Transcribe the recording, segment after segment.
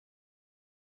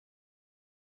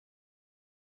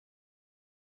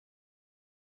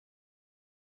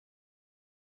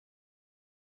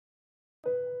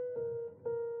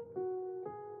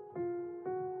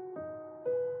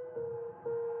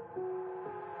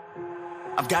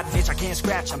I've got an itch I can't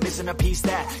scratch, I'm missing a piece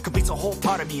that completes a whole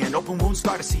part of me, an open wound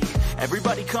scar to see.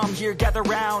 Everybody come here, gather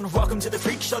round, welcome to the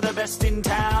freak show, the best in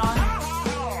town.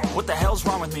 What the hell's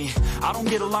wrong with me? I don't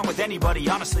get along with anybody,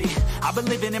 honestly. I've been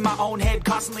living in my own head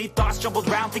constantly, thoughts jumbled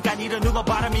around, think I need a new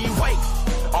lobotomy. Wait,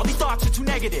 all these thoughts are too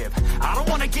negative. I don't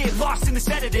wanna get lost in the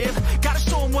sedative. Gotta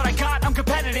show them what I got, I'm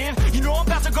competitive. You know I'm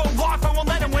about to go off, I won't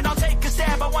let them win, I'll take a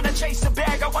stab. I wanna chase a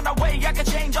bag, I wanna weigh, I can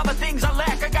change all the things I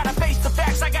lack. I gotta face the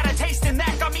facts, I got a taste in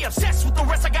that. Got me obsessed with the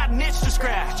rest, I got an itch to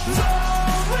scratch. I'll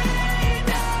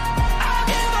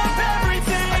give up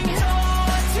everything.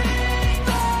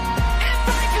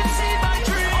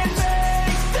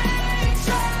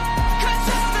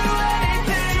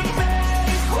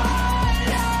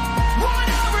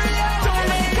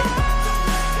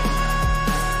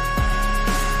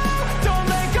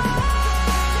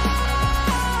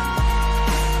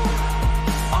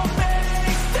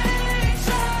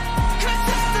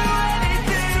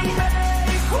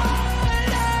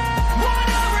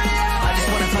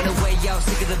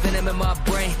 The venom in my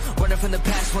brain, running from the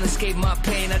past, wanna escape my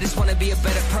pain. I just wanna be a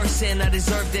better person, I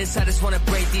deserve this, I just wanna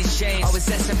break these chains. Always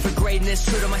asking for greatness,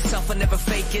 true to myself, I never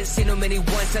fake it. Seen too many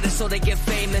once, I just so they get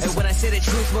famous. And when I say the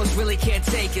truth, most really can't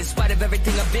take it. In spite of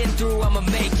everything I've been through, I'ma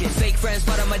make it. Fake friends,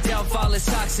 but on my downfall is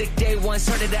toxic. Day one,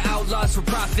 started the outlaws for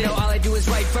profit. Now all I do is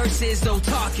write verses, no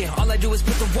talking. All I do is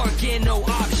put the work in, no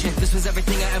option. This was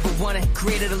everything I ever wanted,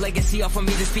 created a legacy off of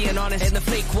me, just being honest. And the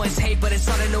fake ones hate, but it's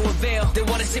all to no avail. They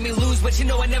wanna see me lose, but you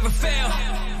know I never fail.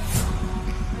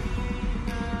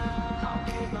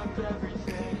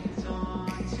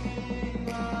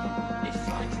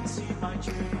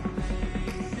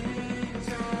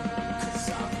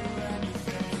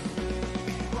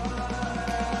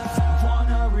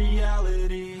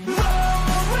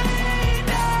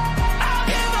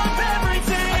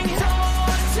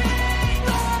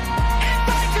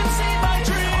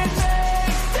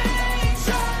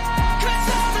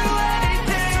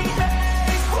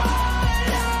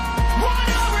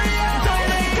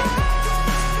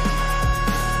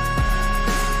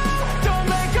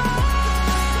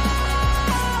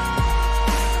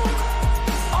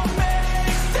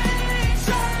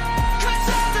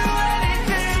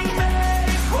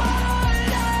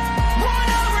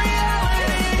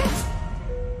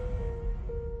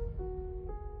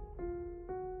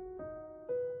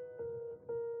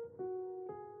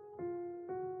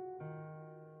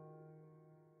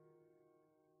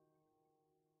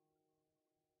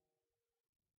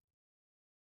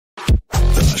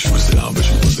 She was down, but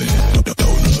she wasn't. No,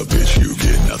 no, bitch, you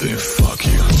get nothing. Fuck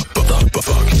you.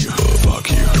 Fuck you. Fuck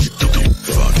you.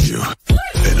 Fuck you.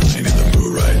 And I ain't in the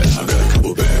mood right now. Got a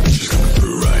couple bad bitches coming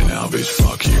through right now, bitch.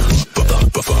 Fuck you.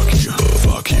 Fuck you.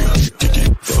 Fuck you.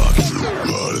 Fuck you.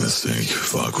 Blood in the sink.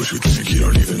 Fuck what you think. You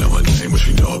don't even know my name, what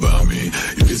you know about me.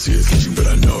 You can see a thing, but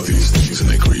I know these things, and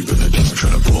they creep in the dark,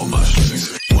 trying to pull my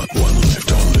strings. One life,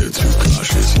 don't live too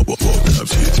cautious. Woke up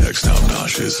to your text, now I'm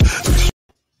nauseous.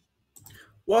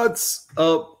 What's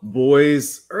up,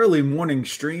 boys? Early morning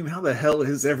stream. How the hell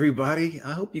is everybody?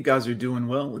 I hope you guys are doing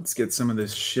well. Let's get some of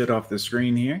this shit off the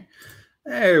screen here.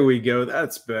 There we go.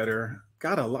 That's better.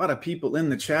 Got a lot of people in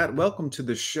the chat. Welcome to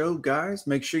the show, guys.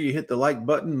 Make sure you hit the like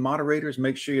button. Moderators,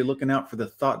 make sure you're looking out for the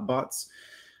thought bots.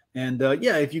 And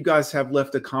yeah, if you guys have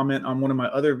left a comment on one of my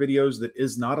other videos that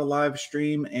is not a live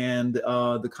stream and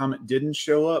the comment didn't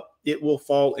show up, it will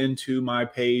fall into my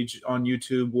page on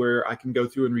YouTube where I can go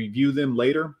through and review them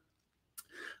later.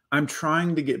 I'm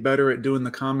trying to get better at doing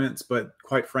the comments, but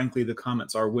quite frankly, the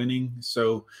comments are winning.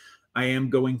 So I am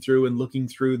going through and looking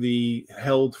through the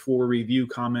held for review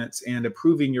comments and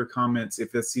approving your comments.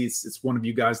 If it's one of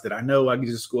you guys that I know, I can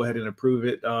just go ahead and approve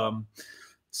it.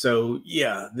 So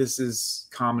yeah, this is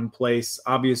commonplace.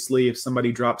 Obviously, if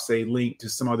somebody drops a link to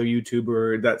some other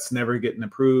YouTuber, that's never getting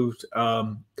approved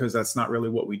because that's not really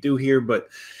what we do here. But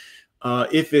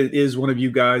if it is one of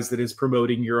you guys that is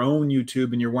promoting your own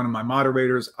YouTube and you're one of my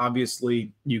moderators,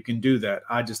 obviously you can do that.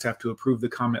 I just have to approve the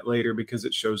comment later because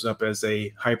it shows up as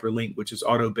a hyperlink, which is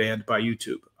auto banned by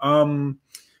YouTube.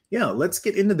 Yeah, let's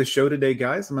get into the show today,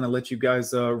 guys. I'm going to let you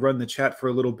guys run the chat for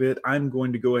a little bit. I'm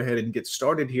going to go ahead and get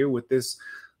started here with this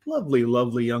lovely,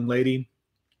 lovely young lady.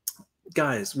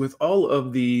 Guys, with all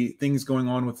of the things going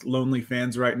on with lonely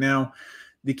fans right now,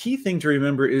 the key thing to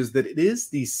remember is that it is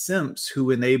the simps who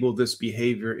enable this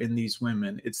behavior in these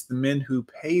women. It's the men who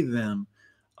pay them,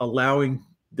 allowing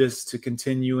this to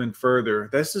continue and further.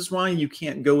 This is why you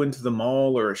can't go into the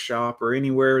mall or a shop or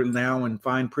anywhere now and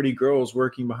find pretty girls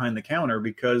working behind the counter,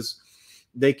 because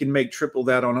they can make triple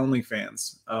that on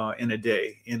OnlyFans in a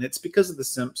day. And it's because of the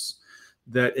simps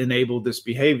that enable this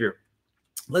behavior.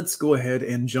 let's go ahead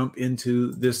and jump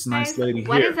into this nice lady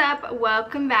What here. is up?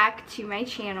 Welcome back to my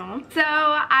channel. So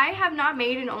I have not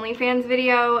made an OnlyFans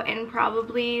video in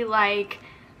probably like,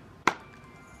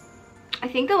 I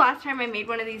think the last time I made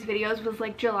one of these videos was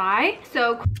like July.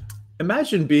 So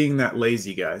Imagine being that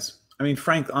lazy, guys. I mean,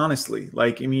 Frank, honestly,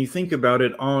 like, I mean, you think about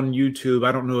it on YouTube.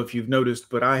 I don't know if you've noticed,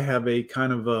 but I have a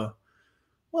kind of a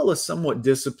somewhat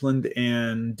disciplined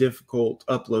and difficult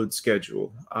upload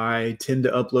schedule. I tend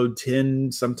to upload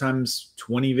 10, sometimes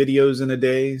 20 videos in a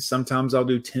day. Sometimes I'll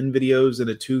do 10 videos in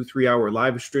a 2-3 hour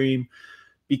live stream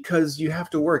because you have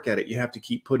to work at it. You have to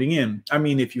keep putting in. I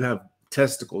mean, if you have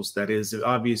testicles, that is.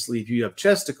 Obviously, if you have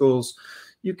chesticles,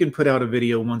 you can put out a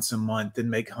video once a month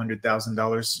and make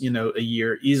 $100,000, a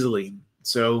year easily.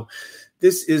 So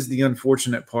this is the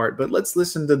unfortunate part. But let's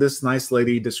listen to this nice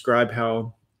lady describe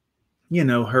how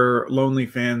her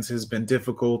OnlyFans has been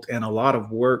difficult and a lot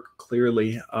of work,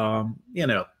 clearly.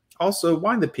 Also,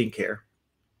 why the pink hair?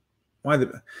 Why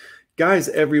the guys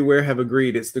everywhere have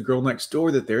agreed it's the girl next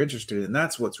door that they're interested in.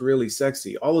 That's what's really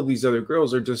sexy. All of these other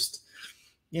girls are just,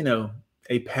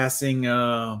 a passing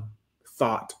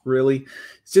thought, really.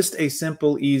 It's just a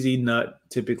simple, easy nut,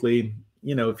 typically,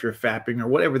 if you're fapping or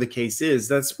whatever the case is.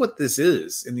 That's what this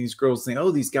is. And these girls think,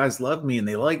 oh, these guys love me and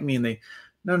they like me and they...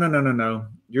 No.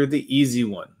 You're the easy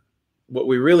one. What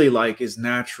we really like is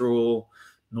natural,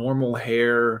 normal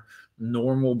hair,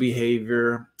 normal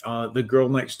behavior. The girl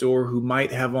next door who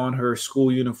might have on her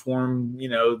school uniform,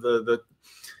 the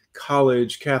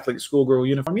college Catholic schoolgirl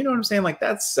uniform. You know what I'm saying? Like,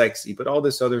 that's sexy. But all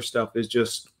this other stuff is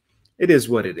just, it is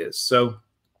what it is. So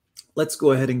let's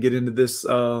go ahead and get into this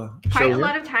quite a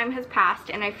lot of time has passed,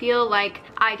 and I feel like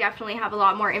I definitely have a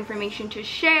lot more information to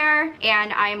share,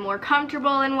 and I'm more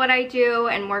comfortable in what I do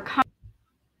and more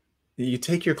you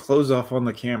take your clothes off on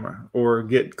the camera or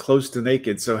get close to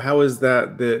naked. So how is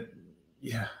that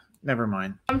yeah, never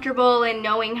mind. Comfortable in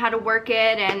knowing how to work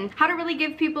it and how to really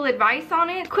give people advice on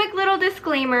it. Quick little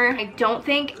disclaimer, I don't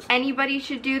think anybody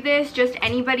should do this, just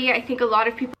anybody. I think a lot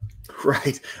of people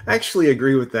Right. I actually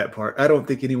agree with that part. I don't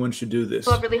think anyone should do this.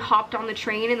 I've really hopped on the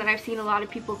train, and then I've seen a lot of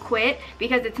people quit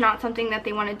because it's not something that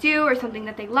they want to do or something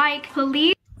that they like.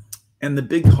 Police. And the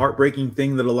big heartbreaking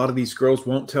thing that a lot of these girls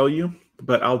won't tell you,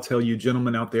 but I'll tell you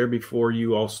gentlemen out there before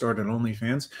you all start an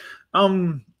OnlyFans.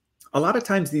 A lot of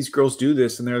times these girls do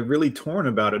this and they're really torn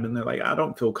about it. And they're like, I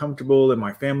don't feel comfortable and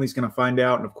my family's going to find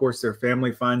out. And of course their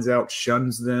family finds out,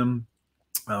 shuns them.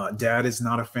 Dad is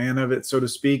not a fan of it, so to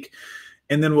speak.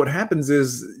 And then what happens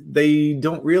is they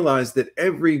don't realize that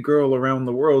every girl around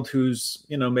the world who's,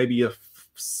 maybe a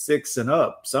 6 and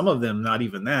up, some of them not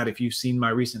even that, if you've seen my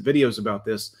recent videos about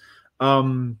this,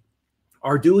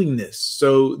 are doing this.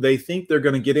 So they think they're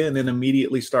going to get in and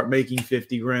immediately start making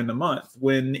 50 grand a month,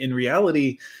 when in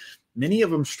reality, many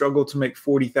of them struggle to make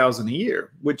 40,000 a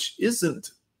year, which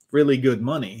isn't really good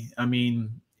money. I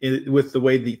mean, with the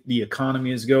way the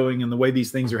economy is going and the way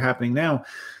these things are happening now.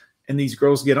 And these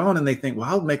girls get on and they think, well,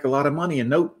 I'll make a lot of money, and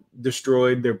nope,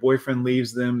 destroyed. Their boyfriend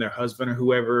leaves them, their husband or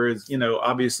whoever is,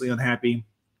 obviously unhappy.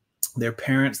 Their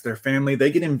parents, their family,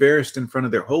 they get embarrassed in front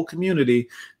of their whole community.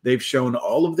 They've shown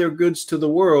all of their goods to the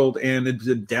world, and it's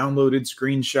downloaded,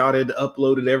 screenshotted,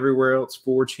 uploaded everywhere else,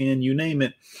 4chan, you name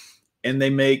it. And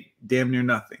they make damn near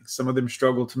nothing. Some of them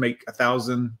struggle to make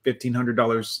 $1,000,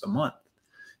 $1,500 a month,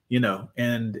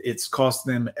 and it's cost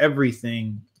them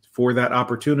everything for that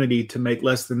opportunity to make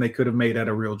less than they could have made at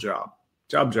a real job.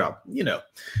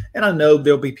 And I know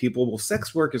there'll be people, well,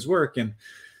 sex work is work, and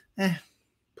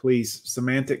please,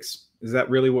 semantics. Is that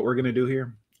really what we're going to do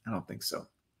here? I don't think so.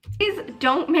 Please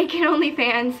don't make an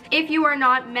OnlyFans if you are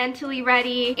not mentally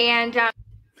ready and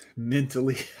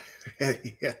mentally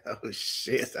ready. Oh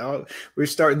shit. We're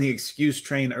starting the excuse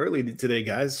train early today,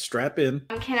 guys. Strap in.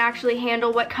 Can actually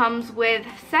handle what comes with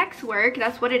sex work.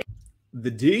 That's what it the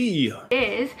D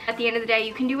is. At the end of the day,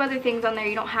 you can do other things on there.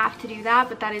 You don't have to do that,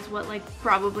 but that is what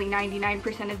probably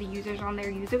 99% of the users on there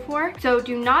use it for. So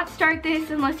do not start this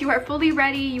unless you are fully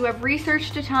ready. You have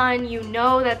researched a ton. You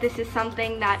know that this is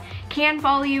something that can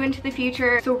follow you into the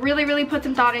future. So really, really put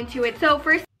some thought into it. So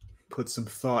first, put some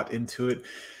thought into it.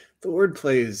 The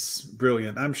wordplay is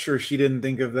brilliant. I'm sure she didn't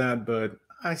think of that, but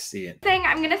I see it. Thing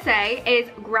I'm gonna say is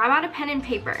grab out a pen and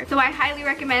paper. So I highly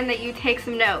recommend that you take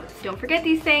some notes. Don't forget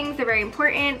these things, they're very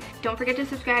important. Don't forget to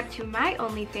subscribe to my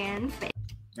OnlyFans.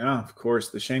 Of course,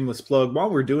 the shameless plug.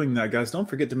 While we're doing that, guys, don't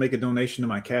forget to make a donation to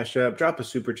my Cash App, drop a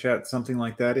super chat, something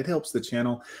like that. It helps the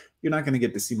channel. You're not gonna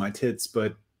get to see my tits,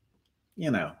 but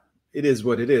it is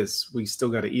what it is. We still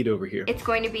got to eat over here. It's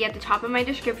going to be at the top of my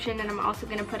description, and I'm also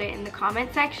going to put it in the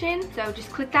comment section. So just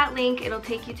click that link. It'll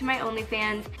take you to my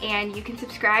OnlyFans, and you can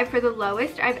subscribe for the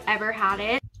lowest I've ever had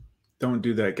it. Don't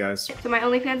do that, guys. So my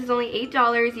OnlyFans is only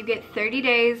 $8. You get 30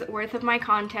 days worth of my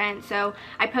content. So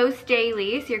I post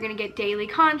daily, so you're gonna get daily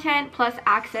content plus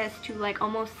access to like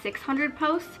almost 600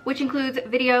 posts, which includes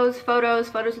videos,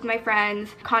 photos with my friends,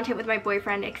 content with my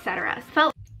boyfriend, etc.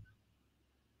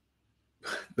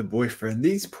 The boyfriend,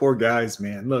 these poor guys,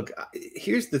 man. Look,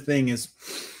 here's the thing is,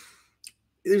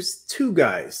 there's two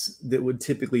guys that would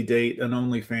typically date an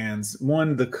OnlyFans.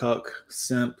 One, the cuck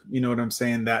simp, you know what I'm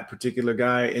saying, that particular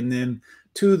guy. And then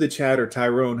two, the Chad or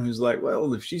Tyrone, who's like,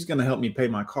 well, if she's going to help me pay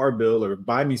my car bill or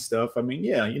buy me stuff, I mean,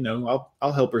 yeah, you know,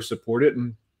 I'll help her support it.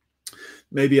 And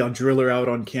maybe I'll drill her out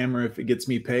on camera if it gets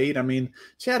me paid. I mean,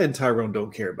 Chad and Tyrone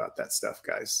don't care about that stuff,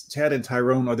 guys. Chad and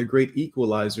Tyrone are the great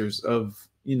equalizers of,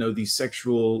 you know, the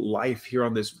sexual life here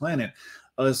on this planet.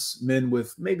 Us men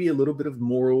with maybe a little bit of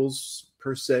morals,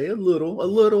 per se, a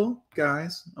little,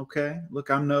 guys. Okay,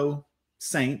 look, I'm no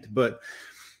saint, but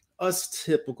us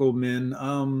typical men,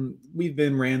 we've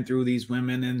been ran through these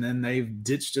women and then they've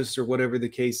ditched us or whatever the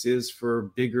case is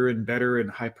for bigger and better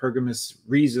and hypergamous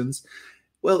reasons.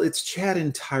 Well, it's Chad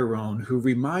and Tyrone who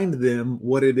remind them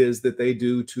what it is that they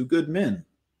do to good men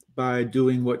by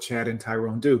doing what Chad and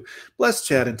Tyrone do. Bless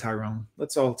Chad and Tyrone.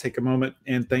 Let's all take a moment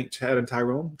and thank Chad and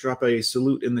Tyrone. Drop a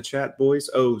salute in the chat, boys.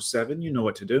 07, you know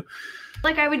what to do.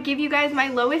 Like, I would give you guys my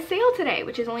lowest sale today,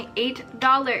 which is only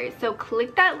 $8. So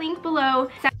click that link below.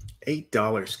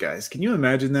 $8, guys. Can you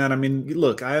imagine that? I mean,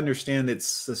 look, I understand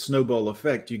it's a snowball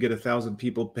effect. You get 1,000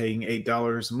 people paying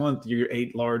 $8 a month. You're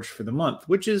 8 large for the month,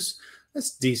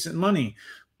 that's decent money.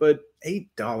 But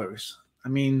 $8. I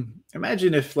mean,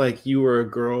 imagine if like you were a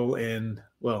girl and,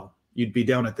 well, you'd be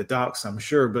down at the docks, I'm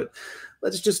sure, but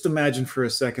let's just imagine for a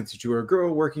second that you were a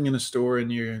girl working in a store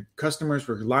and your customers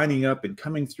were lining up and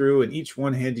coming through and each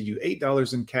one handed you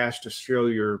 $8 in cash to show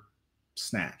your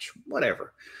snatch,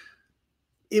 whatever.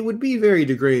 It would be very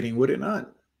degrading, would it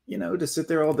not? You know, to sit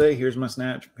there all day, here's my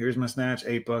snatch,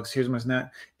 $8, here's my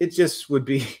snatch. It just would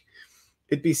be,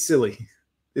 it'd be silly.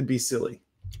 It'd be silly.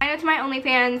 I know, to my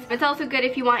OnlyFans. It's also good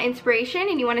if you want inspiration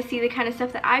and you want to see the kind of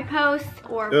stuff that I post,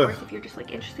 or of course if you're just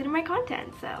like interested in my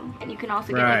content. So, and you can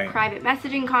also get like private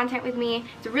messaging content with me.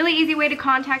 It's a really easy way to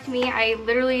contact me. I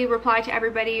literally reply to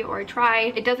everybody, or I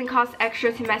try. It doesn't cost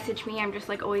extra to message me. I'm just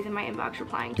like always in my inbox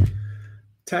replying to.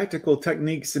 Tactical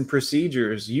techniques and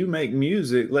procedures. You make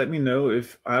music. Let me know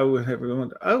if I would have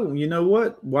gone, oh, you know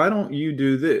what? Why don't you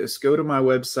do this? Go to my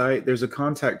website. There's a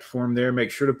contact form there. Make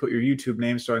sure to put your YouTube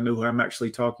name so I know who I'm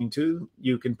actually talking to.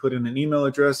 You can put in an email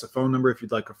address, a phone number if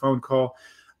you'd like a phone call.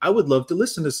 I would love to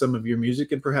listen to some of your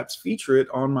music and perhaps feature it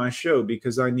on my show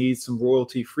because I need some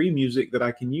royalty-free music that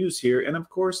I can use here. And of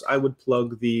course, I would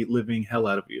plug the living hell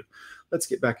out of you. Let's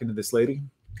get back into this, lady.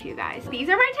 You guys, these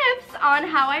are my tips on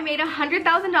how I made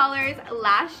 $100,000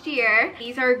 last year.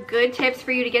 These are good tips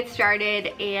for you to get started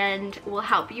and will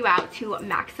help you out to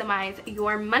maximize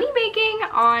your money making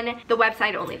on the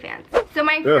website OnlyFans. So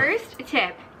my first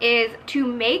tip is to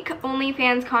make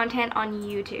OnlyFans content on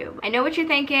YouTube. I know what you're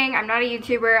thinking. I'm not a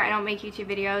YouTuber. I don't make YouTube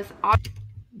videos.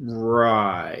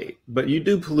 Right. But you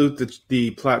do pollute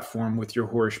the platform with your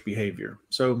whorish behavior.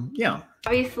 So, yeah.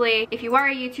 Obviously, if you are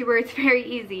a YouTuber, it's very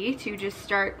easy to just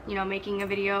start, you know, making a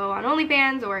video on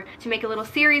OnlyFans or to make a little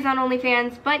series on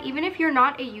OnlyFans. But even if you're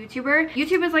not a YouTuber,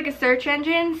 YouTube is like a search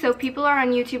engine. So people are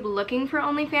on YouTube looking for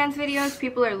OnlyFans videos.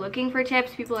 People are looking for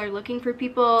tips. People are looking for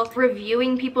people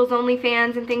reviewing people's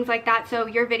OnlyFans and things like that. So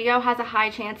your video has a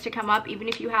high chance to come up even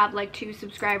if you have like 2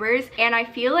 subscribers. And I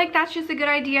feel like that's just a good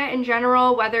idea in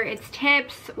general, whether it's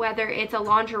tips, whether it's a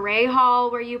lingerie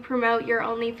haul where you promote your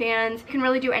OnlyFans. You can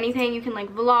really do anything. You can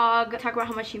like vlog, talk about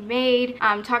how much you made,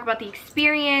 talk about the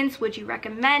experience. Would you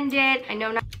recommend it? I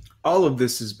know not all of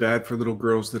this is bad for little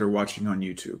girls that are watching on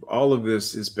YouTube. All of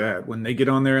this is bad. When they get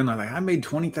on there and they're like, I made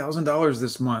 $20,000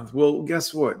 this month. Well,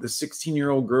 guess what? The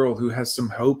 16-year-old girl who has some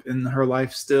hope in her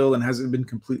life still and hasn't been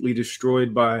completely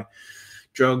destroyed by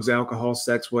drugs, alcohol,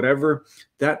 sex, whatever,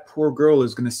 that poor girl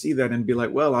is going to see that and be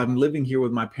like, well, I'm living here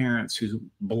with my parents who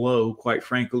blow, quite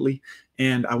frankly,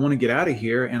 and I want to get out of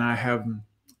here and I have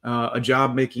a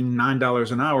job making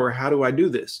 $9 an hour. How do I do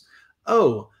this?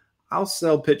 Oh, I'll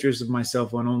sell pictures of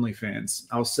myself on OnlyFans.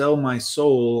 I'll sell my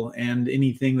soul and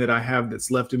anything that I have that's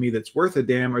left of me that's worth a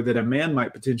damn or that a man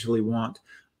might potentially want.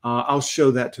 I'll show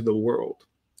that to the world.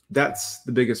 That's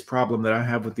the biggest problem that I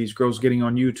have with these girls getting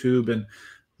on YouTube and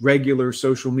regular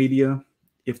social media,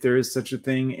 if there is such a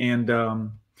thing,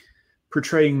 and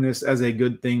portraying this as a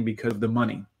good thing because of the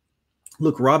money.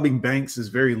 Look, robbing banks is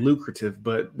very lucrative,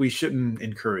 but we shouldn't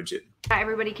encourage it.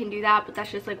 everybody can do that, but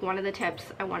that's just like one of the tips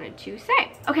I wanted to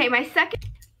say. Okay, my second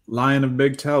Lion of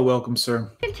MGTOW, welcome,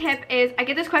 sir. The tip is, I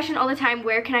get this question all the time,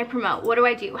 where can I promote? What do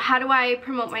I do? How do I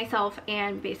promote myself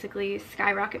and basically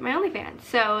skyrocket my OnlyFans?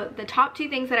 So the top 2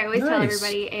 things that I always tell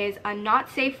everybody is a not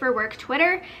safe for work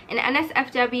Twitter, an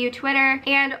NSFW Twitter,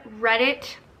 and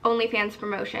Reddit OnlyFans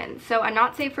promotions. So a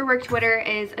not safe for work Twitter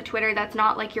is a Twitter that's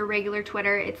not like your regular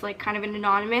Twitter. It's like kind of an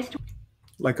anonymous.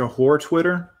 Like a whore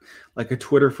Twitter? Like a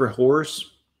Twitter for whores?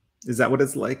 Is that what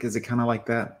it's like? Is it kind of like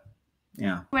that?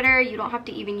 Yeah. Twitter, you don't have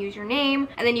to even use your name,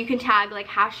 and then you can tag like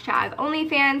hashtag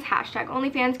OnlyFans, hashtag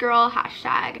OnlyFans girl,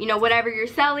 hashtag, you know, whatever you're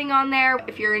selling on there.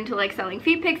 If you're into like selling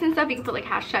feet pics and stuff, you can put like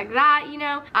hashtag that, you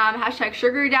know, hashtag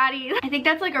sugar daddy. I think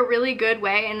that's like a really good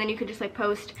way, and then you could just like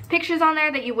post pictures on there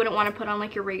that you wouldn't want to put on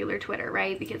like your regular Twitter,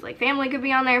 right? Because like family could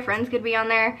be on there, friends could be on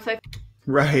there. So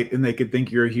right, and they could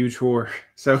think you're a huge whore.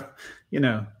 So, you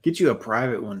know, get you a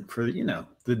private one for, you know,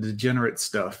 the degenerate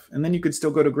stuff, and then you could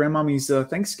still go to grandmommy's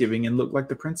Thanksgiving and look like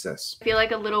the princess. I feel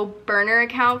like a little burner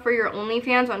account for your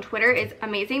OnlyFans on Twitter is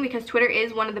amazing, because Twitter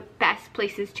is one of the best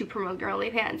places to promote your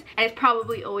OnlyFans, and it's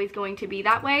probably always going to be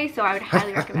that way, so I would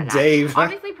highly recommend that. Dave.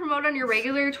 Obviously promote on your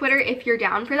regular Twitter if you're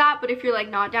down for that, but if you're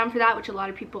like not down for that, which a lot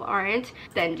of people aren't,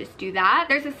 then just do that.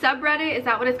 There's a subreddit, is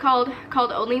that what it's called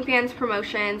OnlyFans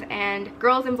Promotions, and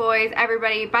girls and boys,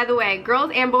 everybody, by the way,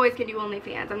 girls and boys can do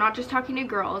OnlyFans. I'm not just talking to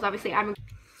girls. Obviously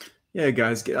yeah,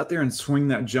 guys, get out there and swing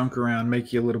that junk around,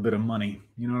 make you a little bit of money.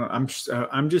 You know, I'm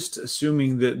just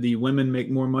assuming that the women make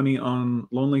more money on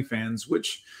OnlyFans,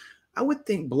 which I would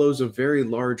think blows a very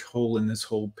large hole in this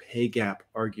whole pay gap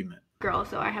argument. Girl,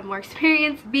 so I have more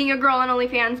experience being a girl on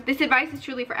OnlyFans. This advice is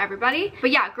truly for everybody.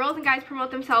 But yeah, girls and guys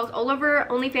promote themselves all over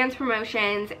OnlyFans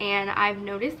promotions, and I've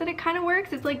noticed that it kind of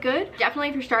works. It's like good. Definitely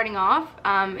if you're starting off,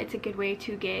 it's a good way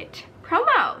to get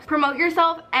promos. Promote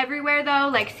yourself everywhere though,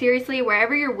 like seriously,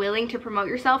 wherever you're willing to promote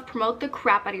yourself, promote the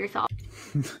crap out of yourself.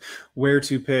 Where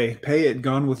to pay? Pay at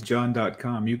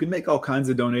gonewithjohn.com. You can make all kinds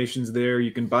of donations there.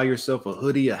 You can buy yourself a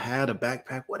hoodie, a hat, a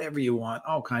backpack, whatever you want,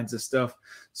 all kinds of stuff.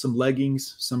 Some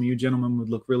leggings. Some of you gentlemen would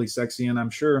look really sexy in, I'm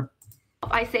sure.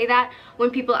 I say that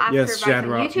when people ask for advice on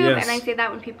YouTube, yes. and I say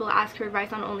that when people ask for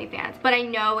advice on OnlyFans. But I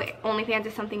know OnlyFans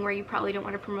is something where you probably don't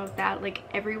want to promote that like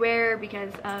everywhere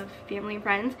because of family and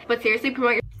friends. But seriously,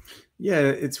 promote your... Yeah,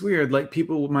 it's weird. Like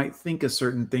people might think a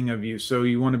certain thing of you, so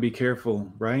you want to be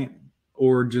careful, right?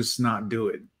 Or just not do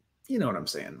it. You know what I'm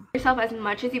saying. Yourself as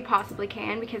much as you possibly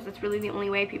can, because that's really the only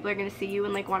way people are going to see you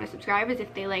and like want to subscribe, is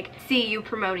if they like see you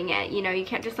promoting it. You know, you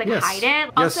can't just like hide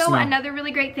it. Also, another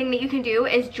really great thing that you can do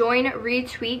is join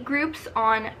retweet groups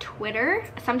on Twitter.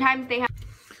 Sometimes they have...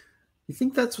 You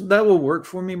think that will work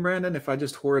for me, Brandon? If I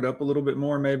just whore it up a little bit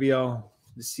more, maybe I'll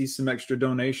see some extra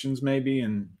donations maybe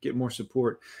and get more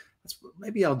support.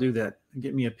 Maybe I'll do that and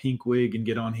get me a pink wig and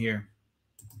get on here.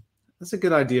 That's a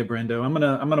good idea, Brendo. I'm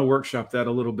gonna workshop that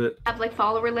a little bit. Have like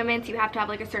follower limits. You have to have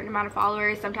like a certain amount of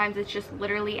followers. Sometimes it's just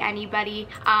literally anybody.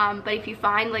 But if you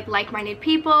find like-minded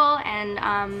people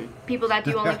and people that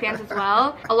do OnlyFans as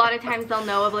well, a lot of times they'll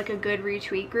know of like a good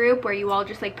retweet group where you all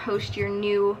just like post your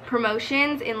new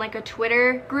promotions in like a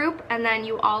Twitter group, and then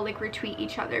you all like retweet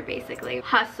each other basically.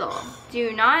 Hustle.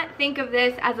 Do not think of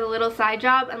this as a little side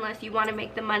job unless you want to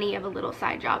make the money of a little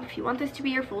side job. If you want this to be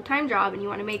your full-time job and you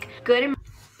want to make good...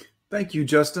 Thank you,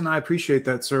 Justin. I appreciate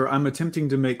that, sir. I'm attempting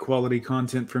to make quality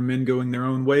content for men going their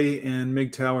own way and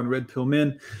MGTOW and Red Pill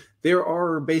Men. There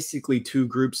are basically two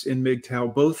groups in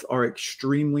MGTOW. Both are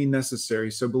extremely necessary.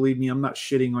 So believe me, I'm not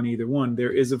shitting on either one.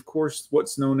 There is, of course,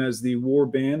 what's known as the War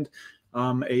Band,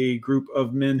 a group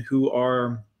of men who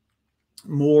are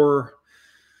more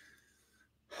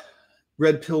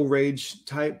red pill rage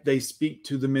type. They speak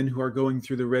to the men who are going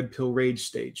through the red pill rage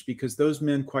stage, because those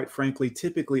men, quite frankly,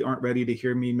 typically aren't ready to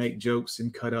hear me make jokes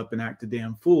and cut up and act a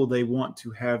damn fool. They want to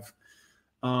have,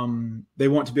 they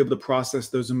want to be able to process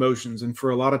those emotions. And for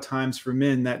a lot of times for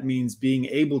men, that means being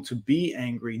able to be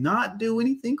angry, not do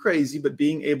anything crazy, but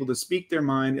being able to speak their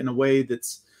mind in a way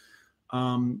that's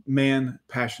man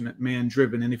passionate, man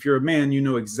driven. And if you're a man, you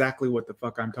know exactly what the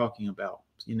fuck I'm talking about.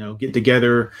 You know, get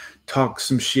together, talk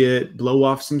some shit, blow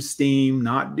off some steam,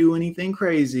 not do anything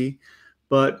crazy.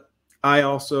 But I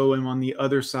also am on the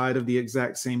other side of the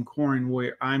exact same coin,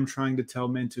 where I'm trying to tell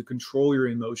men to control your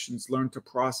emotions, learn to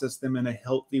process them in a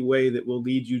healthy way that will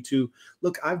lead you to,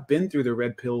 look, I've been through the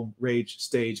red pill rage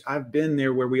stage. I've been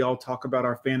there where we all talk about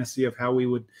our fantasy of how we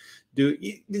would do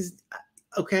it.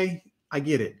 Okay, I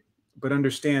get it. But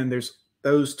understand there's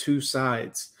those two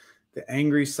sides. The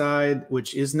angry side,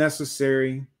 which is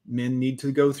necessary. Men need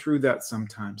to go through that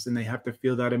sometimes, and they have to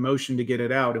feel that emotion to get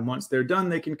it out. And once they're done,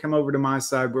 they can come over to my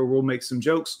side where we'll make some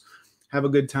jokes, have a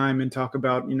good time, and talk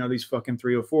about, you know, these fucking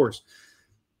 304s.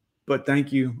 But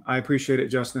thank you. I appreciate it,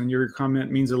 Justin. Your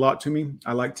comment means a lot to me.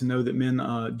 I like to know that men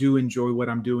do enjoy what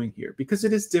I'm doing here because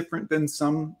it is different than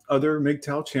some other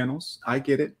MGTOW channels. I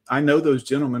get it. I know those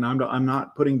gentlemen. I'm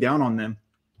not putting down on them,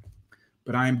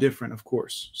 but I am different, of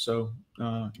course. So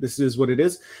this is what it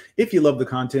is. If you love the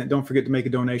content, don't forget to make a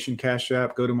donation. Cash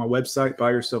App. Go to my website. Buy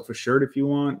yourself a shirt if you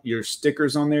want. Your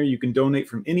stickers on there. You can donate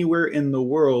from anywhere in the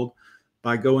world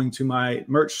by going to my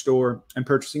merch store and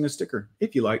purchasing a sticker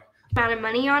if you like. Amount of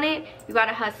money on it, you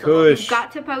gotta hustle. Push. You've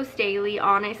got to post daily,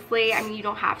 honestly. I mean, you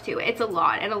don't have to. It's a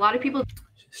lot. And a lot of people...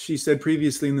 She said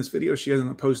previously in this video she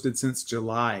hasn't posted since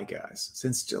July, guys.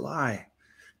 Since July.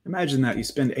 Imagine that. You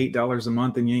spend $8 a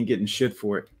month and you ain't getting shit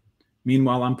for it.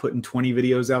 Meanwhile, I'm putting 20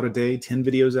 videos out a day, 10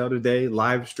 videos out a day,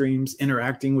 live streams,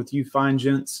 interacting with you fine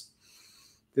gents.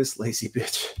 This lazy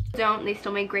bitch. They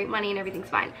still make great money and everything's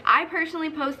fine. I personally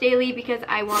post daily because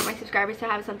I want my subscribers to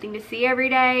have something to see every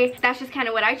day. That's just kind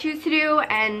of what I choose to do.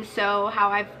 And so how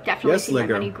I've definitely seen my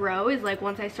money grow is like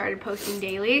once I started posting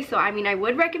daily. So I mean, I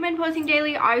would recommend posting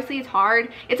daily. Obviously it's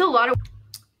hard. It's a lot of...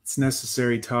 It's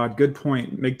necessary, Todd. Good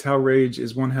point. MGTOW rage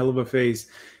is one hell of a phase.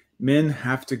 Men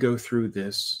have to go through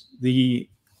this. The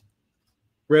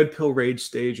red pill rage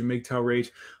stage and MGTOW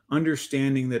rage,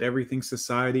 understanding that everything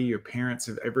society, your parents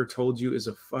have ever told you is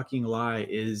a fucking lie,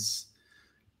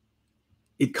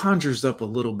 it conjures up a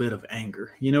little bit of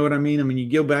anger. You know what I mean? I mean,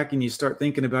 you go back and you start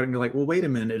thinking about it and you're like, well, wait a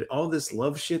minute. All this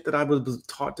love shit that I was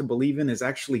taught to believe in is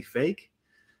actually fake?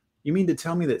 You mean to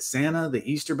tell me that Santa, the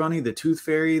Easter Bunny, the Tooth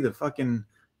Fairy, the fucking,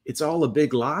 it's all a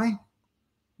big lie?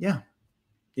 Yeah.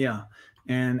 Yeah.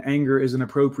 And anger is an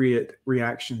appropriate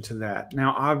reaction to that.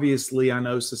 Now, obviously, I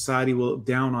know society will look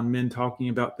down on men talking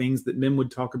about things that men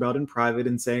would talk about in private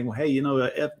and saying, well, hey, you know,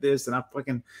 F this, and I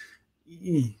fucking,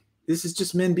 this is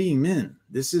just men being men.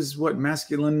 This is what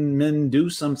masculine men do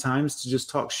sometimes, to just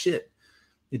talk shit.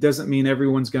 It doesn't mean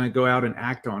everyone's going to go out and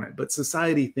act on it, but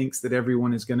society thinks that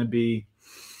everyone is going to be.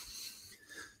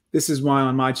 This is why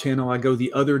on my channel, I go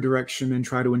the other direction and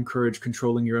try to encourage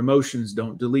controlling your emotions.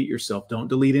 Don't delete yourself. Don't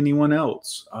delete anyone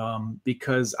else.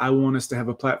 Because I want us to have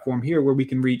a platform here where we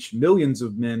can reach millions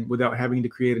of men without having to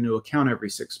create a new account every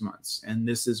 6 months. And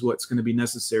this is what's going to be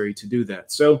necessary to do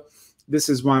that. So this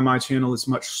is why my channel is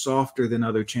much softer than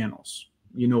other channels.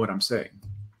 You know what I'm saying.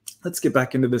 Let's get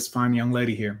back into this fine young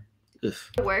lady here.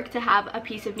 Work to have a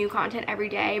piece of new content every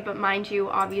day, but mind you,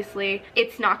 obviously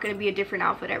it's not going to be a different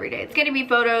outfit every day. It's going to be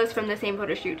photos from the same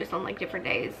photo shoot, just on like different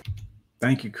days.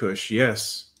 Thank you, Kush.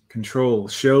 Yes, control,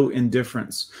 show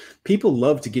indifference. People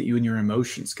love to get you in your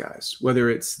emotions, guys, whether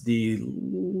it's the,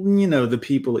 you know, the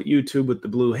people at YouTube with the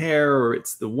blue hair, or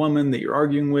it's the woman that you're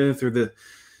arguing with, or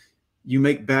you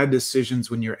make bad decisions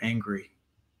when you're angry.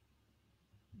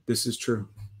 This is true.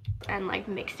 And like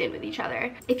mixed in with each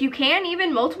other. If you can,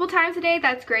 even multiple times a day,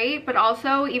 that's great, but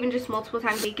also even just multiple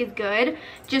times a week is good.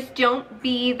 Just don't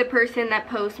be the person that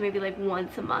posts maybe like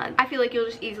once a month. I feel like you'll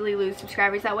just easily lose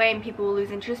subscribers that way, and people will lose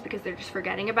interest because they're just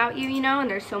forgetting about you, you know, and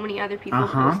there's so many other people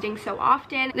posting so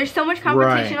often. There's so much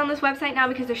competition on this website now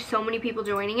because there's so many people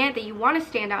joining it that you want to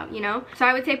stand out, you know. So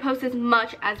I would say post as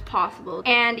much as possible.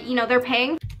 And you know, they're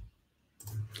paying.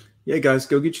 Yeah, guys,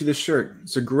 go get you this shirt.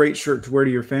 It's a great shirt to wear to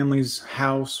your family's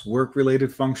house,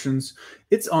 work-related functions.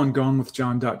 It's on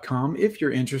gonewithjon.com if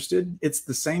you're interested. It's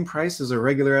the same price as a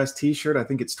regular-ass t-shirt. I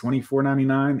think it's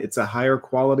 $24.99. It's a higher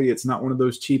quality. It's not one of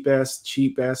those cheap-ass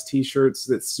t-shirts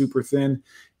that's super thin.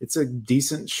 It's a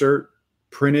decent shirt,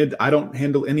 printed. I don't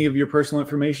handle any of your personal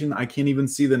information. I can't even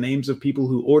see the names of people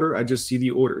who order. I just see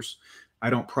the orders. I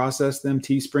don't process them.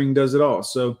 Teespring does it all.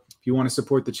 So if you want to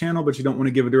support the channel, but you don't want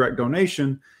to give a direct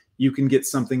donation, you can get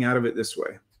something out of it this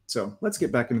way. So let's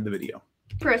get back into the video.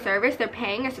 For a service, they're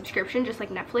paying a subscription just like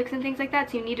Netflix and things like that,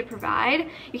 so you need to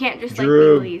provide. You can't just like be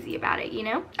lazy about it, you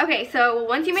know? Okay, so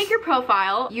once you make your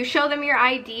profile, you show them your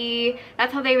ID.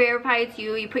 That's how they verify it's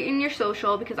you. You put in your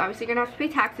social, because obviously you're gonna have to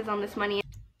pay taxes on this money.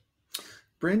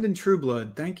 Brandon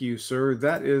Trueblood, thank you, sir.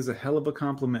 That is a hell of a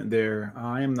compliment there.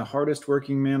 I am the hardest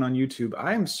working man on YouTube.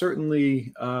 I am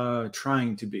certainly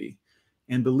trying to be.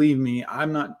 And believe me,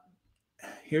 I'm not.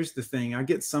 Here's the thing. I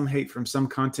get some hate from some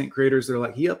content creators that are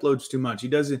like, he uploads too much. He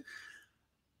doesn't.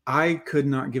 I could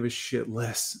not give a shit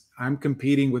less. I'm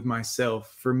competing with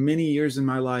myself. For many years in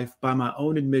my life, by my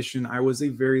own admission, I was a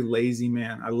very lazy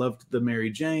man. I loved the Mary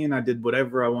Jane. I did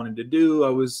whatever I wanted to do. I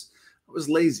was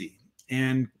lazy.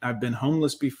 And I've been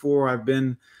homeless before.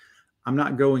 I'm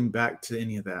not going back to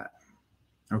any of that.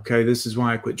 Okay. This is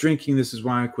why I quit drinking. This is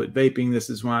why I quit vaping. This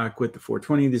is why I quit the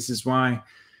 420. This is why.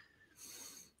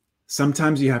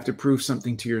 Sometimes you have to prove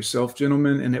something to yourself,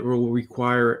 gentlemen, and it will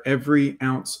require every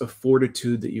ounce of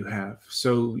fortitude that you have.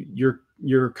 So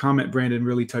your comment, Brandon,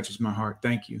 really touches my heart.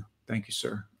 Thank you. Thank you,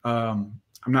 sir. I'm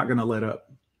not going to let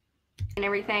up. And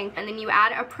everything, and then you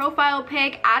add a profile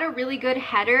pic, add a really good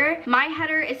header. My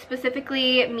header is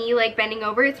specifically me like bending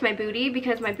over. It's my booty,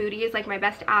 because my booty is like my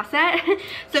best asset.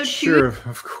 So sure,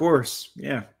 of course,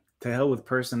 yeah, to hell with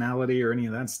personality or any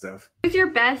of that stuff. Choose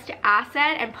your best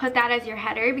asset and put that as your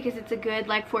header, because it's a good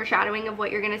like foreshadowing of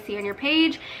what you're gonna see on your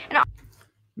page. And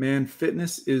man,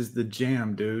 fitness is the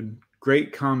jam, dude.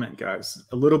 Great comment, guys.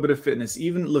 A little bit of fitness.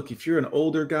 Even look, if you're an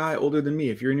older guy, older than me,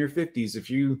 if you're in your 50s, if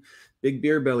you big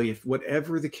beer belly, if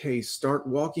whatever the case, start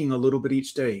walking a little bit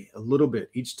each day, a little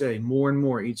bit each day, more and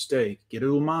more each day. Get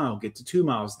to a mile, get to 2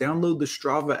 miles. Download the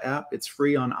Strava app. It's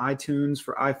free on iTunes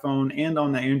for iPhone and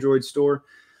on the Android store.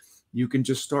 You can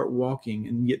just start walking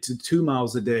and get to 2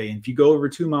 miles a day. And if you go over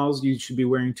 2 miles, you should be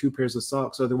wearing 2 pairs of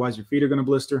socks. Otherwise, your feet are going to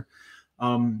blister.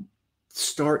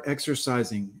 Start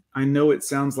exercising. I know it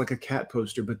sounds like a cat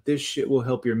poster, but this shit will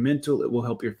help your mental. It will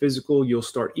help your physical. You'll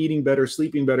start eating better,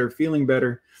 sleeping better, feeling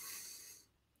better.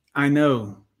 I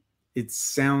know it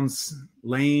sounds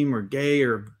lame or gay,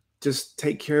 or just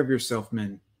take care of yourself,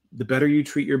 men. The better you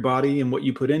treat your body and what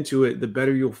you put into it, the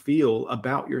better you'll feel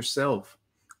about yourself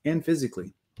and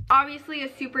physically. Obviously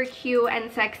a super cute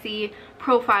and sexy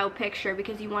profile picture,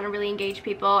 because you want to really engage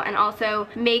people. And also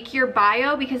make your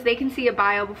bio, because they can see a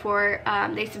bio before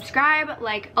they subscribe,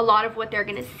 like a lot of what they're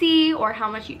gonna see, or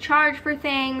how much you charge for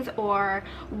things, or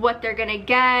what they're gonna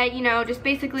get, you know, just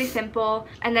basically simple.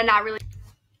 And then that really...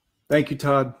 Thank you,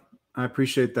 Todd. I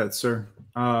appreciate that, sir.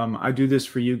 I do this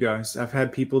for you guys. I've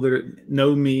had people that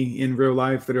know me in real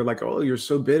life that are like, oh, you're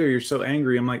so bitter, you're so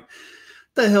angry. I'm like,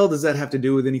 the hell does that have to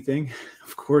do with anything?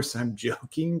 Of course I'm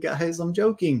joking, guys. I'm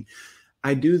joking.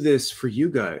 I do this for you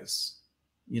guys.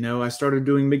 You know, I started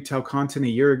doing MGTOW content a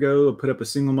year ago. I put up a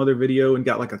single mother video and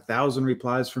got like 1,000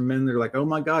 replies from men. They're like, oh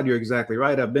my God, you're exactly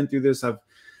right. I've been through this.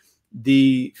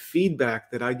 The feedback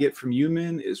that I get from you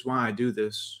men is why I do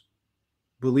this.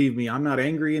 Believe me, I'm not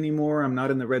angry anymore. I'm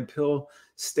not in the red pill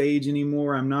stage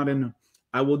anymore.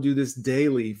 I will do this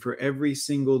daily for every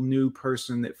single new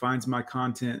person that finds my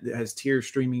content that has tears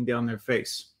streaming down their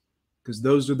face, because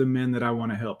those are the men that I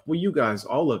want to help. Well, you guys,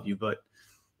 all of you, but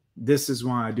this is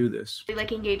why I do this. It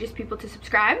like engages people to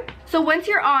subscribe. So once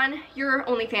you're on your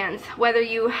OnlyFans, whether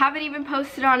you haven't even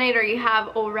posted on it or you have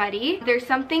already, there's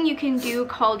something you can do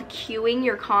called queuing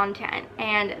your content.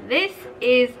 And this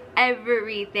is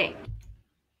everything.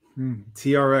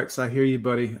 TRX, I hear you,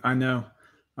 buddy. I know.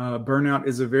 Burnout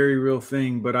is a very real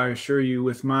thing, but I assure you,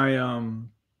 with my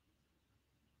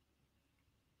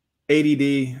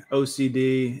ADD,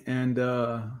 OCD, and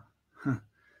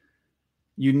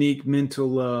unique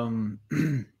mental,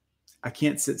 I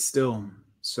can't sit still.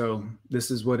 So this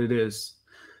is what it is.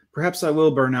 Perhaps I will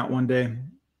burn out one day.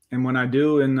 And when I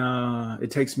do, and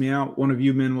it takes me out, one of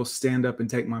you men will stand up and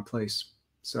take my place.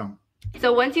 So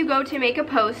once you go to make a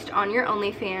post on your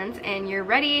OnlyFans and you're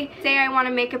ready, say I want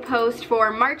to make a post for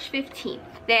March 15th,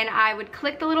 then I would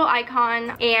click the little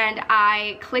icon and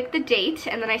I click the date,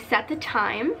 and then I set the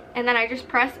time, and then I just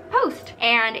press post,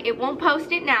 and it won't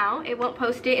post it now. It won't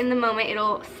post it in the moment.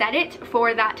 It'll set it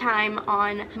for that time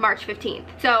on March 15th.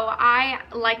 So I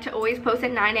like to always post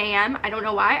at 9 a.m. I don't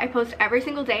know why. I post every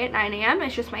single day at 9 a.m.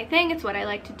 It's just my thing. It's what I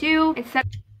like to do.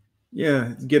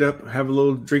 Yeah, get up, have a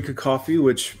little drink of coffee,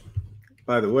 which,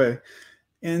 by the way,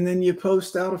 and then you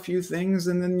post out a few things,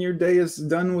 and then your day is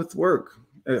done with work.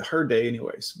 Her day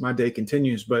anyways. My day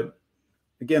continues. But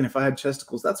again, if I had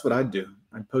chesticles, that's what I'd do.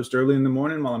 I'd post early in the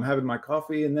morning while I'm having my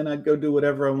coffee, and then I'd go do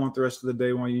whatever I want the rest of the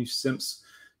day while you simps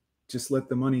just let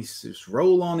the money just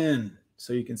roll on in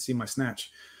so you can see my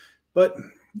snatch. But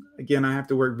again, I have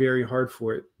to work very hard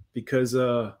for it, because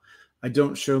I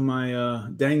don't show my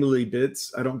dangly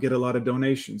bits. I don't get a lot of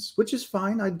donations, which is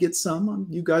fine. I'd get some.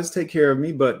 You guys take care of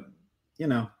me, but you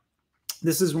know,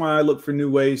 this is why I look for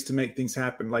new ways to make things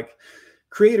happen. Like,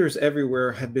 creators everywhere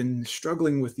have been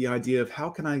struggling with the idea of how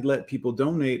can I let people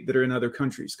donate that are in other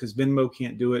countries, because Venmo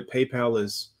can't do it. PayPal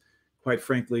is, quite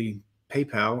frankly,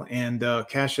 PayPal, and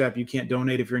Cash App, you can't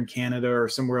donate if you're in Canada or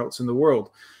somewhere else in the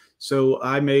world. So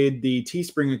I made the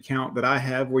Teespring account that I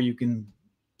have, where you can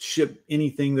ship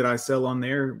anything that I sell on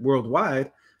there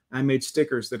worldwide. I made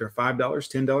stickers that are $5,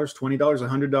 $10, $20,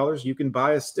 $100. You can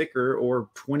buy a sticker, or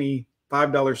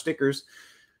 $25 stickers,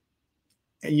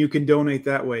 and you can donate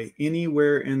that way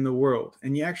anywhere in the world.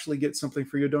 And you actually get something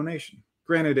for your donation.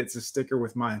 Granted, it's a sticker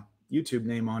with my YouTube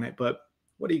name on it, but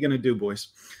what are you going to do, boys?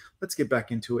 Let's get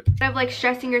back into it. Instead of like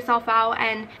stressing yourself out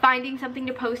and finding something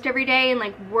to post every day and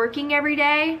like working every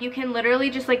day, you can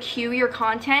literally just like queue your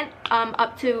content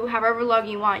up to however long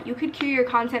you want. You could queue your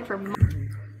content for months.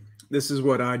 This is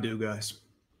what I do, guys.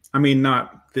 I mean,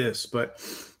 not this, but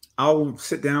I'll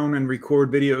sit down and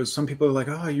record videos. Some people are like,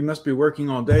 oh, you must be working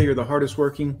all day. You're the hardest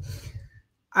working.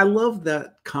 I love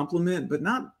that compliment, but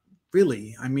not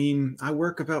really. I mean, I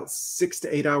work about 6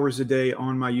 to 8 hours a day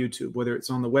on my YouTube, whether it's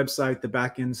on the website, the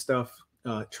back end stuff,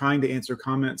 trying to answer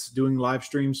comments, doing live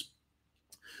streams.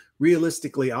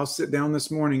 Realistically, I'll sit down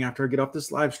this morning after I get off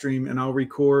this live stream and I'll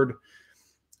record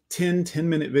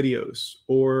 10-minute videos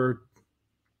or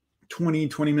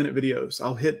 20-minute videos.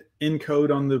 I'll hit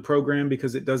encode on the program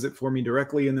because it does it for me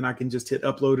directly, and then I can just hit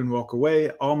upload and walk away.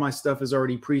 All my stuff is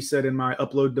already preset in my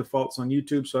upload defaults on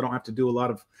YouTube, so I don't have to do a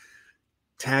lot of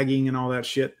tagging and all that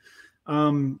shit.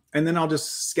 And then I'll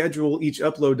just schedule each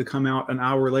upload to come out an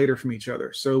hour later from each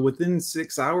other. So within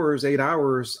 6 hours, 8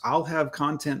 hours, I'll have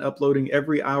content uploading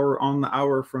every hour on the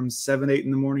hour from 7, 8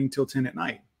 in the morning till 10 at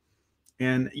night.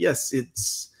 And yes,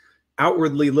 it's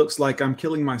outwardly looks like I'm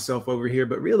killing myself over here,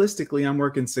 but realistically, I'm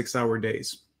working 6-hour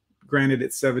days. Granted,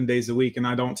 it's 7 days a week, and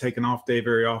I don't take an off day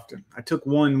very often. I took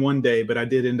one day, but I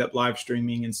did end up live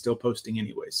streaming and still posting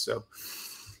anyways. So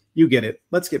you get it.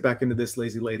 Let's get back into this,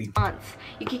 lazy lady. Months.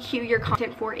 You can queue your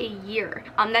content for a year.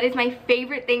 That is my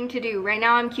favorite thing to do. Right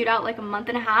now I'm queued out like a month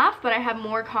and a half, but I have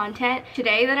more content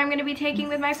today that I'm going to be taking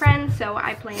with my friends, so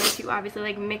I plan to obviously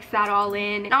like mix that all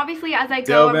in. And obviously as I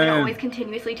go, I'm going to always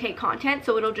continuously take content,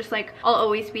 so it'll just like, I'll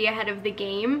always be ahead of the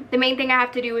game. The main thing I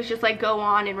have to do is just like go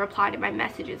on and reply to my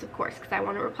messages, of course, because I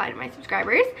want to reply to my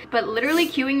subscribers. But literally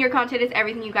queuing your content is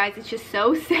everything, you guys. It's just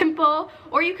so simple.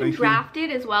 Or you can draft it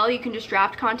as well. You can just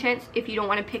draft content if you don't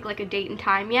want to pick like a date and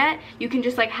time yet. You can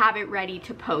just like have it ready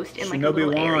to post in like a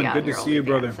little area. Good to see you,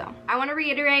 brother. So I want to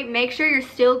reiterate, make sure you're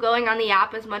still going on the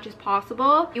app as much as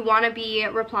possible. You want to be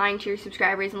replying to your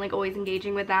subscribers and like always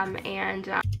engaging with them.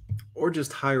 And or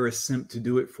just hire a simp to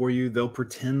do it for you. They'll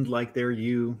pretend like they're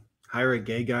you. Hire a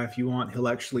gay guy if you want. He'll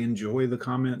actually enjoy the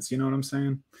comments. You know what I'm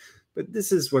saying? But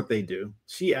this is what they do.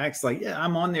 She acts like, yeah,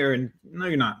 I'm on there, and no,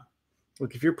 you're not.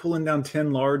 Look, if you're pulling down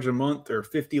 10 large a month or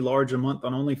 50 large a month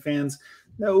on OnlyFans,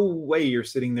 no way you're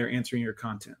sitting there answering your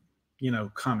content, you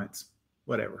know, comments,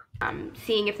 whatever.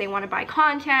 Seeing if they want to buy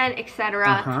content,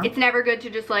 etc. It's never good to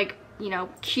just like, you know,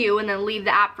 queue and then leave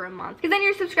the app for a month, because then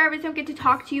your subscribers don't get to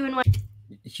talk to you. And what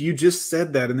you just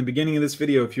said that in the beginning of this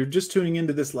video. If you're just tuning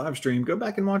into this live stream, go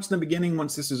back and watch the beginning.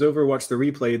 Once this is over, watch the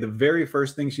replay. The very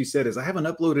first thing she said is, I haven't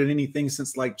uploaded anything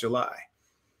since like July.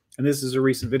 And this is a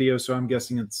recent video, so I'm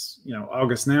guessing it's, you know,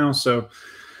 August now. So,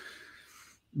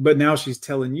 but now she's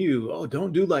telling you, oh,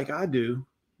 don't do like I do.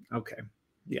 Okay.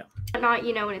 Yeah. Not,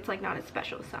 you know, and it's like not as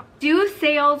special. So do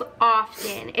sales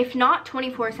often, if not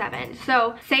 24/7.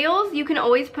 So sales, you can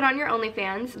always put on your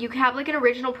OnlyFans. You can have like an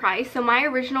original price. So my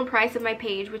original price of my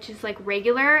page, which is like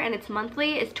regular and it's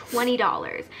monthly, is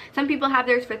 $20. Some people have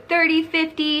theirs for 30,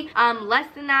 50,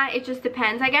 less than that. It just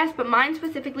depends, I guess. But mine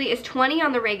specifically is 20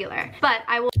 on the regular. But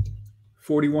I will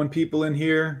 41 people in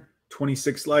here,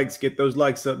 26 likes. Get those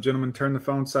likes up, gentlemen. Turn the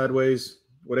phone sideways.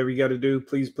 Whatever you got to do,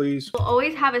 please. We'll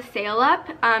always have a sale up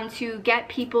to get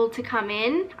people to come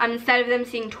in. Instead of them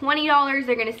seeing $20,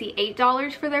 they're going to see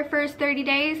 $8 for their first 30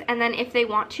 days. And then if they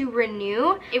want to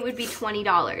renew, it would be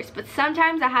 $20. But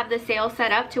sometimes I have the sale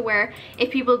set up to where if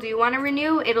people do want to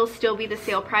renew, it'll still be the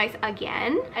sale price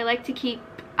again. I like to keep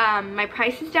my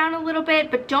prices down a little bit,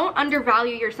 but don't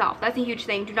undervalue yourself. That's a huge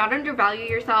thing. Do not undervalue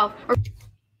yourself. Or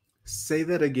say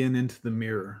that again into the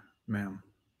mirror, ma'am.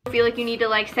 Feel like you need to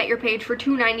like set your page for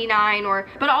 $2.99, or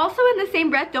but also in the same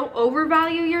breath, don't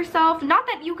overvalue yourself. Not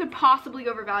that you could possibly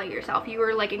overvalue yourself. You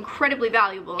are like incredibly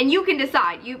valuable, and you can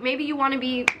decide. Maybe you want to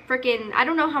be freaking, I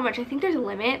don't know how much. I think there's a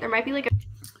limit. There might be like a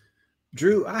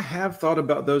Drew, I have thought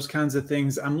about those kinds of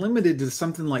things. I'm limited to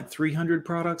something like 300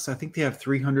 products. I think they have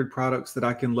 300 products that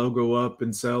I can logo up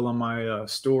and sell on my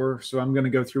store. So I'm going to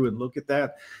go through and look at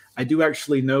that. I do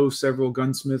actually know several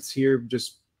gunsmiths here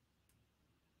just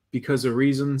because of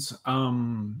reasons.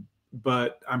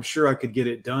 But I'm sure I could get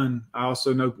it done. I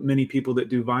also know many people that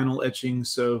do vinyl etching.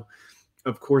 So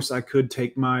of course I could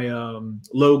take my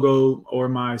logo or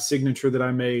my signature that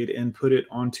I made and put it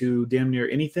onto damn near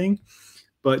anything.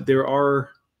 But there are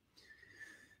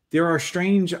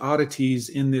strange oddities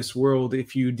in this world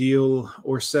if you deal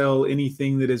or sell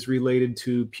anything that is related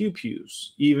to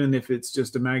pew-pews. Even if it's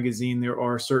just a magazine, there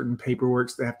are certain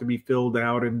paperworks that have to be filled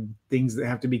out and things that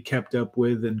have to be kept up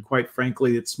with. And quite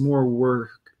frankly, it's more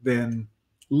work than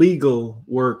legal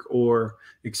work or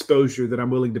exposure that I'm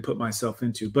willing to put myself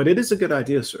into. But it is a good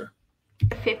idea, sir.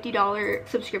 a $50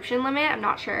 subscription limit, I'm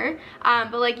not sure,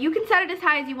 but like you can set it as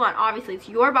high as you want. Obviously it's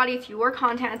your body, it's your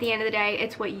content at the end of the day,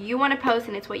 it's what you want to post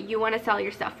and it's what you want to sell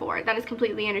your stuff for. That is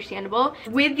completely understandable.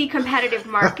 With the competitive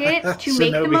market, to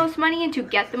make the most money and to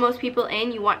get the most people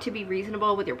in, you want to be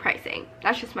reasonable with your pricing.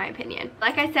 That's just my opinion.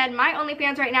 Like I said, my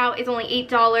OnlyFans right now is only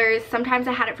 $8. Sometimes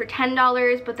I had it for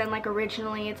 $10, but then like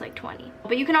originally it's like $20.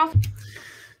 But you can also...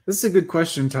 This is a good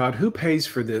question, Todd. Who pays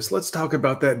for this? Let's talk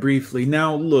about that briefly.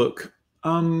 Now, look,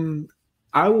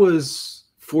 I was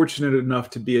fortunate enough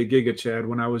to be a Giga Chad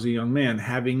when I was a young man,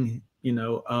 having, you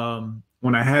know,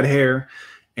 when I had hair,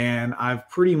 and I've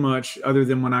pretty much, other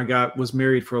than when I was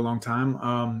married for a long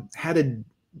time, had a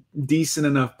decent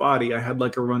enough body. I had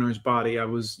like a runner's body.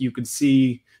 You could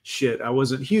see shit. I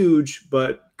wasn't huge,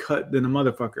 but cut than a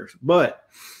motherfucker. But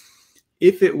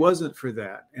if it wasn't for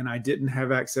that, and I didn't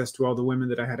have access to all the women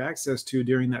that I had access to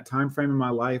during that time frame in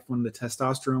my life when the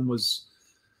testosterone was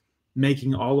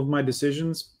making all of my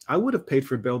decisions, I would have paid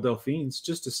for Belle Delphines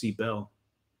just to see Belle.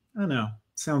 I know,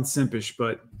 sounds simpish,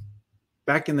 but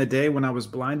back in the day when I was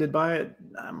blinded by it,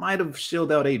 I might have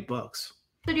shilled out $8.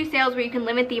 do sales where you can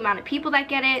limit the amount of people that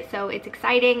get it, so it's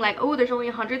exciting, like, oh, there's only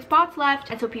 100 spots left,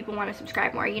 and so people want to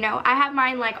subscribe more. You know, I have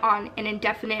mine like on an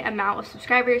indefinite amount of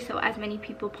subscribers, so as many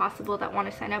people possible that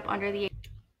want to sign up under the...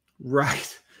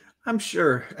 Right. I'm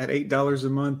sure at $8 a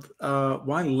month,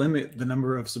 why limit the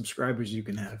number of subscribers you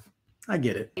can have? I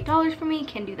get it. $8 for me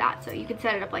can do that, so you can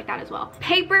set it up like that as well.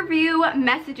 Pay-per-view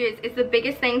messages is the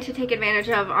biggest thing to take advantage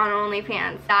of on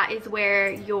OnlyFans. That is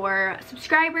where your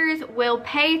subscribers will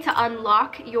pay to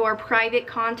unlock your private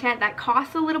content that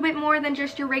costs a little bit more than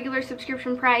just your regular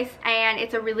subscription price, and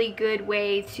it's a really good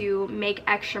way to make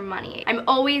extra money. I'm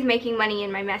always making money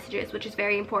in my messages, which is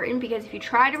very important, because if you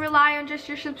try to rely on just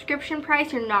your subscription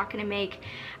price, you're not going to make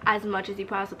as much as you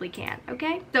possibly can,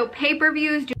 okay? So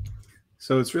pay-per-views...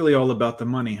 So it's really all about the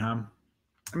money, huh?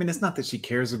 I mean, it's not that she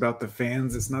cares about the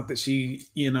fans. It's not that she,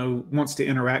 you know, wants to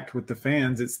interact with the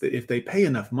fans. It's that if they pay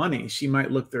enough money, she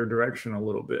might look their direction a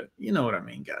little bit. You know what I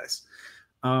mean, guys?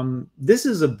 This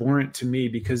is abhorrent to me,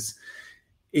 because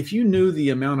if you knew the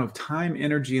amount of time,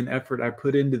 energy, and effort I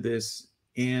put into this,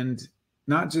 and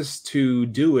not just to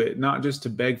do it, not just to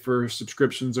beg for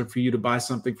subscriptions or for you to buy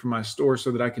something from my store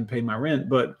so that I can pay my rent,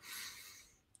 but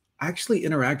I actually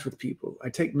interact with people.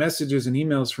 I take messages and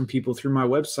emails from people through my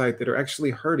website that are actually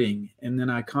hurting, and then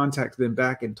I contact them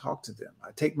back and talk to them.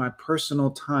 I take my personal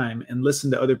time and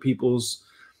listen to other people's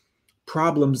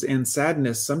problems and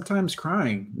sadness, sometimes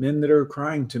crying, men that are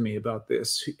crying to me about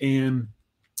this. And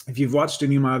if you've watched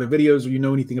any of my other videos or you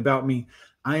know anything about me,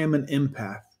 I am an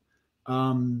empath.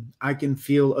 I can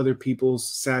feel other people's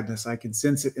sadness. I can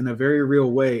sense it in a very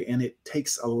real way, and it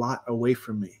takes a lot away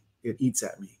from me. It eats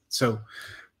at me.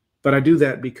 But I do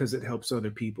that because it helps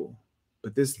other people.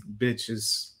 But this bitch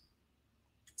it's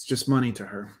just money to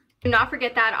her. Do not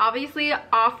forget that. Obviously,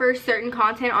 offer certain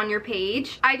content on your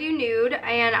page. I do nude,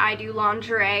 and I do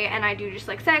lingerie, and I do just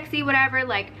like sexy, whatever.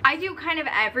 Like, I do kind of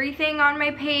everything on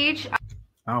my page.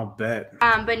 I'll bet.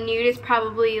 But nude is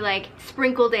probably like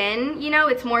sprinkled in, you know,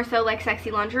 it's more so like sexy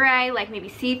lingerie, like maybe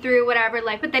see-through, whatever.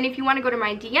 Like, but then if you want to go to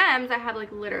my DMs, I have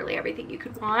like literally everything you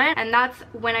could want. And that's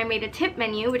when I made a tip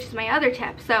menu, which is my other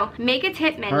tip. So make a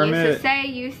tip menu. So say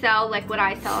you sell like what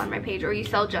I sell on my page, or you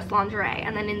sell just lingerie,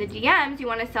 and then in the DMs you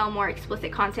want to sell more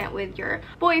explicit content with your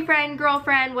boyfriend,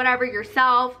 girlfriend, whatever,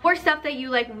 yourself, or stuff that you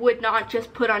like would not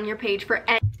just put on your page for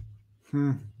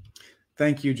any...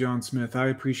 Thank you, John Smith. I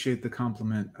appreciate the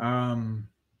compliment.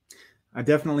 I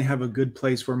definitely have a good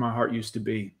place where my heart used to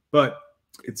be, but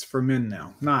it's for men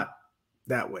now. Not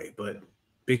that way, but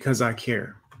because I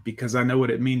care, because I know what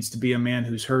it means to be a man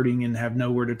who's hurting and have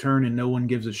nowhere to turn and no one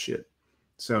gives a shit.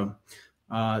 So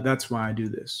that's why I do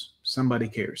this. Somebody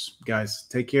cares. Guys,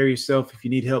 take care of yourself. If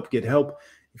you need help, get help.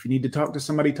 If you need to talk to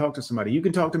somebody, talk to somebody. You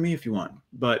can talk to me if you want,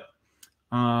 but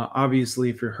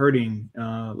obviously if you're hurting,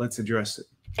 let's address it.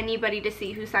 Anybody to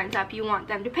see who signs up, you want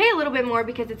them to pay a little bit more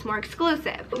because it's more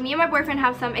exclusive. Me and my boyfriend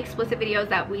have some explicit videos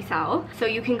that we sell, so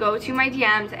you can go to my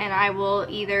DMs and I will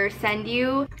either send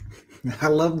you... I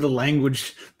love the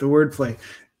language, the wordplay.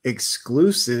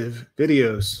 Exclusive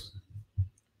videos.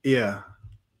 Yeah.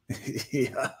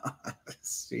 Yeah.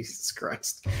 Jesus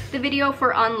Christ. The video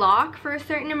for unlock for a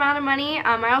certain amount of money.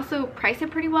 I also price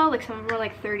it pretty well. Like some of them are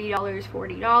like $30,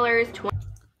 $40, $20.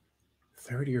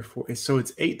 30 or 40. So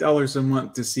it's $8 a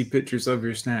month to see pictures of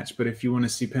your snatch. But if you want to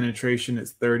see penetration,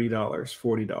 it's $30,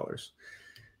 $40.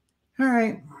 All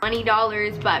right.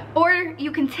 $20, but or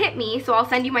you can tip me, so I'll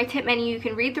send you my tip menu. You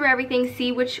can read through everything,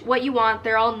 see what you want.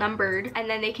 They're all numbered, and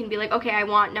then they can be like, okay, I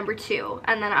want number 2,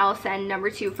 and then I'll send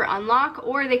number 2 for unlock,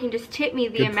 or they can just tip me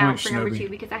the amount for number 2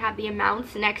 because I have the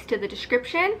amounts next to the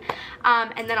description,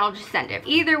 and then I'll just send it.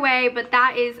 Either way, but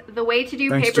that is the way to do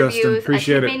pay-per-views. A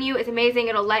tip menu is amazing.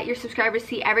 It'll let your subscribers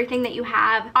see everything that you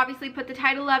have. Obviously put the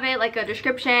title of it, like a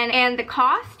description, and the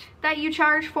cost that you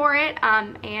charge for it,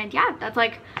 and yeah, that's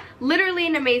like literally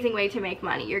an amazing way to make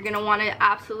money. You're gonna want to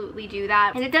absolutely do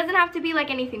that, and it doesn't have to be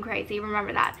like anything crazy.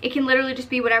 Remember that. It can literally just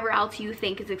be whatever else you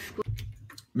think is exclusive.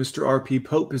 Mr. RP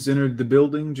Pope has entered the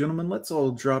building. Gentlemen, let's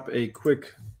all drop a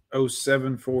quick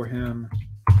 07 for him.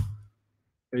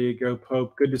 There you go,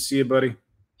 Pope. Good to see you, buddy.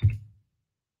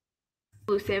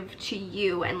 Exclusive to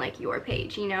you and like your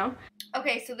page, you know?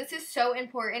 Okay, so this is so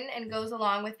important and goes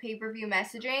along with pay-per-view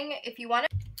messaging. If you want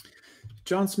to...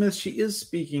 John Smith, she is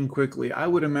speaking quickly. I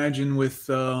would imagine with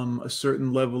a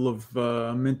certain level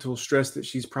of mental stress that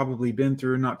she's probably been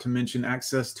through, not to mention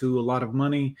access to a lot of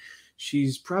money.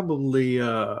 She's probably, you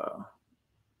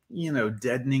know,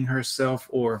 deadening herself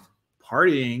or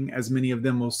partying, as many of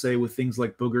them will say, with things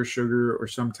like booger sugar or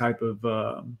some type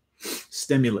of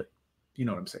stimulant. You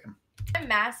know what I'm saying?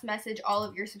 Mass message all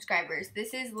of your subscribers.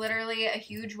 This is literally a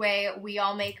huge way we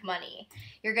all make money.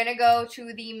 You're gonna go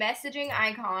to the messaging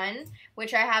icon,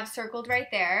 which I have circled right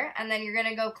there, and then you're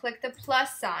gonna go click the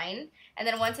plus sign, and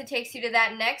then once it takes you to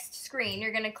that next screen,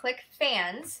 you're gonna click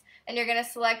fans, and you're gonna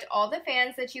select all the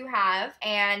fans that you have,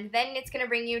 and then it's gonna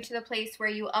bring you to the place where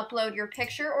you upload your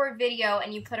picture or video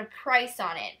and you put a price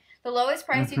on it. The lowest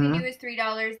price you can do is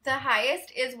 $3. The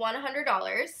highest is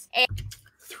 $100.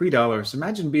 $3.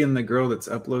 Imagine being the girl that's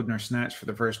uploading her snatch for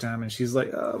the first time and she's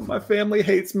like, oh, my family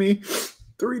hates me.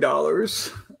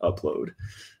 $3 upload.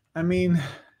 I mean,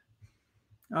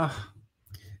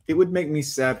 it would make me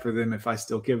sad for them if I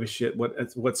still give a shit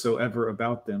whatsoever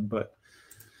about them, but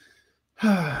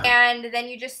and then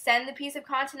you just send the piece of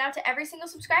content out to every single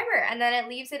subscriber, and then it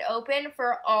leaves it open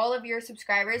for all of your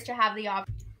subscribers to have the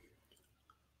option.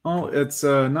 Oh, it's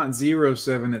not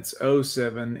 07, it's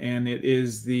 07, and it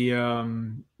is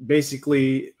the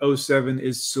basically 07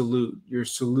 is salute. You're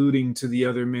saluting to the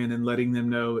other men and letting them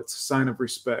know it's a sign of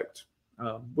respect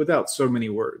without so many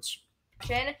words.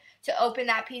 To open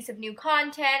that piece of new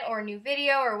content or new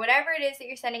video or whatever it is that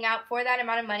you're sending out for that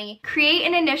amount of money. Create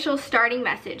an initial starting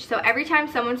message. So every time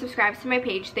someone subscribes to my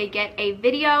page, they get a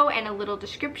video and a little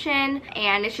description,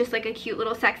 and it's just like a cute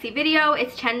little sexy video.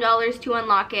 It's $10 to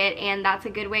unlock it, and that's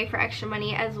a good way for extra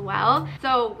money as well.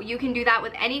 So you can do that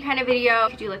with any kind of video. You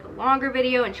could do like a longer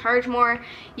video and charge more.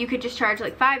 You could just charge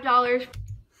like $5.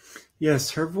 Yes,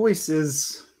 her voice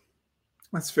is,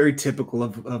 that's very typical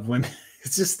of women.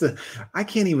 It's just I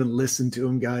can't even listen to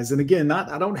them, guys. And again,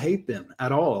 I don't hate them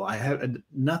at all. I have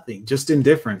nothing, just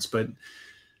indifference, but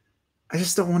I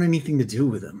just don't want anything to do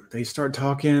with them. They start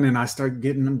talking and I start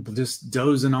getting them just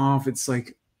dozing off. It's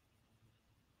like,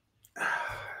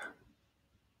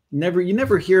 you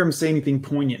never hear them say anything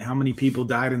poignant. How many people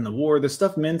died in the war? The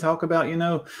stuff men talk about, you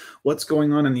know, what's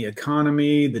going on in the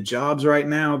economy, the jobs right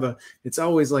now. It's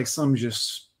always like some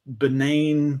just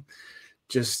benign,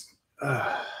 just,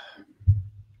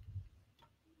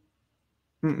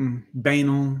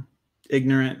 banal,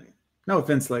 ignorant. No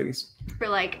offense, ladies. For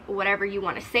like whatever you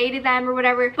want to say to them or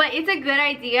whatever. But it's a good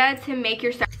idea to make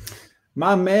your...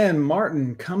 My man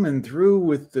Martin coming through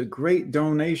with the great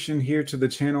donation here to the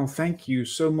channel. Thank you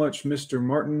so much, Mr.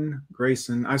 Martin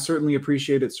Grayson. I certainly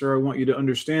appreciate it, sir. I want you to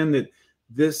understand that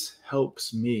this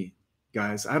helps me,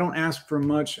 guys. I don't ask for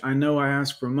much. I know I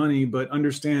ask for money, but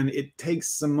understand it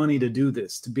takes some money to do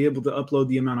this, to be able to upload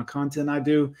the amount of content I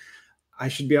do. I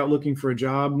should be out looking for a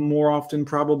job more often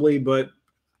probably, but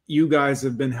you guys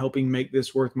have been helping make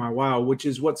this worth my while, which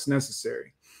is what's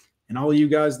necessary. And all of you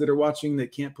guys that are watching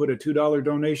that can't put a $2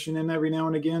 donation in every now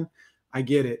and again, I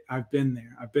get it. I've been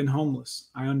there. I've been homeless.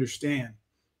 I understand.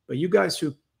 But you guys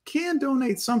who can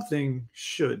donate something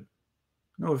should.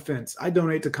 No offense. I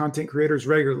donate to content creators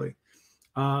regularly.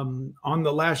 On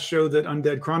the last show that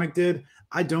Undead Chronic did,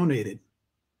 I donated.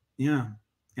 Yeah.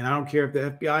 And I don't care if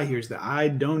the FBI hears that. I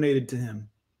donated to him.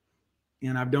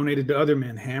 And I've donated to other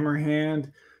men.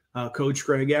 Hammerhand, Coach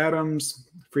Greg Adams,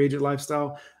 Free Agent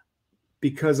Lifestyle,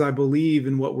 because I believe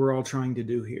in what we're all trying to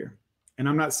do here. And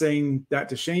I'm not saying that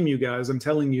to shame you guys. I'm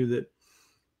telling you that,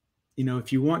 you know,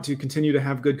 if you want to continue to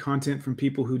have good content from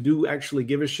people who do actually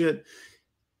give a shit,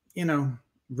 you know,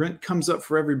 rent comes up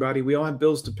for everybody. We all have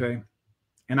bills to pay.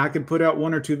 And I could put out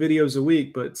 1 or 2 videos a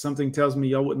week, but something tells me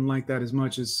y'all wouldn't like that as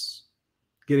much as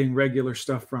getting regular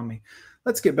stuff from me.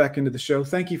 Let's get back into the show.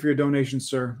 Thank you for your donation,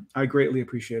 sir. I greatly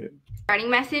appreciate it. Starting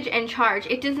message and charge.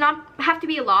 It does not have to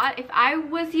be a lot. If I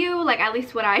was you, like at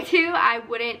least what I do, I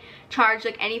wouldn't charge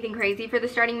like anything crazy for the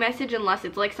starting message unless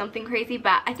it's like something crazy,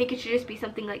 but I think it should just be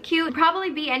something like cute. It'd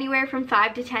probably be anywhere from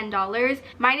 $5 to $10.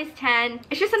 Mine is 10.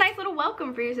 It's just a nice little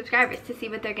welcome for your subscribers to see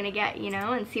what they're gonna get, you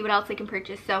know, and see what else they can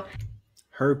purchase. So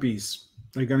herpes.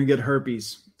 They're gonna get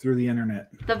herpes through the internet.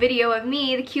 The video of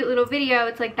me, the cute little video,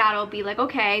 it's like that'll be like,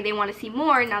 okay, they want to see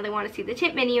more, now they want to see the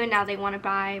tip menu, and now they want to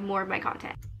buy more of my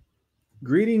content.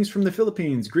 Greetings from the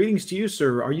Philippines. Greetings to you,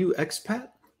 sir. Are you expat?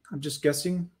 I'm just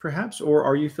guessing, perhaps, or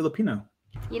are you Filipino?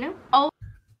 You know? Oh.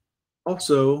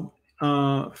 Also,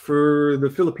 for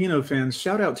the Filipino fans,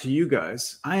 shout out to you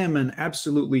guys. I am an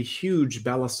absolutely huge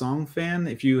Balasong fan.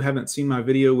 If you haven't seen my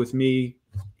video with me,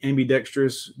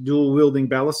 ambidextrous, dual-wielding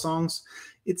Balasongs,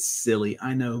 it's silly,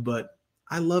 I know, but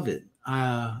I love it.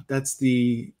 That's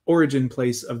the origin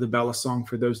place of the Balasong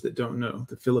for those that don't know,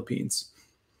 the Philippines.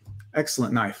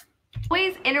 Excellent knife.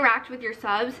 Always interact with your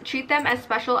subs. Treat them as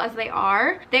special as they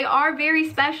are. They are very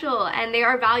special and they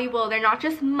are valuable. They're not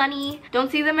just money. Don't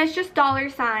see them as just dollar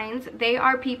signs. They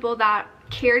are people that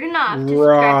cared enough to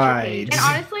subscribe to your page. And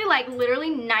honestly, like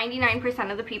literally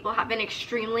 99% of the people have been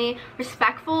extremely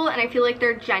respectful, and I feel like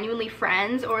they're genuinely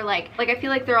friends, or like I feel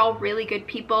like they're all really good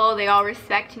people. They all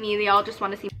respect me. They all just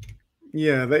want to see.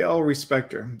 Yeah, they all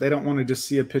respect her. They don't want to just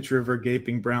see a picture of her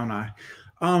gaping brown eye.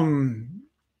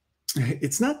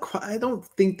 It's not quite, I don't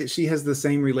think that she has the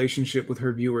same relationship with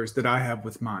her viewers that I have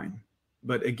with mine.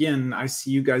 But again, I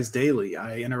see you guys daily.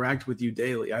 I interact with you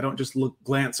daily. I don't just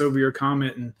glance over your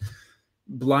comment and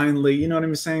blindly, you know what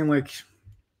I'm saying? Like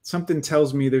something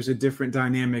tells me there's a different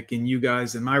dynamic in you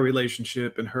guys and my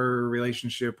relationship and her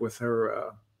relationship with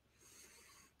her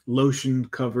lotion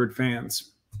covered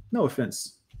fans. No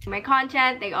offense. My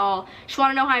content, they all just want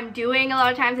to know how I'm doing. A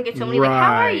lot of times I get so many like,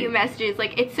 how are you messages.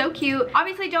 Like, it's so cute.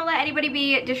 Obviously, don't let anybody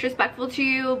be disrespectful to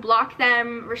you. Block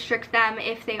them, restrict them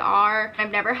if they are.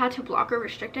 I've never had to block or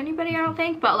restrict anybody, I don't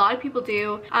think, but a lot of people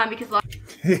do, because a lot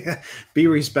be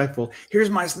respectful.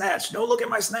 Here's my snatch. Don't look at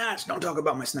my snatch. Don't talk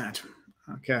about my snatch.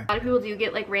 Okay. A lot of people do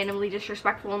get like randomly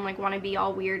disrespectful and like want to be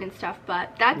all weird and stuff, but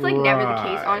that's like never the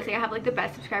case. Honestly, I have like the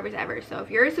best subscribers ever. So if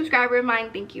you're a subscriber of mine,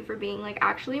 thank you for being like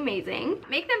actually amazing.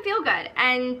 Make them feel good,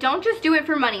 and don't just do it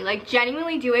for money. Like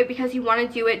genuinely do it because you want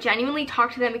to do it. Genuinely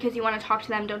talk to them because you want to talk to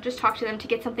them. Don't just talk to them to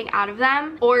get something out of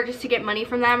them or just to get money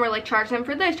from them, or like charge them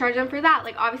for this, charge them for that.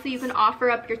 Like obviously you can offer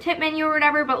up your tip menu or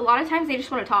whatever, but a lot of times they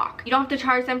just want to talk. You don't have to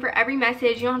charge them for every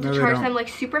message. You don't have to charge them like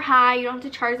super high. You don't have to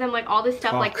charge them like all this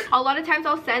stuff. Like a lot of times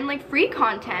I'll send like free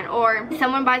content, or if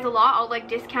someone buys a lot, I'll like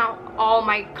discount all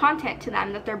my content to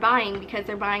them that they're buying because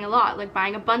they're buying a lot, like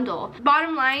buying a bundle.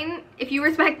 Bottom line, if you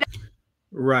respect that.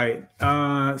 Right.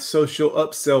 So she'll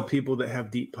upsell people that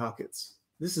have deep pockets.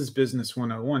 This is business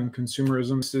 101.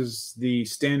 Consumerism. This is the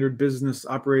standard business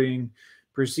operating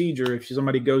procedure. If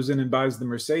somebody goes in and buys the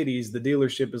Mercedes, the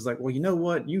dealership is like, well, you know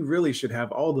what? You really should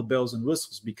have all the bells and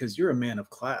whistles because you're a man of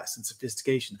class and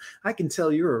sophistication. I can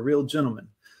tell you're a real gentleman.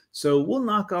 So we'll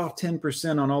knock off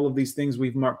 10% on all of these things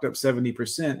we've marked up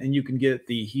 70%, and you can get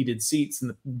the heated seats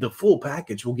and the full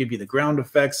package. We'll give you the ground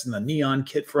effects and the neon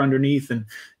kit for underneath, and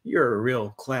you're a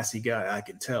real classy guy, I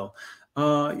can tell.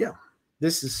 Yeah,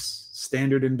 this is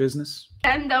standard in business.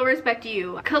 And they'll respect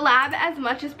you. Collab as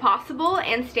much as possible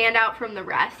and stand out from the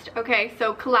rest. Okay,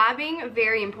 so collabing,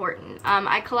 very important.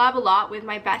 I collab a lot with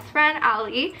my best friend,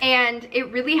 Ali, and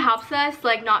it really helps us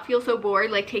like not feel so bored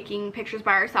like taking pictures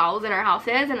by ourselves in our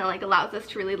houses, and it like allows us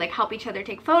to really like help each other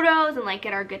take photos and like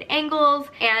get our good angles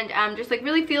and just like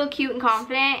really feel cute and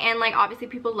confident. And like obviously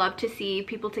people love to see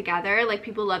people together. Like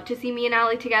people love to see me and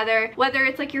Ali together, whether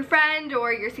it's like your friend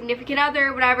or your significant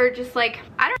other, whatever. Just like,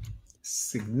 I don't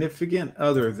significant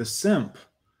other, the simp,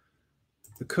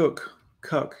 the cuck,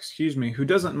 excuse me, who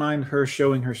doesn't mind her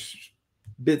showing her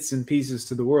bits and pieces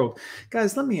to the world.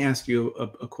 Guys, let me ask you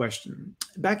a question.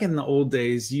 Back in the old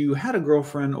days, you had a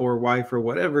girlfriend or wife or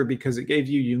whatever because it gave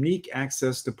you unique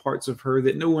access to parts of her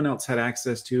that no one else had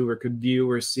access to or could view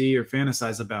or see or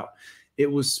fantasize about.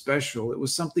 It was special. It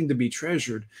was something to be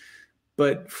treasured.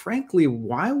 But frankly,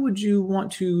 why would you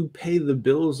want to pay the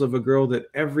bills of a girl that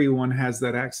everyone has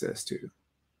that access to?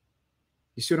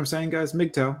 You see what I'm saying, guys?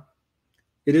 MGTOW,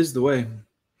 it is the way.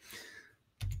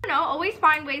 I don't know, always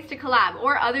find ways to collab,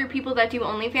 or other people that do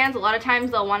OnlyFans. A lot of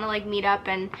times they'll want to like meet up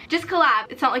and just collab.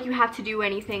 It's not like you have to do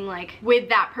anything like with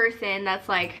that person that's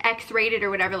like X-rated or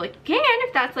whatever. Like you can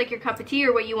if that's like your cup of tea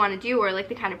or what you want to do, or like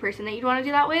the kind of person that you'd want to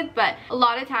do that with. But a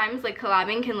lot of times like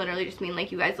collabing can literally just mean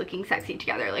like you guys looking sexy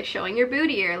together, like showing your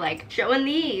booty or like showing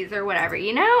these or whatever,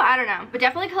 you know? I don't know. But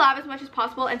definitely collab as much as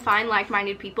possible and find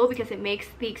like-minded people, because it makes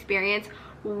the experience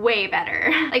way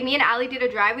better. Like me and Ali did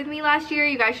a drive with me last year.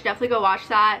 You guys should definitely go watch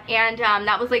that. And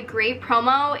that was like great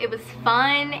promo. It was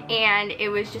fun and it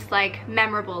was just like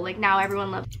memorable. Like now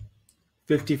everyone loves it.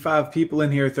 55 people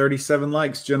in here, 37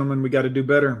 likes. Gentlemen, we got to do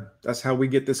better. That's how we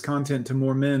get this content to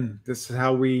more men. This is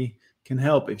how we can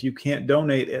help. If you can't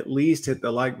donate, at least hit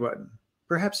the like button.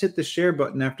 Perhaps hit the share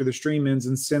button after the stream ends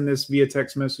and send this via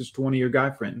text message to one of your guy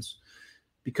friends,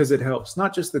 because it helps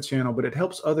not just the channel, but it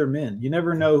helps other men. You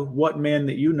never know what man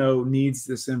that you know needs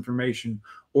this information,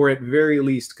 or at very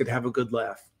least could have a good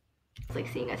laugh. It's like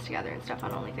seeing us together and stuff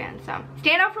on OnlyFans. So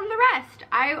stand out from the rest.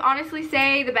 I honestly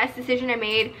say the best decision I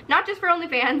made, not just for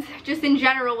OnlyFans, just in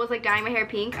general, was like dyeing my hair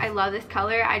pink. I love this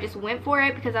color. I just went for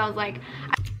it because I was like,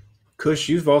 Kush,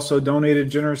 you've also donated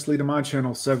generously to my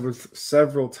channel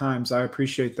several times. I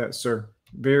appreciate that, sir.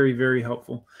 Very, very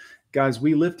helpful. Guys,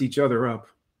 we lift each other up,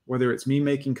 whether it's me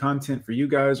making content for you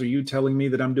guys or you telling me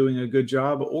that I'm doing a good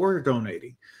job or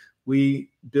donating.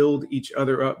 We build each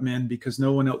other up, men, because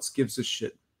no one else gives a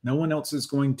shit. No one else is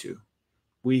going to.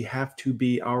 We have to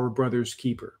be our brother's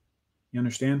keeper. You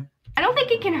understand? I don't think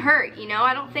it can hurt, you know?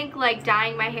 I don't think like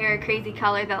dyeing my hair a crazy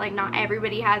color that like not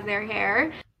everybody has their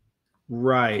hair.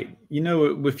 Right. You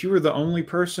know, if you were the only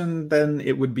person, then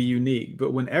it would be unique.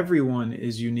 But when everyone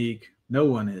is unique, no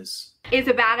one is. It's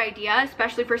a bad idea,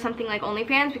 especially for something like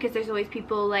OnlyFans, because there's always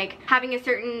people like having a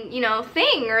certain, you know,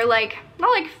 thing, or like, not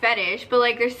like fetish, but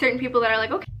like there's certain people that are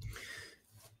like, okay.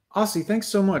 Aussie, thanks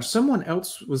so much. Someone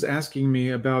else was asking me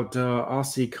about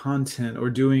Aussie content, or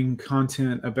doing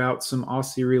content about some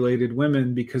Aussie related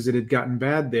women because it had gotten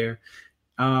bad there.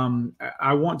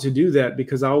 I want to do that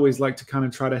because I always like to kind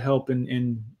of try to help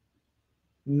and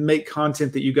make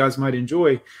content that you guys might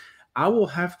enjoy. I will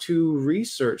have to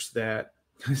research that.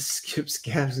 Skip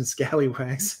scabs and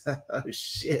scallywags. Oh,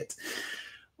 shit.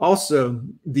 Also,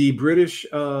 the British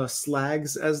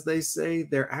slags, as they say,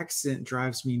 their accent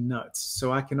drives me nuts.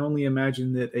 So I can only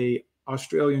imagine that a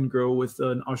Australian girl with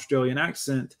an Australian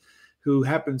accent who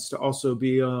happens to also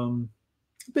be a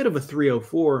bit of a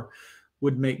 304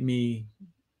 would make me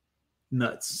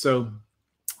nuts. So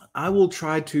I will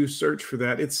try to search for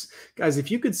that. It's, guys, if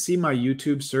you could see my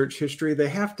YouTube search history, they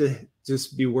have to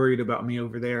just be worried about me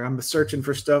over there. I'm searching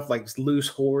for stuff like loose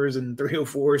whores and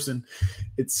 304s, and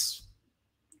it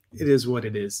is what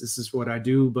it is. This is what I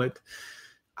do. But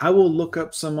I will look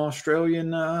up some Australian,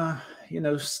 you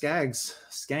know,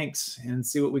 skanks, and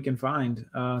see what we can find,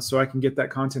 so I can get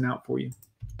that content out for you.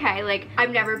 Okay, like,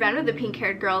 I've never been with a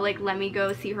pink-haired girl, like, let me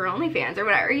go see her OnlyFans or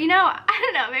whatever, you know? I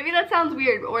don't know, maybe that sounds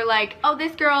weird. Or like, oh,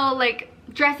 this girl, like,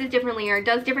 dresses differently or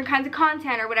does different kinds of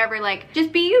content or whatever. Like,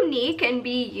 just be unique and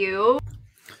be you.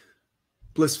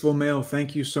 Blissful Male,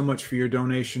 thank you so much for your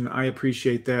donation. I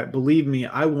appreciate that. Believe me,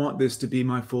 I want this to be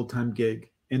my full-time gig,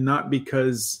 and not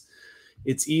because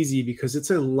it's easy, because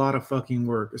it's a lot of fucking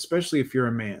work, especially if you're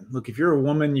a man. Look, if you're a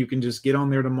woman, you can just get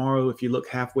on there tomorrow if you look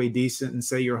halfway decent and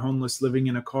say you're homeless living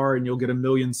in a car, and you'll get 1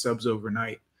 million subs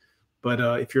overnight.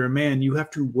 But if you're a man, you have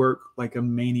to work like a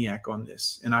maniac on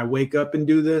this. And I wake up and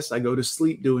do this. I go to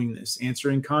sleep doing this,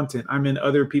 answering content. I'm in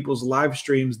other people's live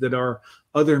streams that are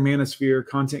other Manosphere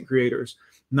content creators,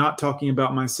 not talking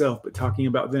about myself, but talking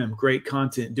about them. Great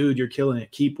content. Dude, you're killing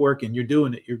it. Keep working. You're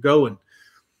doing it. You're going.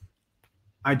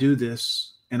 I do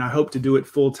this, and I hope to do it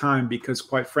full time, because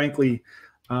quite frankly,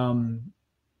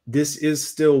 this is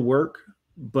still work.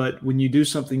 But when you do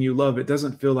something you love, it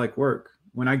doesn't feel like work.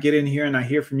 When I get in here and I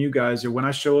hear from you guys, or when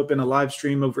I show up in a live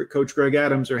stream over at Coach Greg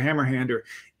Adams or Hammerhand or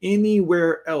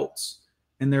anywhere else,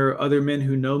 and there are other men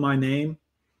who know my name,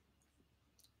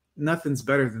 nothing's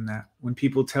better than that. When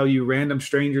people tell you, random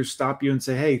strangers stop you and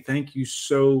say, hey, thank you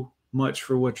so much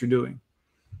for what you're doing.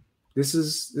 This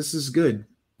is good.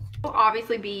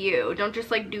 Obviously be you. Don't just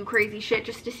like do crazy shit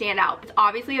just to stand out. It's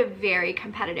obviously a very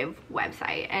competitive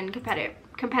website and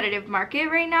competitive market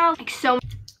right now. Like, so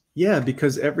yeah,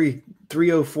 because every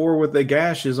 304 with a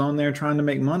gash is on there trying to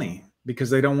make money because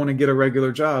they don't want to get a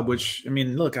regular job, which, I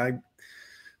mean, look, I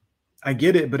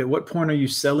get it, but at what point are you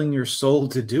selling your soul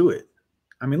to do it?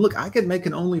 I mean, look, I could make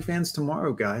an OnlyFans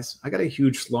tomorrow, guys. I got a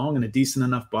huge schlong and a decent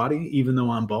enough body, even though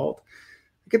I'm bald.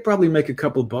 I could probably make a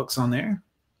couple bucks on there,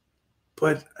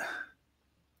 but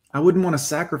I wouldn't want to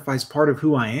sacrifice part of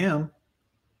who I am,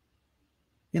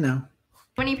 you know.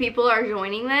 many people are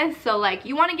joining this, so like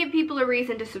you want to give people a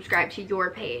reason to subscribe to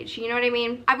your page, you know what I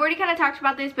mean? I've already kind of talked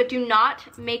about this, but do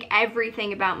not make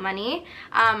everything about money.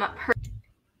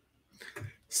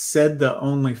 Said the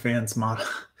OnlyFans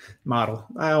model.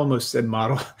 I almost said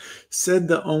model. Said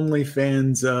the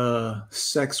OnlyFans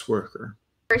sex worker.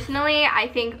 Personally, I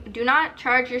think do not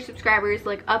charge your subscribers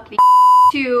like up the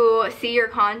to see your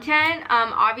content.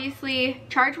 Obviously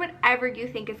charge whatever you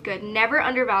think is good. Never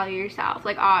undervalue yourself,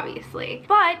 like obviously,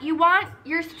 but you want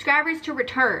your subscribers to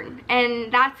return,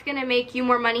 and that's gonna make you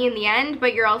more money in the end,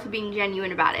 but you're also being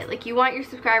genuine about it. Like you want your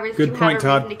subscribers to have a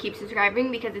reason to keep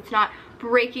subscribing because it's not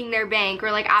breaking their bank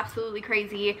or like absolutely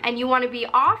crazy, and you want to be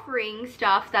offering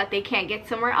stuff that they can't get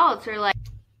somewhere else, or like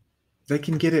they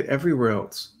can get it everywhere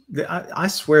else. I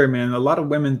swear, man, a lot of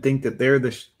women think that they're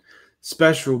the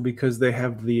special because they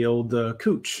have the old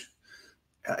cooch.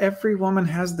 Every woman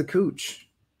has the cooch.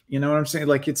 You know what I'm saying?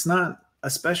 Like, it's not a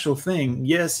special thing.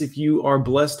 Yes, if you are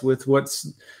blessed with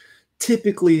what's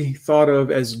typically thought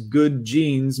of as good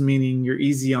genes, meaning you're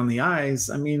easy on the eyes,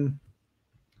 I mean,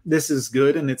 this is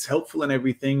good and it's helpful and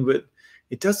everything, but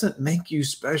it doesn't make you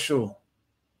special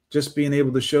just being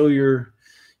able to show your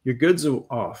goods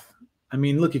off. I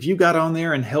mean, look, if you got on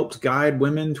there and helped guide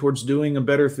women towards doing a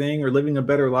better thing or living a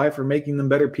better life or making them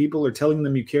better people or telling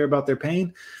them you care about their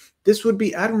pain, this would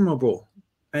be admirable.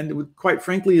 And it would, quite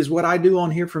frankly, is what I do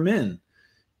on here for men.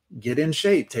 Get in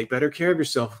shape, take better care of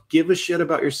yourself, give a shit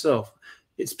about yourself.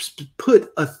 It's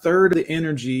put a third of the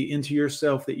energy into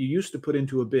yourself that you used to put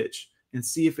into a bitch and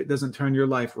see if it doesn't turn your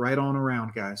life right on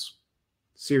around, guys.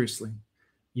 Seriously.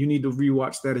 You need to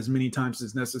rewatch that as many times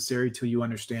as necessary till you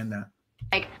understand that.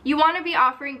 Like, you want to be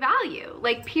offering value,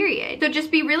 like, period. So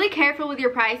just be really careful with your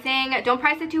pricing. Don't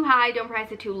price it too high, don't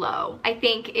price it too low. I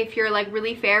think if you're like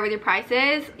really fair with your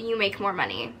prices, you make more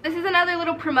money. This is another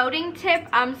little promoting tip.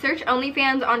 Search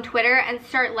OnlyFans on Twitter and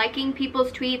start liking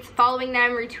people's tweets, following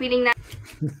them, retweeting them.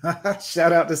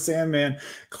 Shout out to Sandman.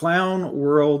 Clown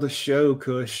World Show,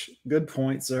 Kush. Good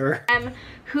point, sir.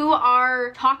 Who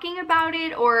are talking about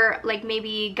it, or like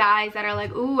maybe guys that are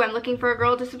like, ooh, I'm looking for a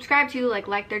girl to subscribe to,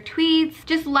 like their tweets.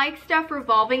 Just like stuff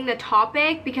revolving the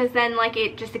topic, because then like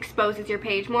it just exposes your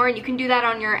page more, and you can do that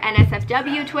on your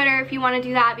NSFW Twitter if you want to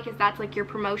do that, because that's like your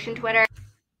promotion Twitter.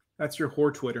 That's your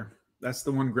whore Twitter. That's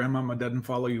the one grandmama doesn't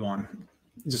follow you on.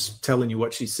 Just telling you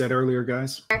what she said earlier,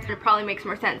 guys. It probably makes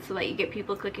more sense so that you get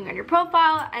people clicking on your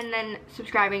profile and then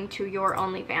subscribing to your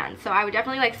OnlyFans. So I would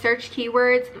definitely like search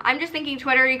keywords. I'm just thinking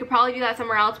Twitter. You could probably do that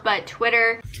somewhere else, but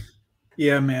Twitter.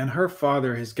 Yeah, man, her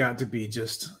father has got to be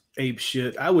just ape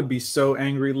shit. I would be so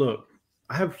angry. Look,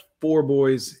 I have 4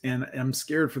 boys and I'm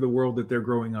scared for the world that they're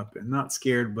growing up in. Not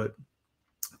scared, but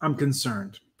I'm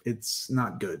concerned. It's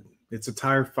not good. It's a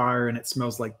tire fire and it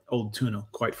smells like old tuna,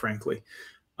 quite frankly.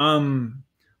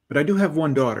 But I do have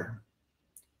one daughter,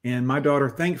 and my daughter,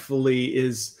 thankfully,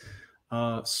 is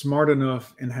smart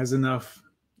enough and has enough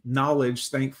knowledge.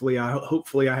 Thankfully,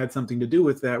 hopefully I had something to do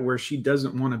with that, where she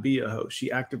doesn't want to be a host.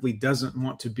 She actively doesn't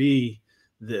want to be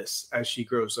this as she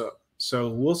grows up. So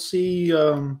we'll see.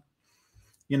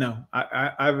 You know,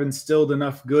 I've instilled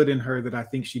enough good in her that I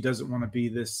think she doesn't want to be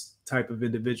this type of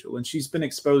individual. And she's been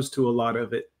exposed to a lot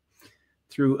of it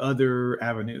through other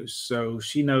avenues. So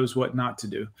she knows what not to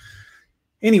do.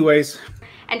 Anyways.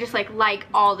 And just like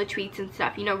all the tweets and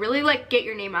stuff, you know, really like get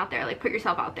your name out there, like put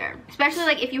yourself out there. Especially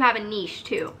like if you have a niche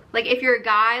too. Like if you're a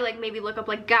guy, like maybe look up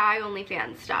like guy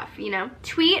OnlyFans stuff, you know.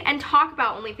 Tweet and talk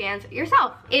about OnlyFans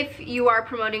yourself. If you are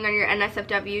promoting on your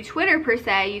NSFW Twitter per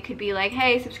se, you could be like,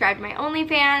 hey, subscribe to my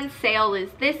OnlyFans, sale is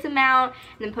this amount,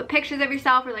 and then put pictures of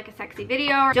yourself or like a sexy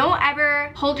video. Don't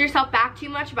ever hold yourself back too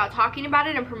much about talking about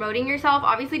it and promoting yourself.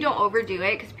 Obviously don't overdo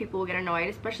it because people will get annoyed,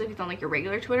 especially if it's on like your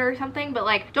regular Twitter or something, but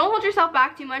like don't hold yourself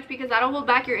back too much because that'll hold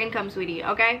back your income, sweetie,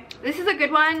 okay? This is a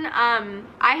good one.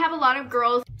 I have a lot of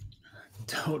girls.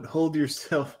 Don't hold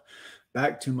yourself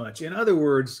back too much. In other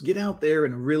words, get out there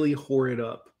and really whore it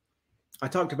up. I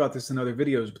talked about this in other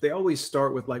videos, but they always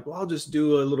start with like, well, I'll just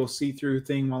do a little see-through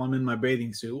thing while I'm in my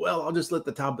bathing suit. Well, I'll just let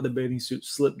the top of the bathing suit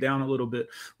slip down a little bit.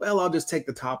 Well, I'll just take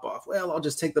the top off. Well, I'll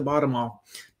just take the bottom off,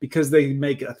 because they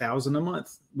make $1,000 a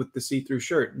month with the see-through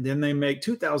shirt. And then they make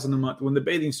 $2,000 a month when the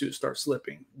bathing suit starts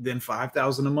slipping. Then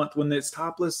 $5,000 a month when it's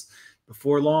topless.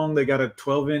 Before long, they got a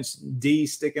 12-inch D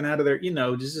sticking out of there. You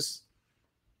know, just,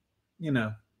 you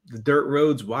know, the dirt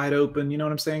road's wide open. You know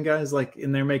what I'm saying, guys? Like,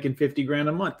 and they're making 50 grand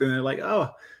a month, and they're like, oh,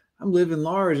 I'm living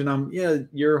large. And yeah,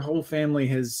 your whole family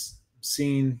has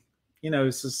seen, you know,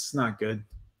 it's just not good.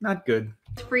 Not good.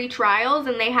 Free trials,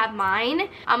 and they have mine.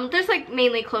 There's like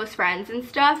mainly close friends and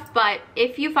stuff, but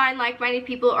if you find like-minded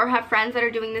people or have friends that are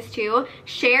doing this too,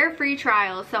 share free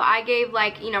trials. So I gave,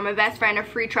 like, you know, my best friend a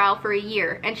free trial for a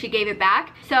year, and she gave it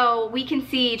back, so we can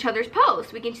see each other's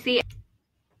posts. We can see, I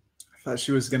thought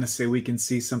she was gonna say we can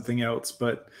see something else,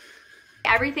 but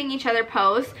everything each other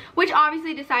posts, which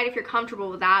obviously decide if you're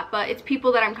comfortable with that, but it's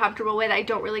people that I'm comfortable with. I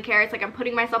don't really care. It's like I'm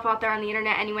putting myself out there on the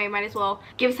internet anyway, might as well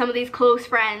give some of these close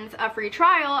friends a free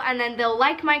trial, and then they'll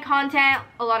like my content.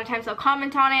 A lot of times they'll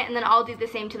comment on it, and then I'll do the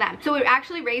same to them. So it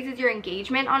actually raises your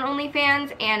engagement on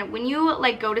OnlyFans, and when you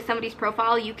like go to somebody's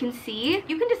profile, you can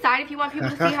decide if you want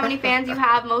people to see how many fans you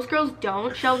have. Most girls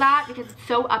don't show that because it's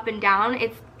so up and down.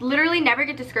 It's literally never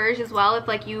get discouraged as well if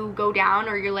like you go down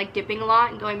or you're like dipping a lot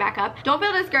and going back up. Don't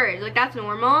feel discouraged, like that's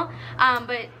normal.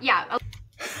 But yeah.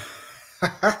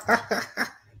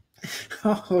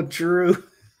 Oh, Drew.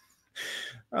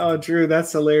 Oh, Drew,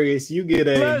 that's hilarious. You get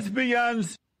a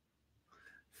lesbians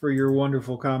for your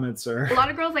wonderful comments, sir. A lot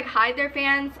of girls like hide their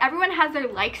fans. Everyone has their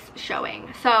likes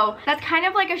showing, so that's kind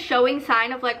of like a showing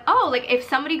sign of like, oh, like if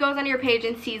somebody goes on your page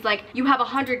and sees like you have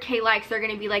 100K likes, they're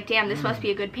gonna be like, damn, this must be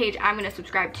a good page, I'm gonna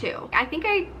subscribe too. I think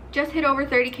I just hit over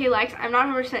 30K likes. I'm not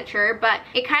 100% sure, but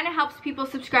it kind of helps people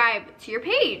subscribe to your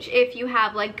page if you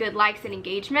have like good likes and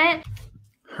engagement.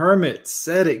 Hermit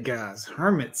said it, guys.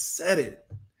 Hermit said it.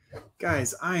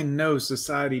 Guys, I know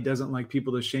society doesn't like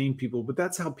people to shame people, but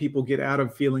that's how people get out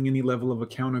of feeling any level of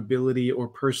accountability or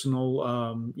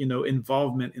personal,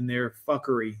 involvement in their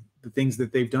fuckery, the things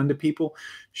that they've done to people.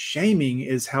 Shaming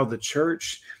is how the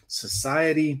church,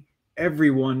 society,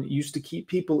 everyone used to keep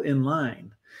people in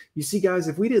line. You see, guys,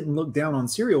 if we didn't look down on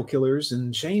serial killers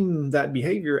and shame that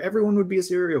behavior, everyone would be a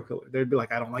serial killer. They'd be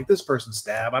like, I don't like this person,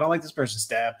 stab. I don't like this person,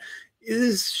 stab.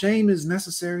 Shame is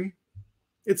necessary.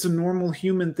 It's a normal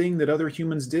human thing that other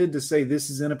humans did to say this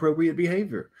is inappropriate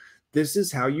behavior. This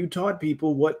is how you taught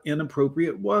people what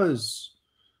inappropriate was,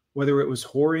 whether it was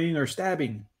whoring or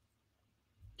stabbing.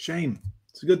 Shame.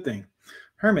 It's a good thing.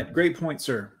 Hermit, great point,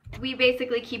 sir. We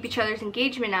basically keep each other's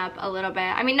engagement up a little bit.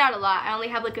 I mean, not a lot. I only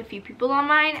have like a few people on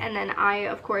mine, and then I,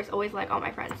 of course, always like all my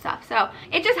friends' stuff. So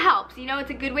it just helps, you know,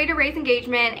 it's a good way to raise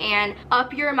engagement and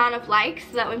up your amount of likes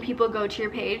so that when people go to your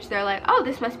page, they're like, oh,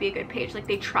 this must be a good page. Like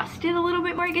they trust it a little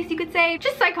bit more, I guess you could say.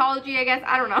 Just psychology, I guess.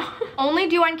 I don't know. Only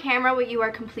do on camera what you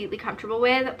are completely comfortable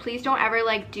with. Please don't ever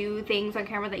like do things on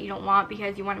camera that you don't want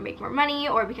because you want to make more money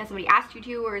or because somebody asked you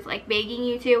to or is like begging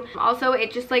you to. Also,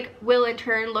 it just like will in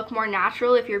turn look more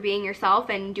natural if you're being yourself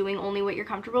and doing only what you're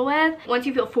comfortable with. Once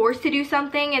you feel forced to do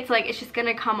something, it's like it's just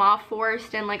gonna come off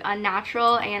forced and like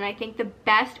unnatural. And I think the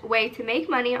best way to make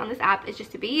money on this app is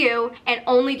just to be you and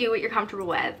only do what you're comfortable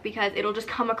with, because it'll just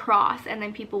come across and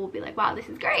then people will be like, wow, this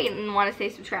is great, and want to stay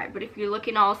subscribed. But if you're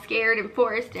looking all scared and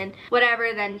forced and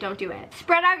whatever, then don't do it.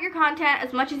 Spread out your content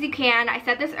as much as you can. I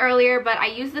said this earlier, but I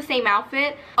use the same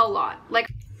outfit a lot. Like,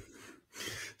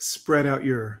 spread out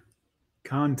your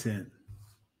content.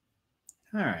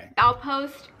 All right. I'll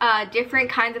post different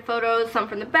kinds of photos, some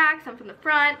from the back, some from the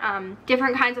front,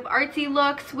 different kinds of artsy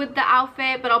looks with the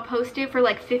outfit, but I'll post it for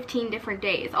like 15 different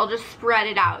days. I'll just spread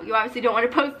it out. You obviously don't want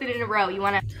to post it in a row. You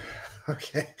want to...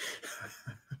 Okay.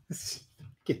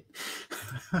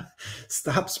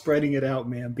 Stop spreading it out,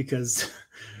 man, because,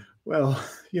 well,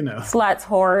 you know. Sluts,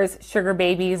 whores, sugar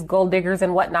babies, gold diggers,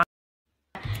 and whatnot.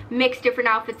 Mix different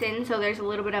outfits in so there's a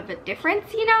little bit of a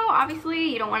difference, you know. Obviously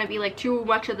you don't want to be like too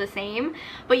much of the same,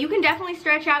 but you can definitely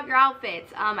stretch out your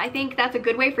outfits. I think that's a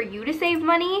good way for you to save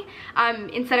money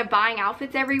instead of buying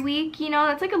outfits every week, you know.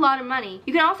 That's like a lot of money.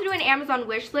 You can also do an Amazon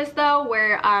wish list though,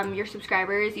 where your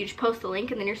subscribers, you just post a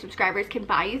link and then your subscribers can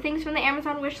buy you things from the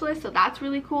Amazon wish list, so that's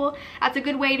really cool. That's a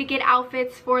good way to get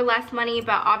outfits for less money.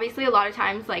 But obviously a lot of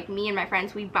times, like me and my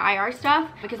friends, we buy our stuff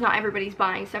because not everybody's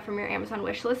buying stuff from your Amazon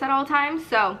wish list at all times.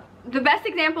 So the best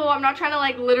example, I'm not trying to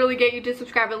like literally get you to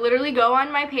subscribe, but literally go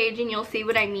on my page and you'll see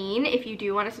what I mean. If you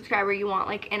do want to subscribe or you want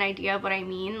like an idea of what I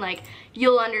mean, like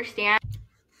you'll understand.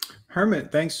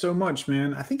 Hermit, thanks so much,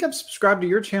 man. I think I've subscribed to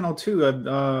your channel too.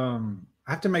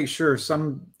 I have to make sure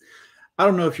I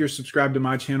don't know if you're subscribed to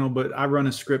my channel, but I run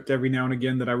a script every now and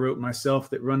again that I wrote myself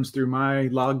that runs through my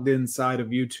logged in side of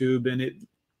YouTube, and it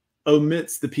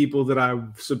omits the people that I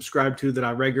subscribe to that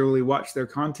I regularly watch their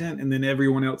content, and then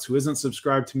everyone else who isn't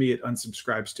subscribed to me it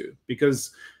unsubscribes to,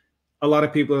 because a lot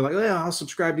of people are like, yeah, I'll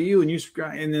subscribe to you and you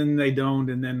subscribe, and then they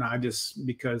don't, and then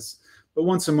but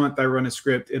once a month I run a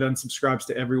script, it unsubscribes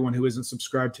to everyone who isn't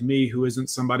subscribed to me, who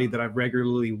isn't somebody that I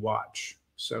regularly watch.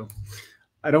 So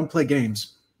I don't play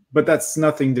games, but that's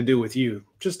nothing to do with you,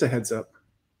 just a heads up.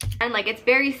 And like it's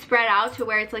very spread out to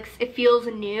where it's like it feels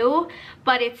new,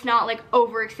 but it's not like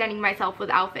overextending myself with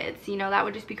outfits. You know, that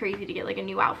would just be crazy to get like a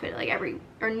new outfit like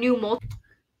new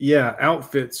Yeah,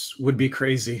 outfits would be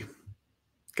crazy.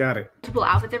 Got it. multiple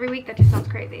outfits every week. That just sounds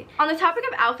crazy. On the topic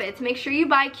of outfits, make sure you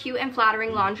buy cute and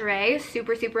flattering lingerie.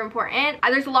 Super important.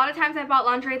 There's a lot of times I bought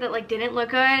lingerie that like didn't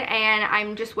look good, and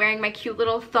I'm just wearing my cute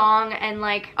little thong and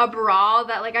like a bra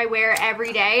that like I wear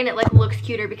every day, and it like looks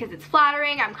cuter because it's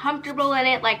flattering. I'm comfortable in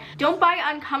it. Like, don't buy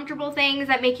uncomfortable things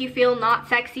that make you feel not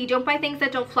sexy. Don't buy things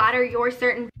that don't flatter your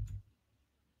certain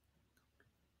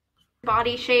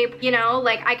body shape, you know.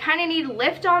 Like, I kind of need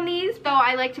lift on these, so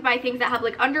I like to buy things that have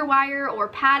like underwire or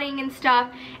padding and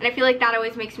stuff, and I feel like that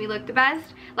always makes me look the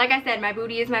best. Like I said, my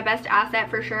booty is my best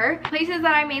asset for sure. Places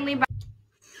that I mainly buy.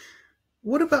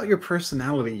 What about your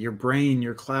personality, your brain,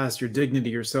 your class, your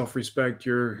dignity, your self-respect,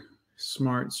 your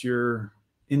smarts, your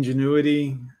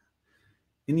ingenuity,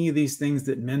 any of these things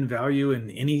that men value in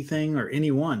anything or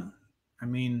anyone? I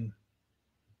mean,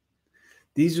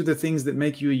 these are the things that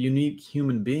make you a unique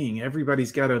human being.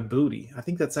 Everybody's got a booty. I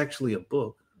think that's actually a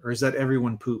book. Or is that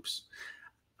Everyone Poops?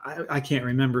 I can't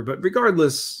remember. But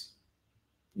regardless,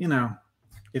 you know,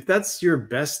 if that's your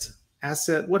best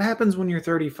asset, what happens when you're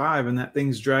 35 and that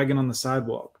thing's dragging on the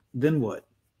sidewalk? Then what?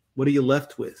 What are you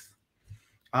left with?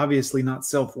 Obviously not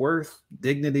self-worth,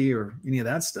 dignity, or any of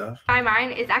that stuff.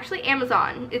 Mine is actually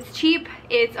Amazon. It's cheap,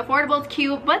 it's affordable, it's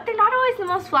cute, but they're not always the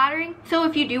most flattering. So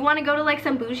if you do want to go to like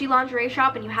some bougie lingerie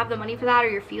shop and you have the money for that, or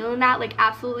you're feeling that, like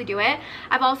absolutely do it.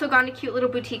 I've also gone to cute little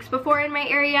boutiques before in my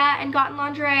area and gotten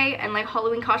lingerie and like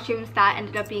Halloween costumes that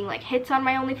ended up being like hits on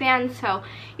my OnlyFans. So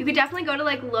you could definitely go to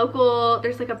like local,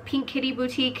 there's like a Pink Kitty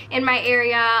boutique in my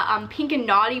area, Pink and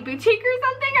Naughty boutique or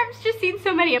something. I've just seen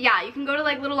so many. Yeah, you can go to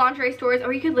like little lingerie stores,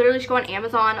 or you could literally just go on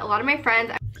Amazon. A lot of my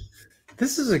friends.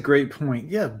 This is a great point.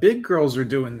 Yeah, big girls are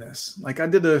doing this. Like, I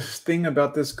did a thing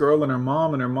about this girl and her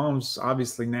mom's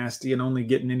obviously nasty and only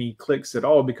getting any clicks at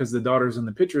all because the daughter's in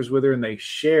the pictures with her and they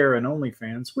share an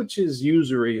OnlyFans, which is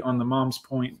usury on the mom's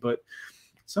point. But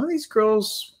some of these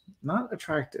girls, not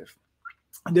attractive.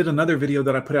 I did another video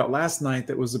that I put out last night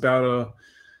that was about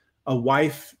a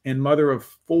wife and mother of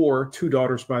two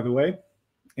daughters, by the way,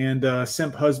 and a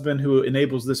simp husband who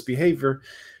enables this behavior.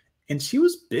 And she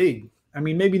was big. I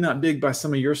mean, maybe not big by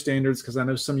some of your standards, because I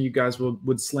know some of you guys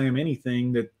would slam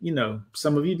anything that, you know,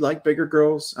 some of you'd like bigger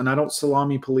girls, and I don't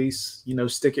salami police, you know,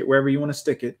 stick it wherever you want to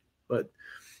stick it. But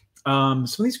some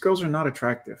of these girls are not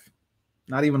attractive,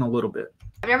 not even a little bit.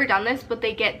 I've never done this, but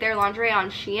they get their lingerie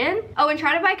on Shein. Oh, and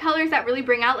try to buy colors that really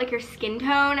bring out like your skin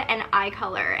tone and eye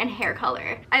color and hair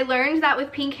color. I learned that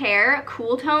with pink hair,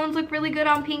 cool tones look really good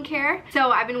on pink hair. So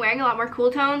I've been wearing a lot more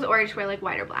cool tones, or I just wear like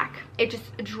white or black. It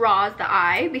just draws the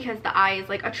eye because the eye is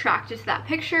like attracted to that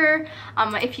picture.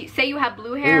 If you say you have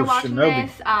blue hair watching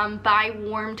this, buy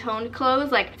warm toned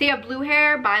clothes. Like say you have blue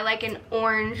hair, buy like an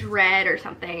orange red or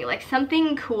something, like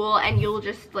something cool, and you'll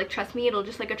just like, trust me, it'll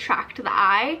just like attract the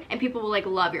eye and people will like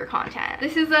love your content.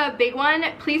 This is a big one.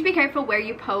 Please be careful where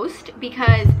you post,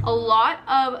 because a lot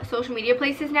of social media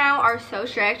places now are so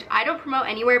strict. I don't promote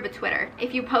anywhere but Twitter.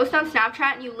 If you post on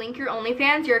Snapchat and you link your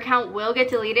OnlyFans, your account will get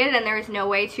deleted and there is no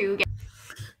way to get.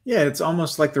 Yeah, it's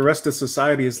almost like the rest of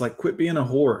society is like, quit being a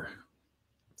whore.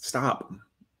 Stop.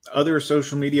 Other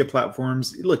social media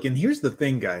platforms, look, and here's the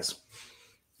thing, guys.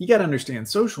 You got to understand,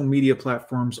 social media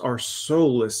platforms are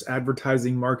soulless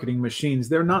advertising marketing machines.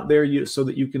 They're not there so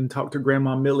that you can talk to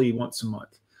Grandma Millie once a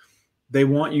month. They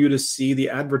want you to see the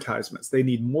advertisements. They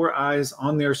need more eyes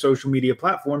on their social media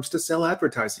platforms to sell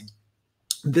advertising.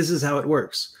 This is how it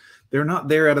works. They're not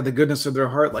there out of the goodness of their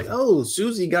heart like, oh,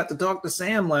 Susie got to talk to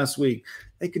Sam last week.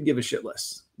 They could give a shit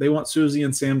less. They want Susie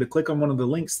and Sam to click on one of the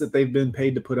links that they've been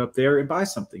paid to put up there and buy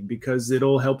something, because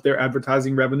it'll help their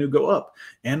advertising revenue go up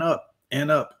and up and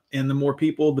up, and the more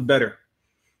people, the better.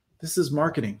 This is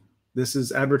marketing. This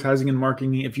is advertising and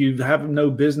marketing. If you have no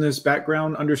business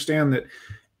background, understand that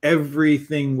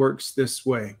everything works this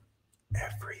way.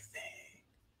 Everything,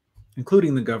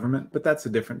 including the government, but that's a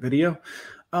different video.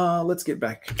 Let's get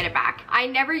back. Get it back. I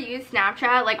never used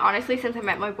Snapchat, like honestly, since I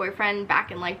met my boyfriend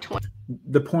back in like 20.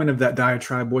 The point of that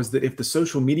diatribe was that if the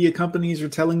social media companies are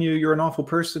telling you you're an awful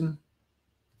person,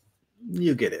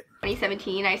 you get it.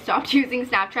 2017, I stopped using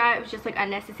Snapchat. It was just like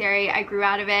unnecessary. I grew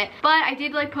out of it, but I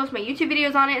did like post my YouTube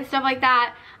videos on it and stuff like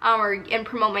that, and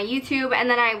promote my YouTube. And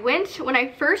then I went, when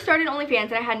I first started OnlyFans,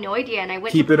 and I had no idea, and I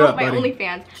went to promote my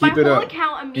OnlyFans. My whole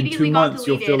account immediately got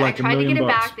deleted. I tried to get it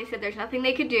back. They said there's nothing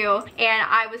they could do, and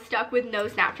I was stuck with no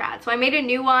Snapchat. So I made a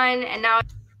new one, and now.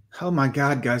 Oh my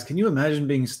God, guys, can you imagine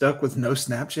being stuck with no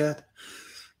Snapchat?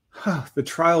 The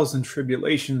trials and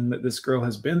tribulation that this girl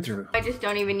has been through. I just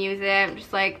don't even use it. I'm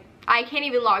just like, I can't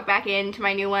even log back into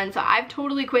my new one, so I've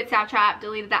totally quit Snapchat,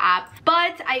 deleted the app.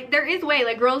 But there is a way,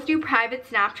 like girls do private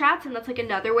Snapchats, and that's like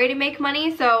another way to make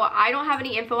money. So I don't have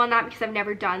any info on that because I've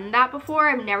never done that before.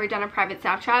 I've never done a private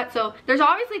Snapchat. So there's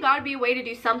obviously got to be a way to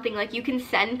do something. Like you can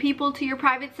send people to your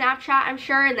private Snapchat, I'm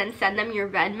sure, and then send them your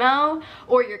Venmo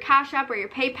or your Cash App or your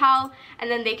PayPal, and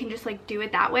then they can just like do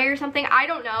it that way or something. I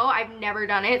don't know. I've never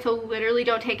done it, so literally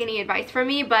don't take any advice from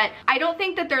me. But I don't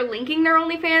think that they're linking their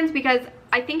OnlyFans, because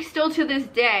I think still to this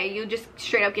day, you just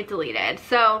straight up get deleted.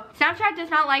 So Snapchat does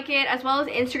not like it, as well as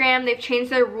Instagram. They've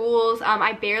changed their rules.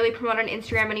 I barely promote on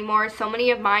Instagram anymore. So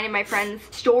many of mine and my friends'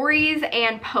 stories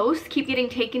and posts keep getting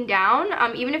taken down,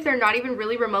 even if they're not even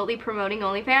really remotely promoting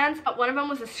OnlyFans. One of them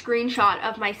was a screenshot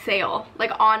of my sale,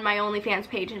 like on my OnlyFans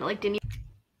page, and it like didn't.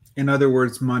 In other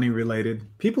words, money related.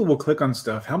 People will click on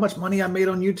stuff. How much money I made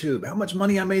on YouTube? How much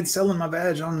money I made selling my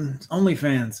badge on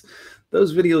OnlyFans?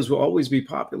 Those videos will always be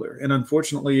popular, and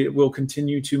unfortunately it will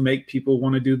continue to make people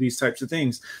want to do these types of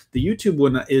things. The YouTube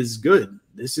one is good.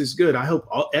 This is good. I hope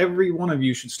every one of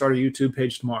you should start a YouTube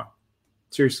page tomorrow.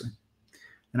 Seriously.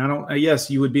 And I don't, yes,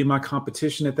 you would be my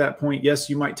competition at that point. Yes,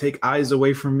 you might take eyes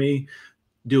away from me.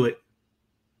 Do it.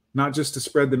 Not just to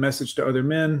spread the message to other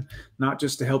men, not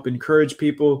just to help encourage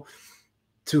people,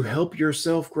 to help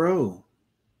yourself grow.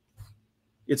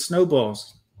 It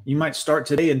snowballs. You might start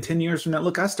today, and 10 years from now.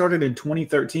 Look, I started in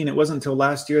 2013. It wasn't until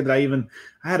last year that I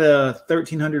had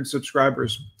 1,300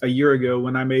 subscribers a year ago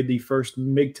when I made the first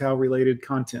MGTOW related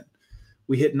content.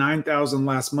 We hit 9,000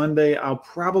 last Monday. I'll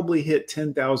probably hit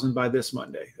 10,000 by this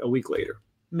Monday, a week later.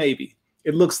 Maybe.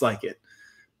 It looks like it.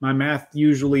 My math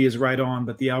usually is right on,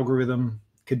 but the algorithm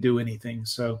could do anything.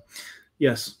 So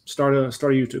yes, start a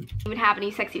YouTube. I wouldn't have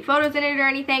any sexy photos in it or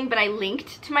anything, but I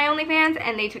linked to my OnlyFans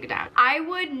and they took it down. I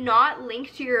would not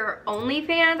link to your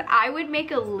OnlyFans. I would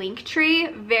make a link tree.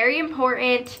 Very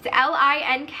important. It's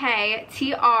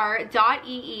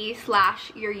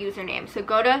linktr.ee/your username. So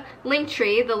go to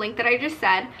Linktree, the link that I just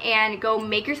said, and go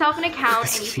make yourself an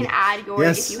account, and you can add your,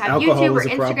 yes, if you have YouTube or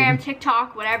Instagram,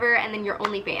 TikTok, whatever, and then your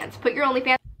OnlyFans. Put your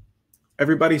OnlyFans.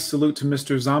 Everybody salute to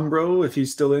Mr. Zombro if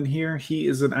he's still in here. He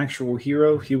is an actual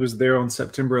hero. He was there on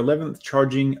September 11th,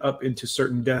 charging up into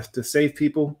certain death to save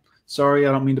people. Sorry,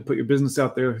 I don't mean to put your business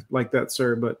out there like that,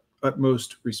 sir, but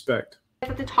utmost respect.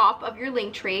 At the top of your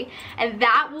link tree, and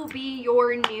that will be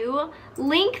your new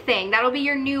link thing. That'll be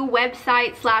your new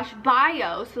website /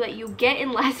 bio, so that you get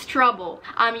in less trouble.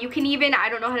 You can even, I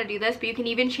don't know how to do this, but you can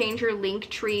even change your link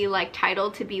tree like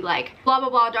title to be like blah blah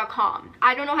blah.com.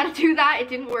 I don't know how to do that. It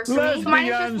didn't work for me. So mine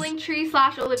is just Linktree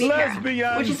 /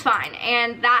 Olivia, which is fine,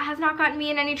 and that has not gotten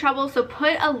me in any trouble. So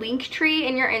put a link tree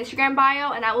in your Instagram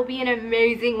bio, and that will be an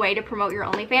amazing way to promote your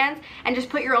OnlyFans. And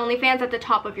just put your OnlyFans at the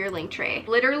top of your link tree.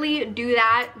 Literally do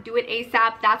it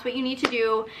ASAP. That's what you need to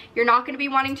do. You're not going to be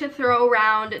wanting to throw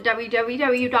around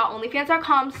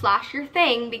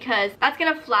www.onlyfans.com/your-thing, because that's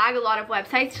going to flag a lot of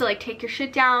websites to like take your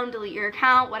shit down, delete your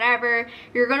account, whatever.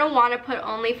 You're going to want to put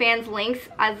OnlyFans links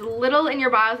as little in your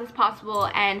bios as possible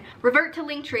and revert to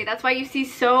Linktree. That's why you see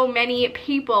so many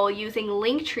people using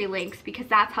Linktree links, because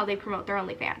that's how they promote their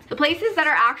OnlyFans. The places that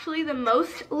are actually the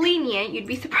most lenient, you'd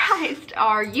be surprised,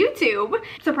 are YouTube.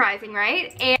 Surprising,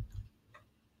 right? And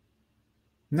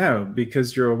no,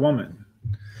 because you're a woman.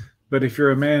 But if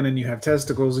you're a man and you have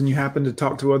testicles and you happen to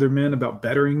talk to other men about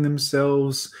bettering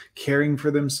themselves, caring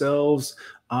for themselves,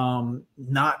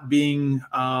 not being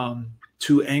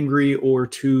too angry or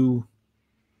too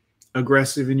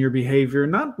aggressive in your behavior,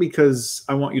 not because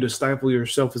I want you to stifle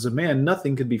yourself as a man.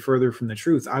 Nothing could be further from the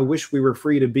truth. I wish we were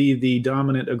free to be the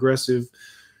dominant, aggressive,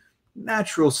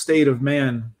 natural state of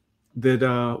man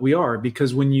that we are,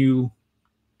 because when you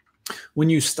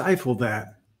stifle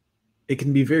that, it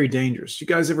can be very dangerous. You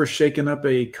guys ever shaken up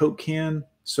a Coke can,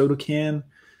 soda can,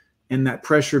 and that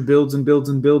pressure builds and builds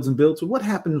and builds and builds? Well, what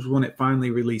happens when it finally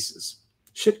releases?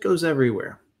 Shit goes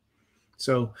everywhere.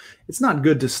 So it's not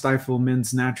good to stifle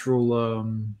men's natural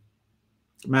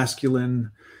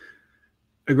masculine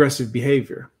aggressive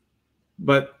behavior,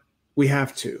 but we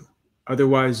have to.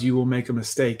 Otherwise, you will make a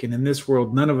mistake. And in this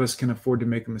world, none of us can afford to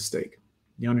make a mistake.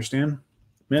 You understand,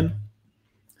 men?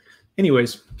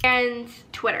 Anyways. And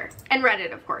Twitter and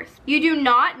Reddit, of course. You do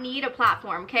not need a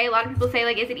platform, okay? A lot of people say,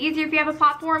 like, is it easier if you have a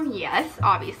platform? Yes,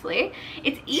 obviously.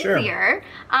 It's easier, sure.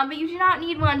 But you do not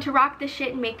need one to rock the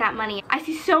shit and make that money. I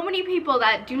see so many people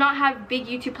that do not have big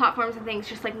YouTube platforms and things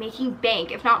just, like, making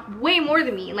bank, if not way more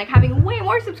than me, and, like, having way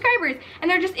more subscribers, and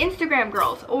they're just Instagram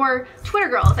girls or Twitter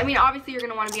girls. I mean, obviously, you're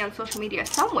going to want to be on social media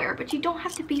somewhere, but you don't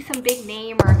have to be some big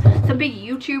name or some big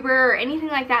YouTuber or anything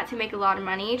like that to make a lot of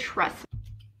money. Trust me.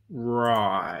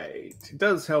 Right. It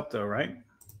does help though, right?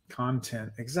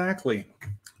 Content. Exactly.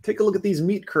 Take a look at these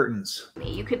meat curtains.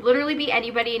 You could literally be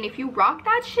anybody, and if you rock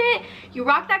that shit, you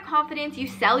rock that confidence, you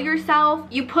sell yourself,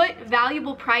 you put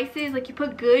valuable prices, like you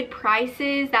put good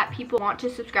prices that people want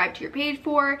to subscribe to your page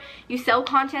for, you sell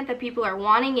content that people are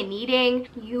wanting and needing,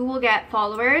 you will get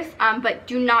followers. But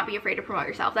do not be afraid to promote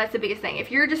yourself. That's the biggest thing.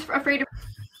 If you're just afraid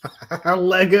to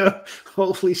Lego.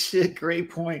 Holy shit,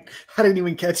 great point. I didn't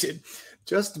even catch it.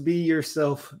 Just be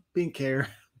yourself. Pink hair.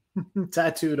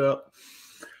 Tattooed up.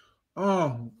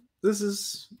 Oh, this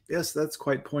is, yes, that's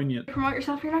quite poignant. promote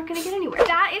yourself, you're not gonna get anywhere.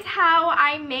 That is how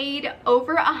I made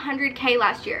over 100K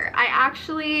last year. I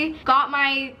actually got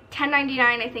my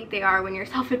 1099, I think they are when you're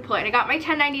self-employed. I got my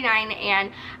 1099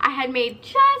 and I had made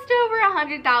just over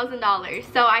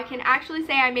 $100,000. So I can actually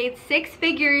say I made 6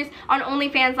 figures on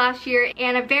OnlyFans last year,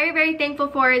 and I'm very, very thankful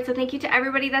for it. So thank you to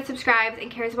everybody that subscribes and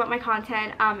cares about my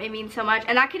content. It means so much,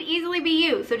 and that could easily be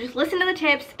you. So just listen to the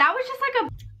tips. That was just like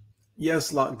a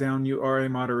Yes, Lockdown, you are a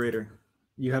moderator.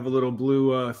 You have a little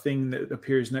blue thing that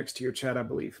appears next to your chat, I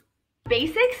believe.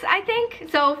 basics, I think.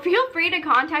 So feel free to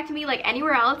contact me like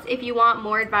anywhere else if you want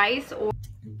more advice. Or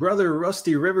Brother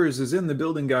Rusty Rivers is in the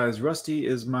building, guys. Rusty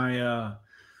is my,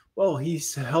 well,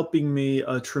 he's helping me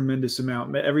a tremendous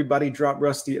amount. Everybody drop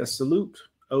Rusty a salute.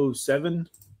 07.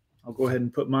 I'll go ahead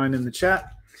and put mine in the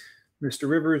chat. Mr.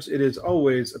 Rivers, it is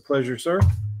always a pleasure, sir.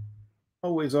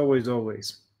 Always, always,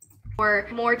 always. or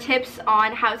more tips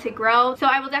on how to grow. So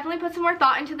I will definitely put some more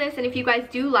thought into this, and if you guys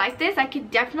do like this, I could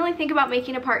definitely think about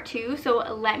making a part 2, so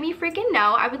let me freaking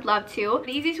know. I would love to.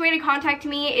 The easiest way to contact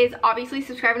me is obviously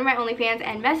subscribing to my OnlyFans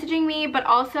and messaging me, but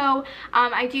also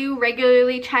I do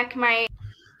regularly check my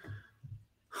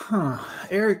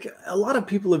Eric, a lot of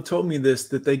people have told me this,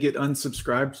 that they get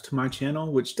unsubscribed to my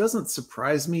channel, which doesn't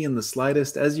surprise me in the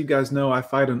slightest. As you guys know, I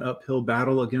fight an uphill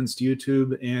battle against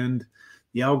YouTube and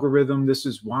the algorithm. This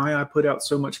is why I put out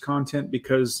so much content,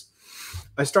 because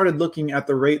I started looking at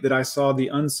the rate that I saw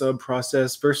the unsub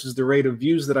process versus the rate of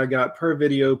views that I got per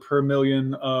video, per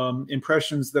million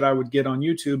impressions that I would get on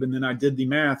YouTube. And then I did the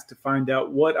math to find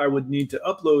out what I would need to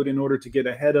upload in order to get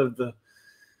ahead of the...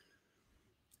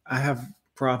 I have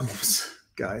problems,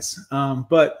 guys.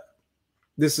 But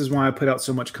this is why I put out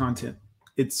so much content.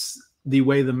 It's the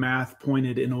way the math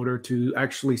pointed in order to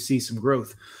actually see some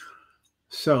growth.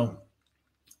 So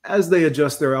as they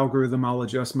adjust their algorithm, I'll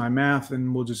adjust my math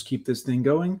and we'll just keep this thing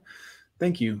going.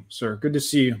 Thank you, sir. Good to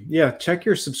see you. Yeah, check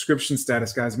your subscription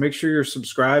status, guys. Make sure you're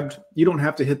subscribed. You don't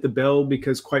have to hit the bell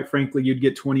because, quite frankly, you'd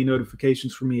get 20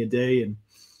 notifications from me a day, and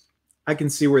I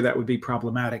can see where that would be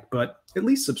problematic, but at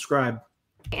least subscribe.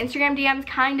 Instagram DMs,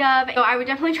 kind of. So I would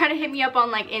definitely try to hit me up on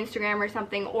like Instagram or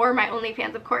something, or my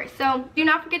OnlyFans, of course. So do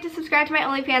not forget to subscribe to my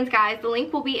OnlyFans, guys. The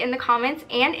link will be in the comments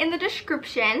and in the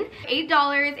description.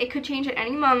 $8. It could change at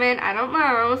any moment. I don't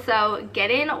know. So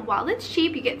get in while it's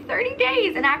cheap. You get 30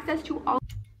 days and access to all.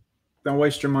 Don't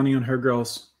waste your money on her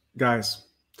girls, guys.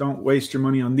 Don't waste your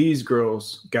money on these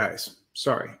girls, guys.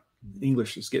 Sorry,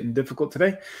 English is getting difficult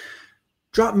today.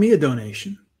 Drop me a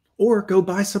donation. Or go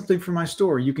buy something from my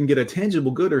store. You can get a tangible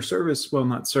good or service. Well,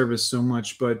 not service so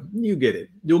much, but you get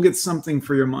it. You'll get something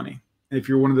for your money. If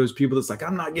you're one of those people that's like,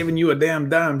 I'm not giving you a damn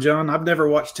dime, John. I've never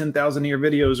watched 10,000 of your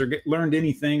videos or learned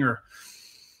anything, or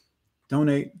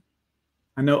donate.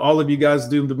 I know all of you guys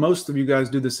do. Most of you guys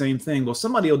do the same thing. Well,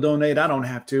 somebody will donate. I don't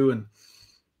have to. And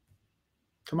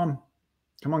come on.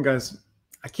 Come on, guys.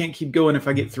 I can't keep going if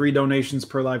I get 3 donations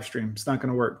per live stream. It's not going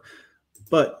to work.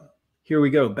 But here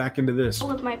we go, back into this.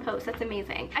 All of my posts, that's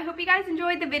amazing. I hope you guys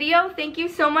enjoyed the video. Thank you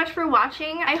so much for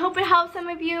watching. I hope it helps some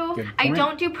of you. I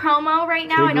don't do promo right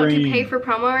now. I don't do pay for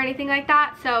promo or anything like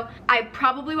that. So I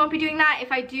probably won't be doing that. If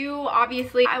I do,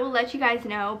 obviously, I will let you guys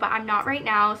know, but I'm not right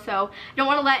now. So I don't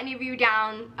want to let any of you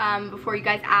down before you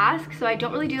guys ask. So I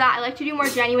don't really do that. I like to do more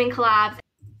genuine collabs.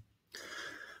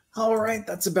 All right,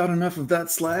 that's about enough of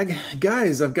that slag.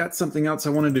 Guys, I've got something else I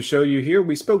wanted to show you here.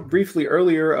 We spoke briefly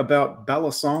earlier about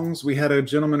balasongs. We had a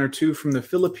gentleman or two from the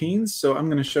Philippines, so I'm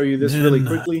going to show you this really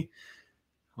quickly.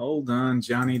 Hold on,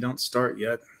 Johnny, don't start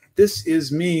yet. This is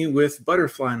me with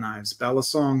butterfly knives,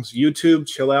 balasongs. YouTube,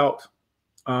 chill out.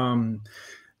 The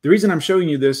reason I'm showing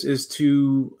you this is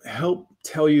to help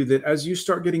tell you that as you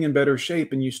start getting in better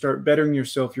shape and you start bettering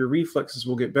yourself, your reflexes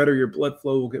will get better, your blood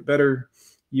flow will get better.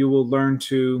 You will learn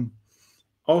to,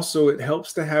 also it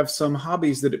helps to have some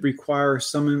hobbies that require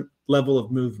some level of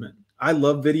movement. I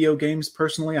love video games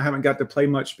personally. I haven't got to play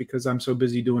much because I'm so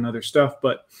busy doing other stuff,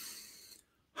 but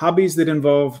hobbies that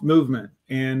involve movement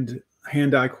and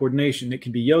hand-eye coordination. It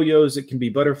can be yo-yos, it can be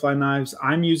butterfly knives.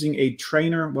 I'm using a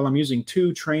trainer, well, I'm using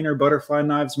 2 trainer butterfly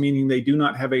knives, meaning they do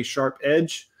not have a sharp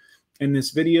edge. in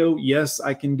this video. Yes,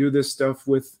 I can do this stuff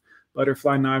with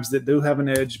butterfly knives that do have an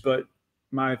edge, but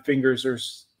my fingers are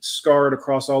scarred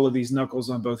across all of these knuckles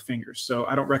on both fingers. So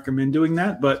I don't recommend doing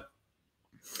that. But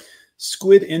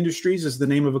Squid Industries is the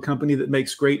name of a company that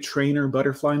makes great trainer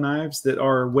butterfly knives that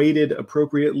are weighted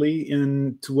appropriately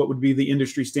into what would be the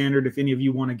industry standard. If any of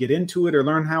you want to get into it or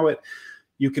learn how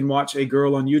you can watch a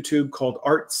girl on YouTube called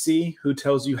Artsy who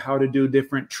tells you how to do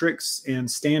different tricks and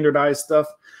standardized stuff.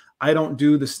 I don't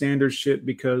do the standard shit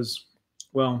because,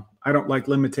 well, I don't like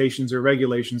limitations or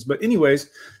regulations. But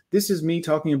anyways, this is me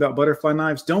talking about butterfly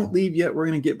knives. Don't leave yet. We're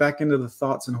going to get back into the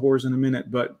thoughts and horrors in a minute,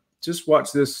 but just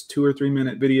watch this 2 or 3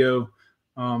 minute video.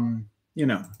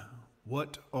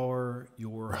 What are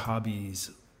your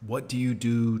hobbies? What do you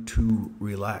do to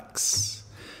relax?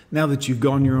 Now that you've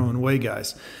gone your own way,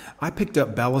 guys, I picked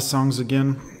up ballad songs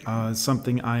again.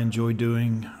 Something I enjoy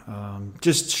doing,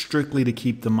 just strictly to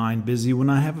keep the mind busy when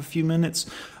I have a few minutes.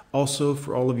 Also,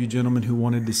 for all of you gentlemen who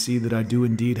wanted to see that I do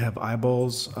indeed have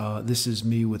eyeballs, this is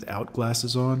me without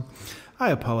glasses on.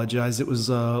 I apologize. It was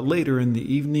later in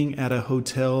the evening at a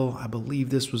hotel. I believe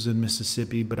this was in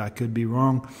Mississippi, but I could be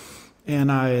wrong.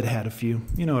 And I had had a few.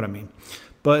 You know what I mean.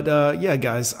 But yeah,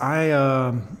 guys,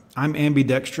 I'm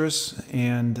ambidextrous,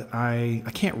 and I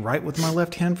can't write with my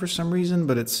left hand for some reason,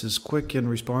 but it's as quick and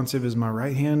responsive as my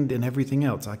right hand and everything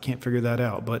else. I can't figure that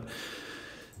out. But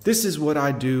this is what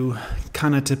I do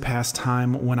kind of to pass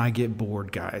time when I get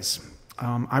bored, guys.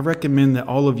 I recommend that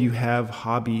all of you have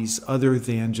hobbies other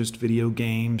than just video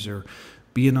games or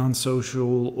being on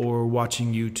social or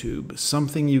watching YouTube.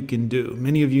 Something you can do.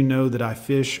 Many of you know that I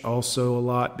fish also a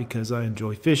lot because I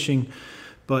enjoy fishing,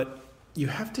 but you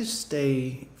have to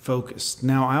stay focused.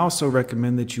 Now, I also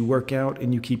recommend that you work out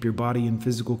and you keep your body in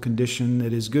physical condition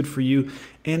that is good for you.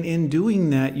 And in doing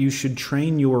that, you should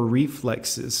train your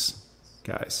reflexes,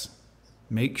 guys.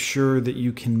 Make sure that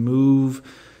you can move.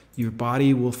 Your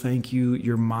body will thank you.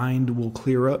 Your mind will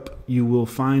clear up. You will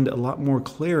find a lot more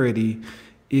clarity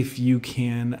if you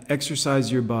can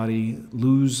exercise your body,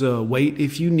 lose weight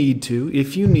if you need to.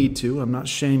 If you need to, I'm not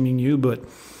shaming you, but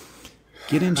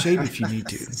get in shape if you need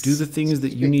to. Do the things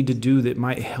that you need to do that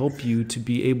might help you to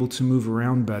be able to move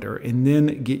around better. And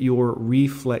then get your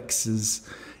reflexes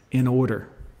in order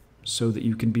so that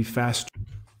you can be faster.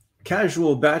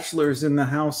 Casual bachelors in the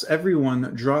house, everyone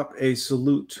drop a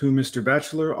salute to Mr.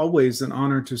 Bachelor. Always an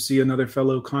honor to see another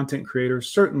fellow content creator,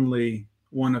 certainly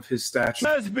one of his stature.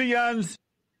 Lesbians!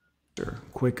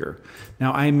 Quicker.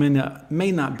 Now, I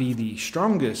may not be the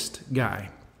strongest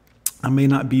guy. I may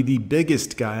not be the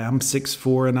biggest guy. I'm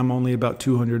 6'4" and I'm only about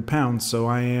 200 pounds. So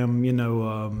I am,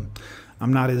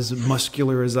 I'm not as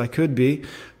muscular as I could be.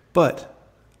 But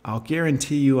I'll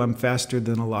guarantee you I'm faster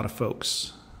than a lot of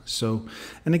folks. So,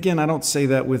 and again, I don't say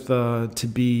that with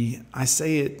I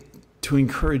say it to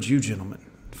encourage you, gentlemen.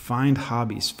 Find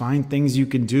hobbies, find things you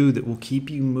can do that will keep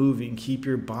you moving, keep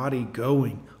your body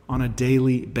going on a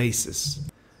daily basis.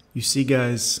 You see,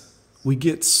 guys, we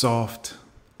get soft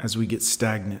as we get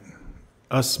stagnant.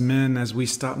 Us men, as we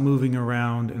stop moving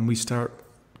around and we start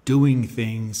doing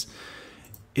things,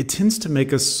 it tends to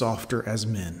make us softer as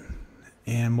men.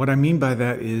 And what I mean by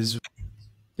that is,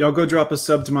 y'all go drop a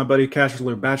sub to my buddy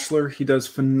Casual Bachelor. He does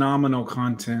phenomenal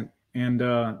content. And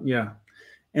yeah.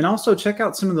 And also check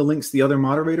out some of the links the other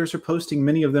moderators are posting.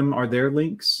 Many of them are their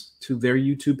links to their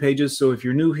YouTube pages. So if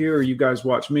you're new here or you guys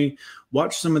watch me,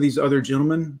 watch some of these other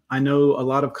gentlemen. I know a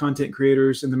lot of content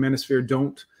creators in the Manosphere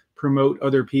don't promote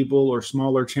other people or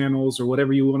smaller channels or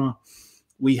whatever you want to.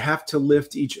 We have to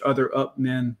lift each other up,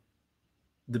 men.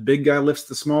 The big guy lifts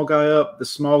the small guy up. The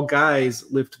small guys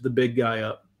lift the big guy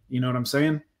up. You know what I'm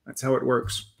saying? That's how it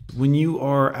works. When you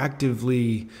are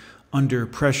actively under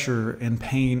pressure and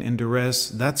pain and duress,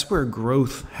 that's where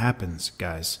growth happens,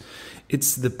 guys.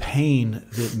 It's the pain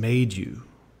that made you.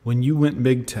 When you went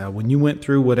MGTOW, when you went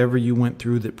through whatever you went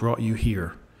through that brought you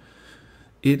here,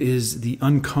 it is the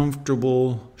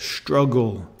uncomfortable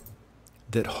struggle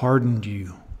that hardened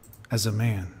you as a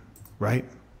man, right?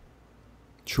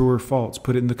 True or false?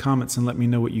 Put it in the comments and let me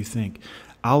know what you think.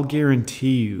 I'll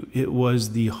guarantee you it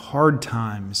was the hard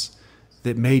times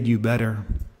that made you better,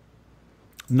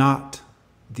 not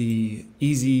the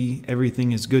easy,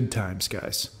 everything is good times,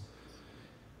 guys.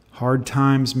 Hard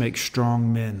times make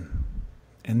strong men.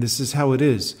 And this is how it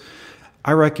is.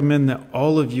 I recommend that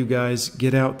all of you guys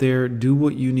get out there, do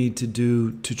what you need to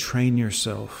do to train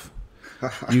yourself.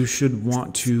 You should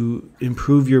want to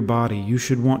improve your body. You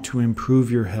should want to improve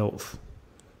your health.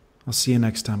 I'll see you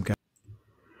next time, guys.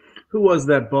 Who was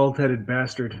that bald-headed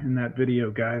bastard in that video,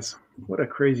 guys? What a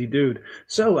crazy dude.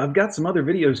 So I've got some other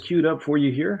videos queued up for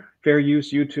you here. Fair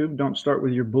use, YouTube. Don't start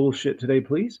with your bullshit today,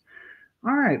 please.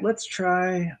 All right, let's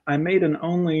try. I made an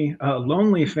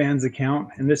Lonely Fans account,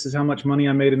 and this is how much money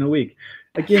I made in a week.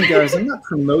 Again, guys, I'm not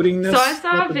promoting this. So I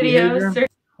saw type of videos. behavior.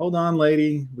 Hold on,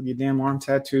 lady, with your damn arm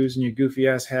tattoos and your goofy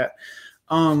ass hat.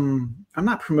 I'm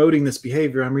not promoting this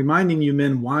behavior. I'm reminding you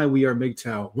men why we are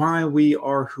MGTOW, why we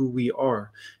are who we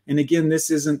are. And again, this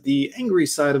isn't the angry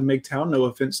side of MGTOW. No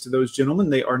offense to those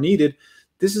gentlemen. They are needed.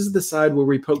 This is the side where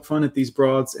we poke fun at these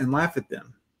broads and laugh at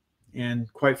them.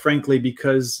 And quite frankly,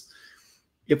 because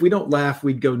if we don't laugh,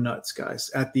 we'd go nuts, guys,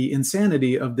 at the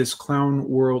insanity of this clown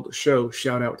world show.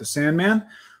 Shout out to Sandman.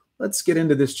 Let's get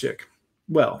into this chick.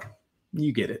 Well,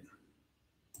 you get it.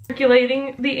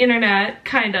 Circulating the internet,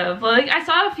 kind of. Like, I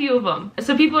saw a few of them.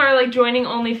 So people are like joining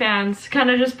OnlyFans, kind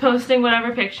of just posting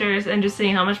whatever pictures and just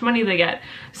seeing how much money they get.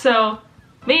 So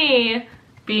me,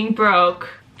 being broke,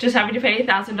 just having to pay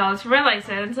 $1,000 for my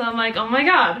license, I'm like, oh my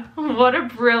god, what a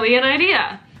brilliant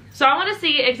idea. So I want to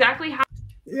see exactly how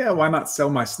why not sell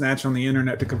my snatch on the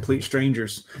internet to complete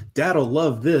strangers? Dad'll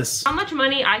love this. how much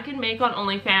money I can make on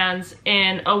OnlyFans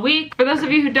in a week. For those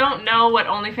of you who don't know what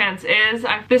OnlyFans is,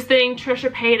 this thing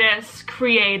Trisha Paytas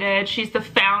created. She's the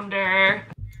founder.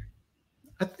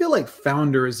 I feel like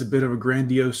founder is a bit of a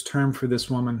grandiose term for this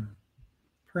woman.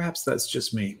 Perhaps that's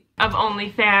just me. Of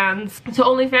OnlyFans. So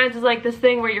OnlyFans is like this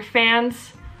thing where your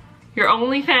fans, your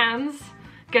OnlyFans,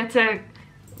 get to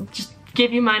just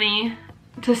give you money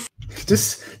to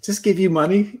just give you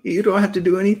money. You don't have to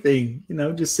do anything. You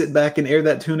know, just sit back and air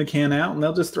that tuna can out and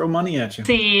they'll just throw money at you.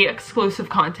 see exclusive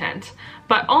content.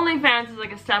 But OnlyFans is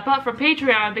like a step up from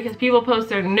Patreon because people post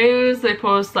their news, they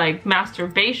post like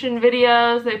masturbation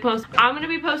videos, I'm gonna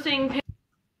be posting.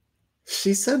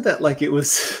 She said that like it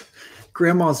was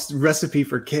grandma's recipe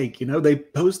for cake. You know, they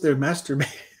post their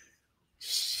masturbation.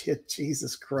 Shit,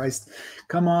 Jesus Christ.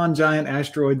 Come on, giant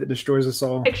asteroid that destroys us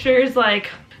all. Pictures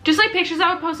like, just like pictures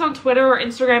I would post on Twitter or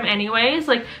Instagram anyways,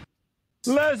 like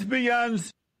lesbians,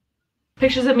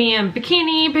 pictures of me in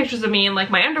bikini, pictures of me in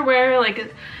like my underwear.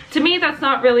 Like, to me that's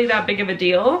not really that big of a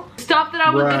deal. Stuff that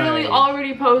I would literally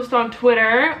already post on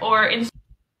Twitter or Instagram.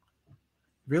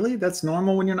 Really? That's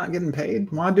normal when you're not getting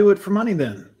paid? Why do it for money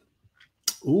then?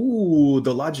 Ooh,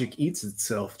 the logic eats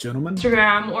itself, gentlemen.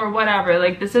 Instagram or whatever.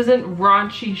 Like, this isn't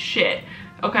raunchy shit,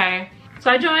 okay? So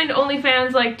I joined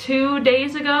OnlyFans like 2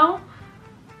 days ago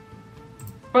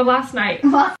or last night.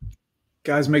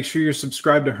 Guys, make sure you're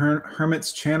subscribed to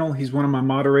Hermit's channel. He's one of my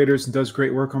moderators and does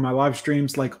great work on my live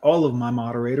streams, like all of my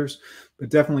moderators. But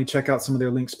definitely check out some of their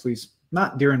links, please.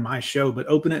 Not during my show, but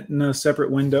open it in a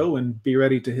separate window and be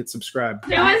ready to hit subscribe.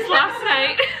 It was last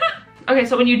night. Okay,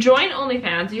 so when you join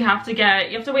OnlyFans, you have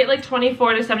to wait like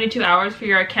 24 to 72 hours for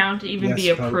your account to even be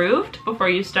approved before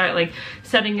you start like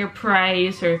setting your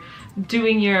price or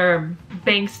doing your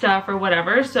bank stuff or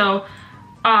whatever. So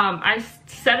I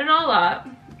set it all up,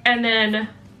 and then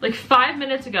like 5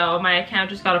 minutes ago my account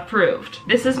just got approved.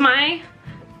 This is my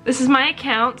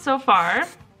account so far.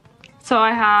 So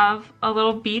I have a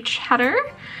little beach header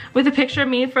with a picture of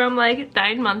me from like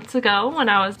 9 months ago when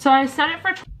I set it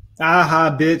for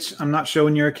aha, bitch, I'm not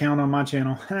showing your account on my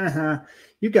channel.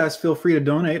 You guys feel free to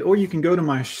donate, or you can go to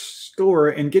my store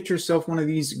and get yourself one of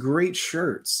these great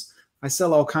shirts. I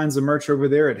sell all kinds of merch over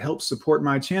there. It helps support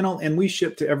my channel, and we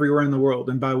ship to everywhere in the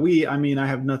world. And by we, I mean I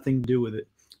have nothing to do with it.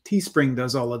 Teespring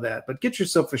does all of that. But get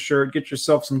yourself a shirt, get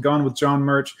yourself some Gone with John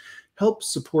merch. Help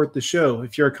support the show.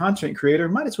 If you're a content creator,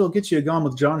 might as well get you a Gone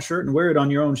with John shirt and wear it on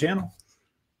your own channel.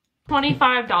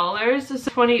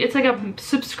 $25. It's like a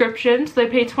subscription, so they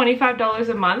pay $25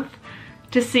 a month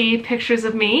to see pictures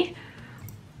of me.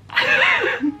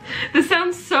 This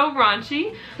sounds so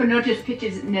raunchy. But not just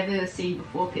pictures, never seen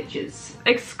before pictures.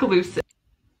 Exclusive.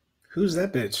 Who's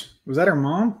that bitch? Was that her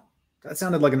mom? That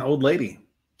sounded like an old lady.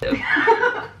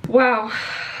 Wow.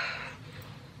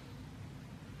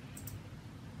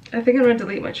 I think I'm gonna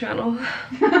delete my channel.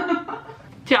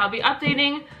 Yeah, I'll be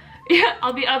updating. Yeah,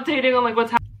 I'll be updating on like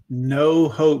what's happening. No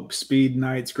hope, Speed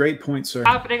Knights. Great point, sir.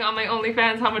 Happening on my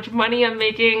OnlyFans, how much money I'm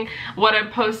making, what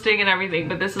I'm posting and everything,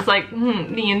 but this is like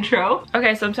the intro.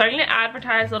 Okay, so I'm starting to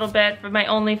advertise a little bit for my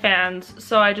OnlyFans.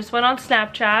 So I just went on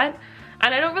Snapchat,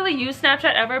 and I don't really use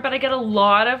Snapchat ever, but I get a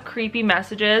lot of creepy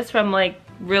messages from like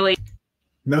really...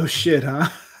 No shit, huh?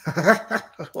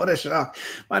 What a shock.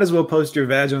 Might as well post your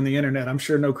vag on the internet. I'm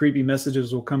sure no creepy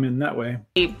messages will come in that way.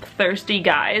 Thirsty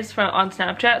guys on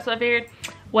Snapchat, so I figured,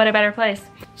 what a better place.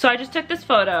 So I just took this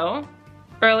photo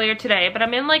earlier today, but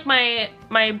I'm in like my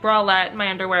bralette, my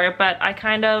underwear, but I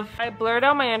blurred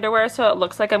out my underwear so it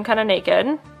looks like I'm kind of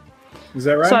naked. Is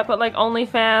that right? So I put like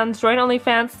OnlyFans, join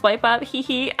OnlyFans, swipe up,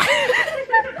 hee.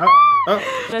 Oh, I'm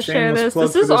gonna share this.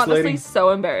 This is honestly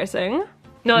so embarrassing.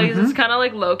 No, it's kind of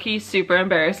like low-key super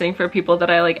embarrassing for people that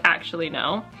I like actually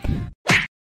know.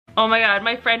 Oh my god,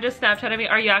 my friend just Snapchatted me.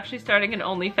 Are you actually starting an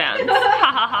OnlyFans? Ha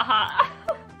ha ha ha.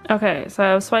 Okay,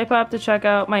 so swipe up to check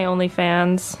out my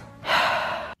OnlyFans.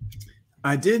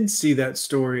 I did see that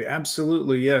story.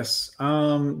 Absolutely, yes.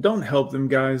 Don't help them,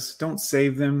 guys. Don't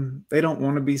save them. They don't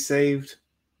want to be saved.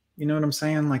 You know what I'm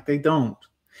saying? Like, they don't.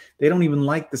 They don't even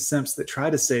like the simps that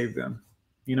try to save them.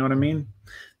 You know what I mean?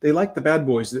 They like the bad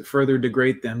boys that further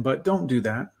degrade them, but don't do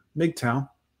that. MGTOW,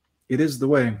 it is the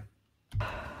way.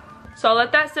 So I'll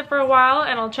let that sit for a while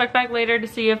and I'll check back later to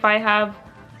see if I have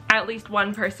at least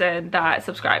one person that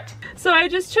subscribed. So I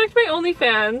just checked my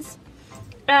OnlyFans.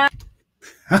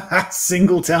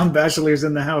 Singletown bachelors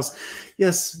in the house.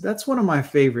 Yes, that's one of my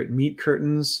favorite meat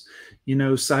curtains. You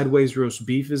know, sideways roast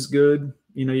beef is good.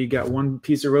 You know, you got one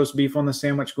piece of roast beef on the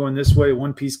sandwich going this way,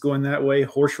 one piece going that way,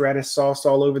 horseradish sauce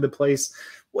all over the place.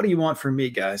 What do you want from me,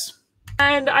 guys?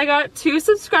 And I got 2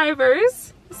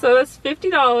 subscribers, so that's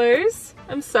 $50.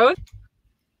 I'm so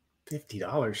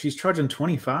 $50? She's charging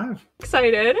 $25?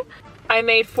 excited. I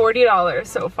made $40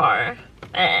 so far.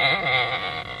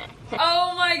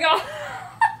 Oh my god.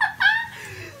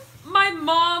 My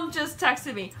mom just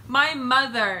texted me. My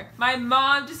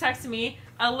mom just texted me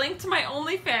a link to my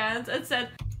OnlyFans and said,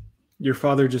 your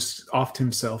father just offed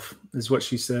himself, is what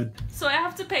she said. So I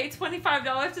have to pay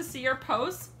 $25 to see your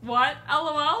posts? What?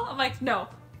 LOL? I'm like, no,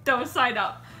 don't sign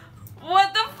up.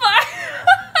 What the fuck?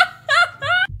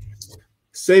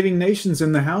 Saving Nations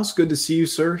in the house. Good to see you,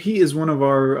 sir. He is one of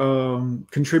our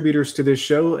contributors to this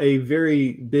show. A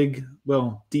very big,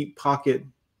 well, deep pocket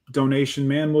donation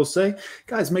man, we'll say.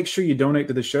 Guys, make sure you donate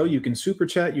to the show. You can super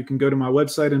chat. You can go to my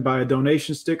website and buy a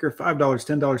donation sticker, $5,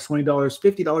 $10, $20,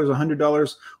 $50,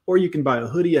 $100, or you can buy a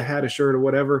hoodie, a hat, a shirt, or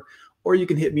whatever, or you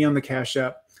can hit me on the Cash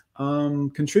App.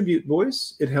 Contribute,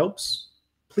 boys. It helps.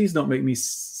 Please don't make me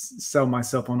sell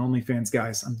myself on OnlyFans,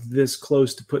 guys. I'm this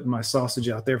close to putting my sausage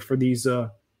out there for these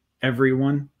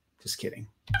everyone. Just kidding.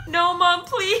 No, Mom,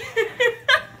 please.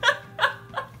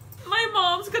 My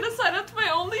mom's gonna sign up to my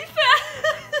OnlyFans.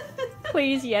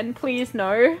 Please, Yen, please,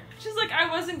 no. She's like, I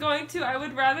wasn't going to. I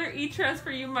would rather e-transfer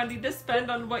you money to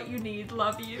spend on what you need.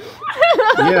 Love you.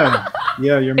 Yeah,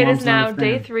 your mom's It is now not a fan.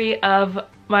 day 3 of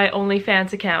my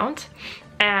OnlyFans account.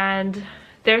 And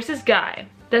there's this guy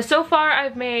that so far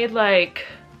I've made like,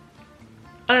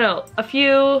 I don't know, a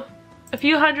few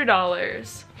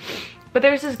 $100s. But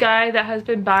there's this guy that has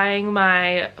been buying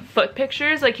my foot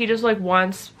pictures. Like, he just like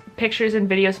wants pictures and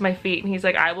videos of my feet, and he's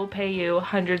like, I will pay you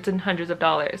hundreds and hundreds of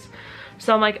dollars.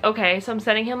 So I'm like, okay. So I'm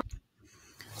sending him.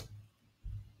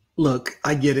 Look,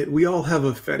 I get it. We all have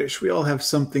a fetish. We all have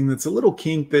something that's a little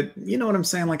kink that, you know what I'm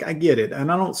saying? Like, I get it.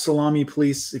 And I don't salami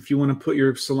police if you want to put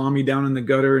your salami down in the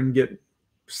gutter and get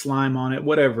slime on it,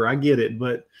 whatever. I get it.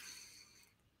 But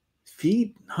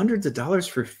feet, hundreds of dollars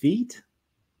for feet?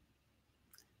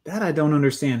 That I don't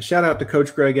understand. Shout out to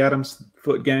Coach Greg Adams,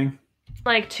 Foot Gang.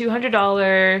 Like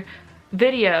 $200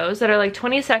 videos that are like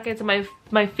 20 seconds of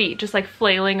my feet just like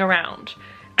flailing around,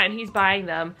 and he's buying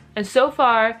them. And so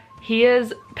far he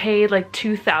has paid like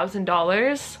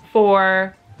 $2,000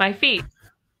 for my feet.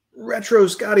 Retro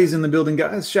Scotty's in the building,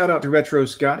 guys. Shout out to Retro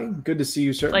Scotty. Good to see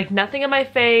you, sir. Like, nothing in my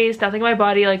face, nothing in my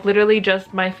body, like literally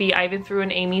just my feet. I even threw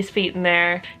in Amy's feet in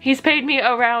there. He's paid me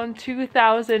around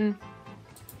 $2,000.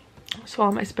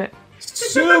 Swallow my spit.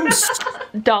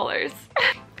 Dollars.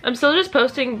 I'm still just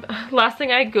posting. Last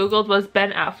thing I googled was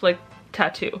Ben Affleck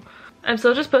tattoo. I'm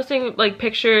still just posting like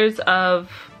pictures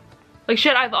of like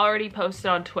shit I've already posted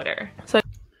on Twitter. So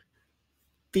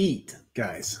feet,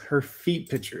 guys. Her feet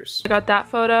pictures. I got that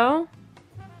photo.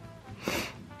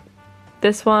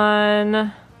 This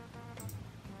one.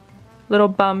 Little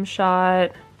bum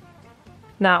shot.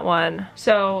 That one.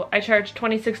 So I charge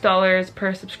 $26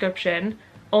 per subscription.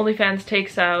 OnlyFans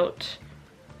takes out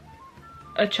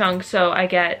a chunk, so I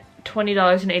get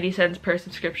 $20.80 per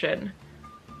subscription.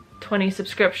 20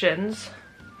 subscriptions,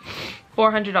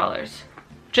 $400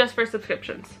 just for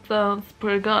subscriptions. So it's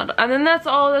pretty good. And then that's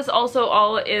also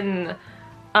all in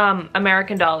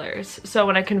American dollars. So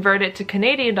when I convert it to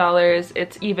Canadian dollars,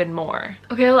 it's even more.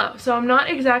 Okay, hello. So I'm not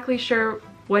exactly sure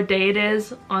what day it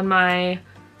is on my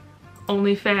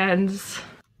OnlyFans.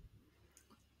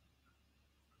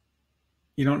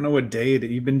 You don't know what day it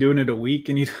is. You've been doing it a week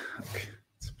and you... Okay.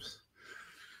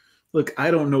 Look,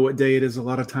 I don't know what day it is a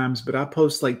lot of times, but I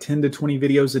post like 10 to 20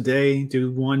 videos a day,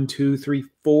 do 1, 2, 3,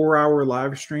 4 hour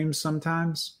live streams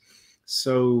sometimes.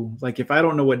 So like, if I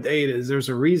don't know what day it is, there's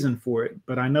a reason for it,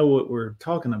 but I know what we're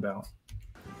talking about.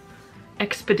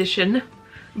 Expedition,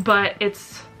 but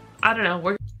it's, I don't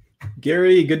know.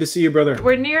 Gary, good to see you, brother.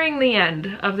 We're nearing the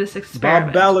end of this experiment.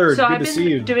 Bob Ballard, so good I've to see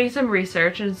you. been doing some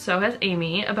research, and so has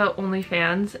Amy, about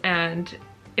OnlyFans and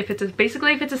if it's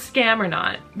basically if it's a scam or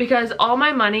not. Because all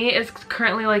my money is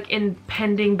currently like in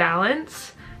pending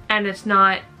balance, and it's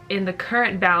not in the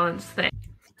current balance thing.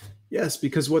 Yes,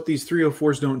 because what these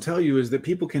 304s don't tell you is that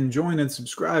people can join and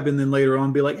subscribe and then later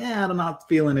on be like, I'm not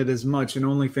feeling it as much, and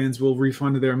OnlyFans will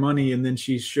refund their money, and then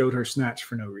she showed her snatch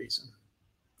for no reason.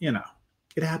 You know,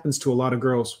 it happens to a lot of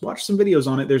girls. Watch some videos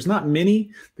on it. There's not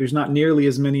many. There's not nearly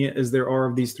as many as there are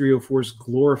of these 304s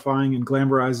glorifying and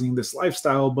glamorizing this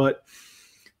lifestyle, but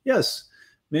yes,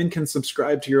 men can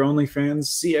subscribe to your OnlyFans,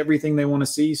 see everything they want to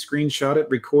see, screenshot it,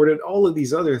 record it, all of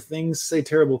these other things, say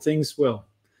terrible things. Well,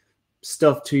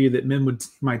 stuff to you that men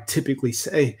might typically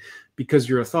say because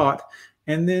you're a thought,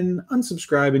 and then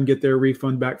unsubscribe and get their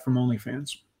refund back from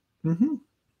OnlyFans.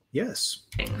 Yes.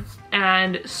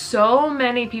 And so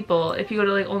many people, if you go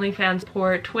to like OnlyFans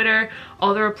or Twitter,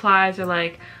 all the replies are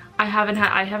like, I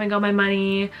haven't got my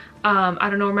money, I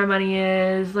don't know where my money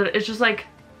is. It's just like,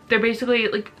 they're basically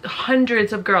like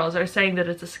hundreds of girls are saying that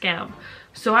it's a scam.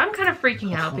 So I'm kind of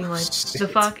freaking out, being like, the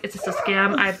fuck, is this a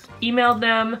scam? I've emailed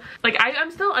them. Like, I'm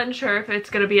still unsure if it's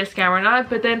gonna be a scam or not,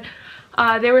 but then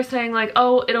they were saying like,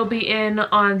 oh, it'll be in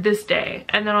on this day.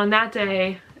 And then on that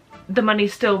day, the money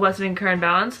still wasn't in current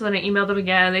balance. So then I emailed them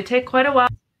again. They take quite a while.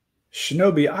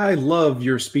 Shinobi, I love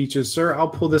your speeches, sir. I'll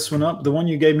pull this one up. The one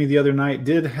you gave me the other night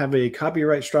did have a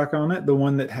copyright strike on it. The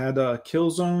one that had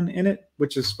Killzone in it,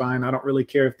 which is fine. I don't really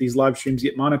care if these live streams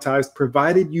get monetized,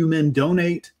 provided you men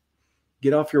donate.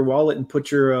 Get off your wallet and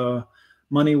put your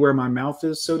money where my mouth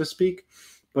is, so to speak.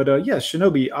 But yeah,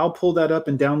 Shinobi, I'll pull that up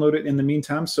and download it in the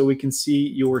meantime so we can see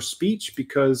your speech,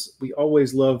 because we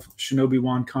always love Shinobi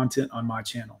Wan content on my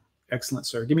channel. Excellent,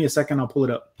 sir. Give me a second. I'll pull it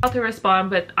up. To respond,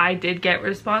 but I did get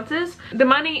responses. The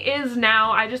money is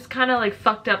now, I just kind of like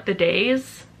fucked up the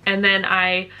days, and then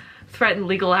I threatened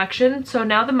legal action. So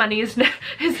now the money is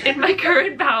in my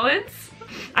current balance.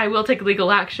 I will take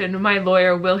legal action. My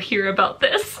lawyer will hear about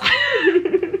this.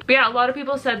 But yeah, a lot of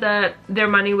people said that their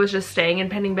money was just staying in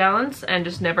pending balance and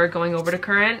just never going over to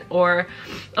current. Or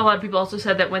a lot of people also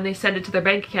said that when they send it to their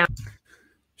bank account.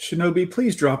 Shinobi,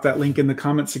 please drop that link in the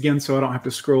comments again so I don't have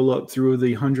to scroll up through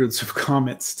the hundreds of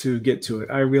comments to get to it.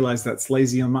 I realize that's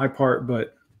lazy on my part,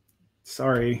 but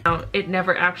sorry. It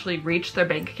never actually reached their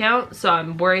bank account, so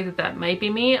I'm worried that that might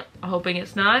be me, hoping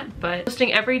it's not. But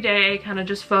posting every day, kind of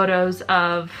just photos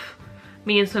of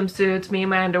me in swimsuits, me in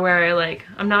my underwear. Like,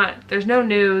 there's no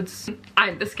nudes.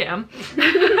 I'm the scam.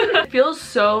 It feels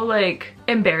so like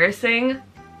embarrassing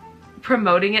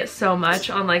promoting it so much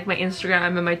on like my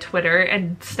Instagram and my Twitter,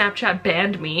 and Snapchat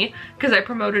banned me because I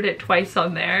promoted it twice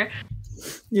on there.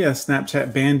 Yeah,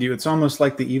 Snapchat banned you. It's almost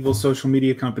like the evil social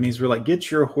media companies were like, get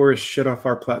your whorish shit off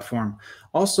our platform.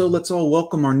 Also, let's all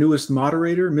welcome our newest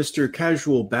moderator, Mr.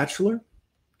 Casual Bachelor.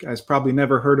 You guys probably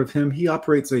never heard of him. He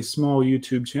operates a small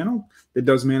YouTube channel that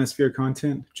does Manosphere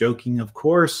content. Joking, of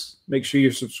course. Make sure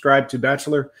you're subscribed to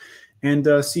Bachelor. And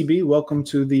CB, welcome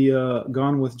to the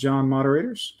Gone with John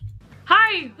moderators.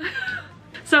 Hi!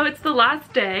 So it's the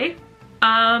last day. So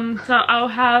I'll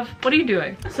have, what are you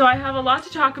doing? So I have a lot to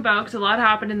talk about because a lot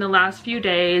happened in the last few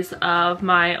days of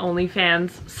my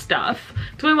OnlyFans stuff.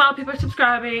 It's going well, people are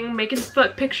subscribing, making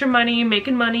foot picture money,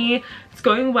 making money. It's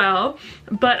going well,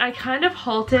 but I kind of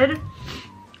halted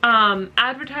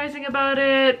advertising about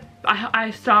it.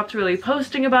 I stopped really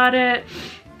posting about it.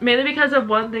 Mainly because of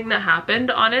one thing that happened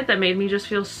on it that made me just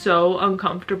feel so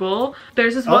uncomfortable.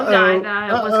 There's this one guy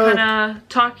that was kind of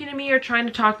talking to me or trying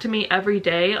to talk to me every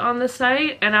day on the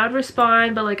site, and I would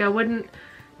respond, but like I wouldn't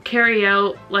carry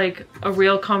out like a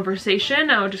real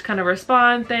conversation. I would just kind of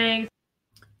respond, thanks.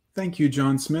 Thank you,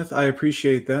 John Smith. I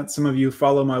appreciate that. Some of you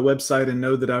follow my website and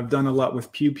know that I've done a lot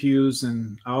with pew-pews,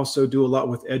 and I also do a lot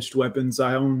with edged weapons.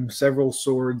 I own several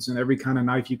swords and every kind of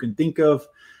knife you can think of.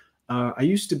 I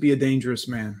used to be a dangerous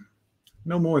man.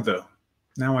 No more, though.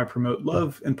 Now I promote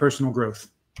love and personal growth.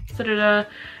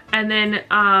 And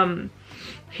then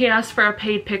he asked for a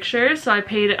paid picture, so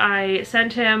I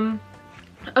sent him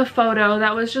a photo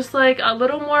that was just like a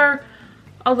little more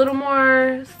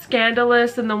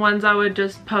scandalous than the ones I would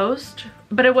just post.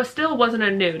 But it still wasn't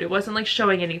a nude. It wasn't like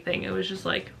showing anything. It was just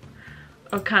like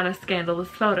a kind of scandalous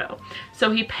photo.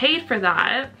 So he paid for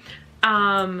that.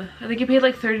 I think he paid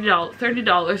like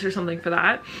 $30 or something for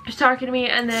that. He was talking to me,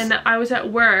 and then I was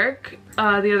at work the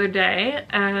other day,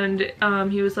 and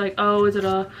he was like, oh, is it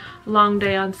a long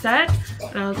day on set?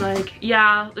 And I was like,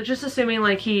 yeah, just assuming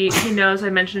like he knows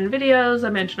I mentioned in videos, I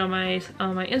mentioned on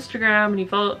my Instagram,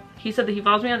 and he said that he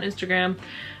follows me on Instagram,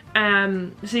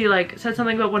 So he like said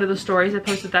something about one of the stories I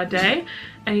posted that day,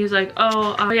 and he's like,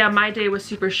 oh yeah, my day was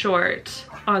super short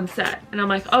on set. And I'm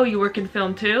like, oh, you work in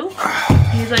film too?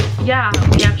 And he's like, yeah,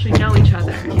 we actually know each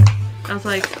other. I was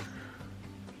like,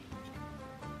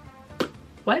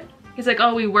 what? He's like,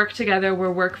 oh, we work together,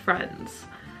 we're work friends.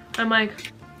 I'm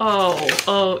like,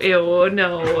 oh, ew,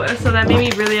 no. So that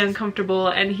made me really uncomfortable,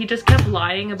 and he just kept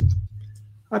lying.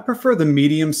 I prefer the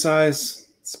medium size.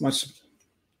 It's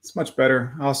much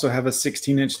better. I also have a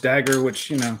 16-inch dagger, which,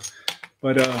 you know,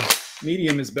 but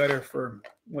medium is better for,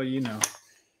 well, you know.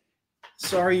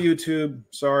 Sorry, YouTube.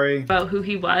 Sorry. About who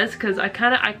he was, because I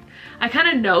kind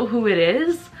of know who it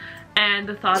is, and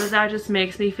the thought of that just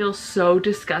makes me feel so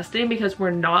disgusting because we're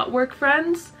not work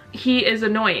friends. He is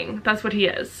annoying. That's what he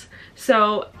is.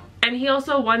 So, and he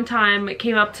also one time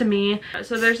came up to me.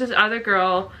 So there's this other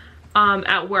girl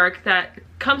at work that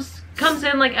comes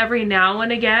in like every now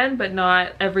and again, but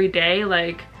not every day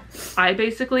like I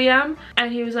basically am.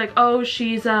 And he was like, oh,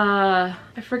 she's I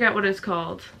forget what it's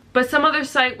called, but some other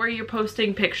site where you're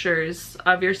posting pictures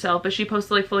of yourself, but she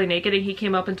posted like fully naked, and he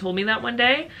came up and told me that one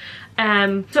day.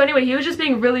 So anyway, he was just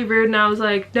being really rude, and I was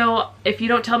like, no, if you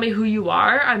don't tell me who you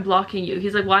are, I'm blocking you.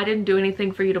 He's like, well, I didn't do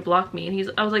anything for you to block me.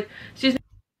 And I was like, excuse me.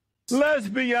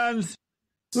 Lesbians.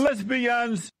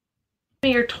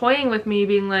 You're toying with me,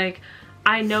 being like,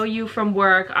 I know you from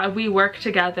work, we work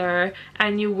together,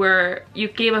 and you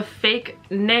gave a fake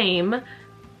name.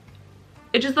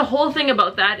 It just, the whole thing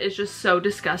about that is just so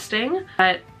disgusting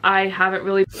that I haven't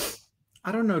really...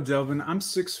 I don't know, Delvin. I'm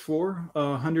 6'4",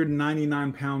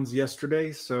 199 pounds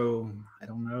yesterday, so I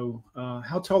don't know.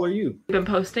 How tall are you? Been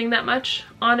posting that much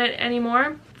on it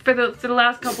anymore. For the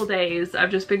last couple days,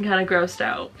 I've just been kind of grossed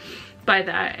out by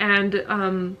that.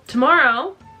 And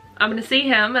tomorrow, I'm gonna see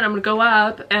him, and I'm gonna go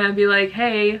up and be like,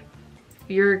 hey,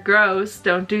 you're gross,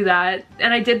 don't do that.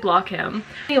 And I did block him.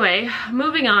 Anyway,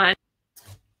 moving on.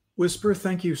 Whisper,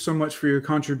 thank you so much for your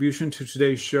contribution to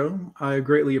today's show. I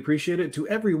greatly appreciate it. To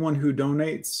everyone who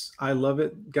donates, I love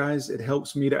it, guys. It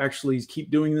helps me to actually keep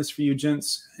doing this for you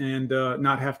gents and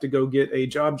not have to go get a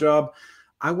job.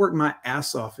 I work my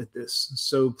ass off at this.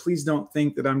 So please don't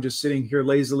think that I'm just sitting here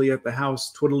lazily at the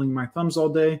house twiddling my thumbs all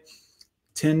day.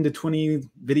 10 to 20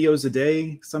 videos a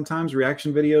day, sometimes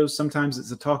reaction videos. Sometimes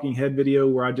it's a talking head video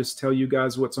where I just tell you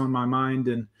guys what's on my mind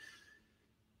and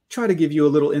try to give you a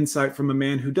little insight from a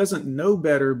man who doesn't know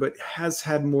better, but has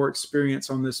had more experience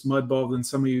on this mud ball than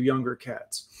some of you younger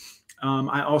cats.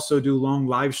 I also do long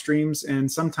live streams,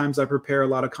 and sometimes I prepare a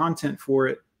lot of content for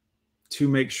it to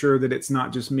make sure that it's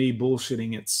not just me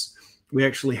bullshitting. We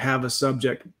actually have a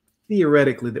subject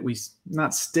theoretically that we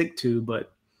not stick to,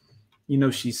 but you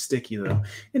know she's sticky though.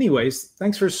 Anyways,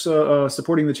 thanks for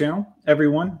supporting the channel,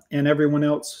 everyone, and everyone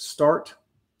else. Start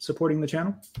supporting the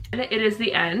channel. It is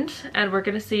the end, and we're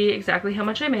gonna see exactly how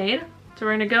much I made. So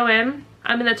we're gonna go in.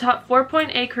 I'm in the top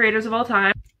 4.8 creators of all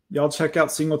time. Y'all check out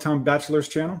Singletown Bachelor's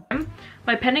channel.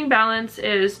 My pending balance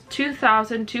is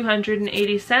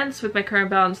 2,280 cents, with my current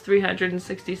balance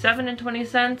 367.20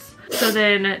 cents. So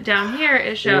then down here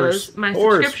it shows my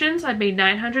subscriptions. I've made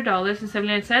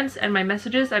 $900.79, and my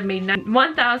messages I've made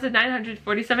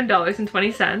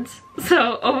 $1,947.20.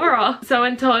 So overall, so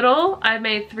in total I've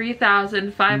made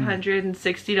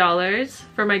 $3,560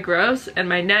 for my gross, and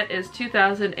my net is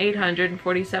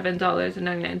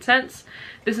 $2,847.99.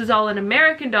 This is all in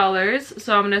American dollars,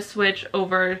 so I'm gonna switch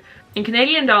over in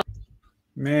Canadian dollars.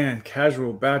 Man,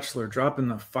 Casual Bachelor dropping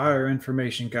the fire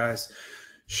information, guys.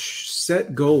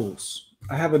 Set goals.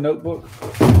 I have a notebook.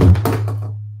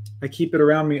 I keep it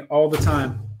around me all the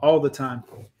time,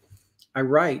 I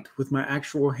write with my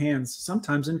actual hands,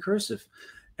 sometimes in cursive,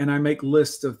 and I make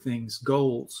lists of things,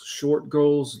 goals, short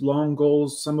goals, long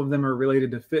goals. Some of them are related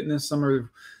to fitness. Some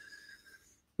are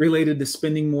related to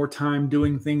spending more time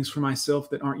doing things for myself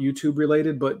that aren't YouTube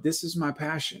related, but this is my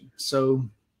passion. So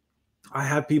I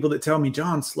have people that tell me,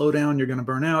 John, slow down. You're going to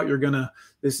burn out.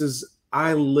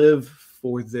 I live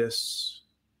for this.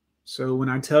 So when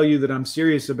I tell you that I'm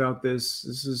serious about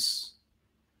this,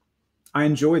 I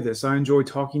enjoy this. I enjoy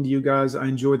talking to you guys. I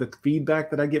enjoy the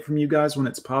feedback that I get from you guys when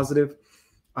it's positive.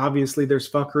 Obviously there's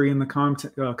fuckery in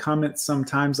the comments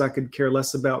sometimes I could care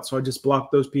less about. So I just block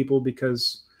those people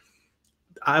because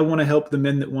I want to help the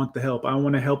men that want the help. I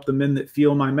want to help the men that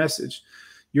feel my message.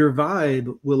 Your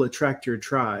vibe will attract your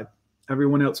tribe.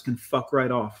 Everyone else can fuck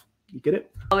right off. You get it?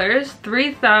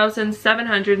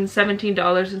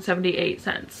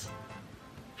 $3,717.78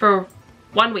 for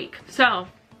 1 week. So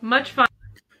much fun.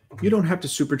 You don't have to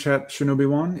super chat, Shinobi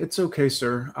One. It's okay,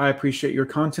 sir. I appreciate your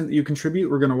content that you contribute.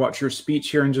 We're going to watch your speech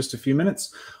here in just a few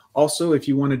minutes. Also, if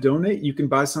you want to donate, you can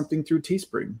buy something through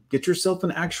Teespring. Get yourself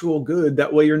an actual good.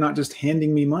 That way you're not just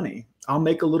handing me money. I'll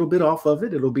make a little bit off of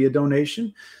it. It'll be a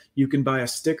donation. You can buy a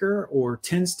sticker or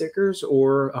 10 stickers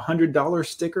or $100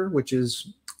 sticker, which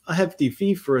is a hefty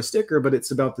fee for a sticker, but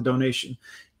it's about the donation.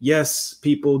 Yes,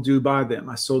 people do buy them.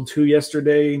 I sold 2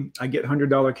 yesterday. I get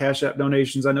 $100 Cash App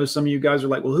donations. I know some of you guys are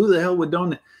like, well, who the hell would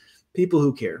donate? People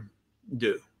who care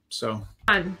do. So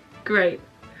great.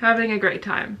 Having a great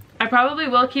time. I probably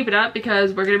will keep it up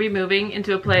because we're going to be moving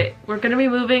into we're going to be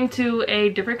moving to a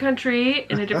different country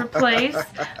in a different place.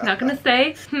 I'm not going to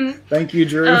say. Thank you,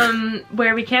 Drew.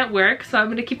 Where we can't work, so I'm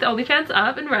going to keep the OnlyFans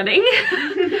up and running.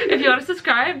 If you want to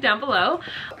subscribe, down below.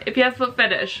 If you have foot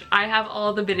fetish, I have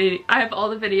all the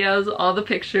videos, all the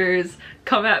pictures.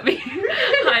 Come at me.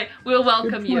 I will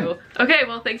welcome you. Okay,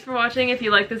 well, thanks for watching. If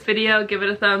you like this video, give it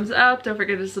a thumbs up. Don't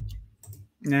forget to subscribe.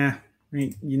 Nah.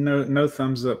 No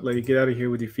thumbs up, lady. Get out of here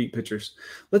with your feet pictures.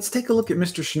 Let's take a look at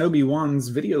Mr. Shinobi Wan's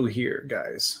video here,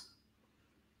 guys.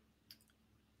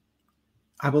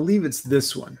 I believe it's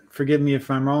this one. Forgive me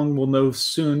if I'm wrong. We'll know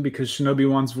soon because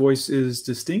Shinobi Wan's voice is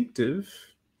distinctive.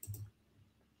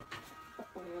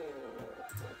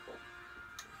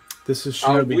 This is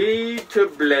Shinobi. Are we to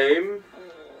blame?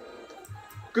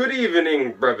 Good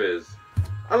evening, brothers.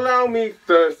 Allow me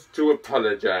first to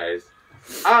apologize.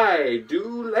 I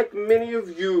do, like many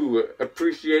of you,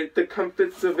 appreciate the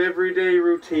comforts of everyday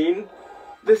routine,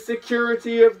 the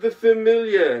security of the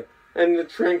familiar, and the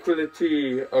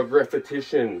tranquility of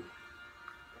repetition.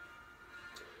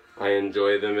 I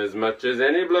enjoy them as much as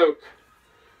any bloke,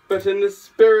 but in the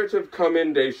spirit of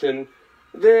commendation,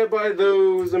 thereby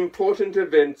those important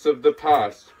events of the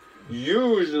past,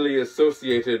 usually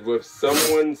associated with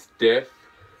someone's death,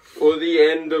 or the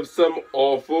end of some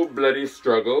awful bloody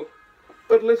struggle,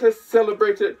 but let us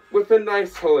celebrate it with a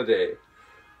nice holiday.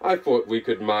 I thought we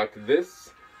could mark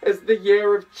this as the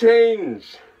year of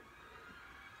change.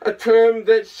 A term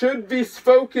that should be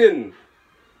spoken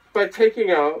by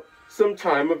taking out some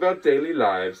time of our daily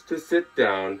lives to sit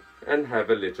down and have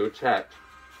a little chat.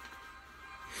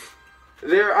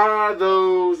 There are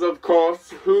those, of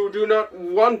course, who do not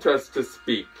want us to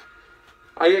speak.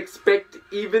 I expect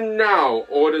even now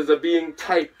orders are being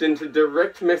typed into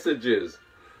direct messages,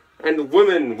 and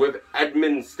women with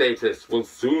admin status will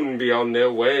soon be on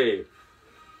their way.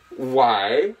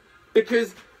 Why?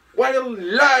 Because while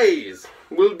lies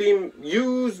will be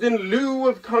used in lieu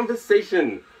of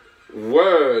conversation,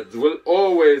 words will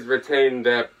always retain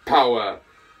their power.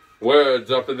 Words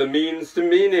offer the means to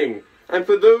meaning, and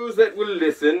for those that will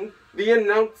listen, the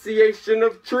enunciation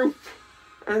of truth.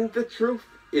 And the truth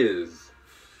is,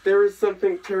 there is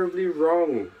something terribly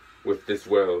wrong with this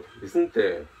world, isn't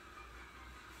there?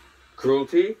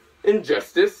 Cruelty,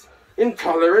 injustice,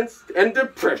 intolerance, and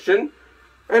depression,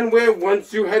 and where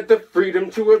once you had the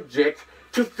freedom to object,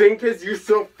 to think as you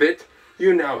saw fit,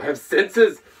 you now have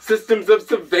censors, systems of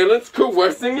surveillance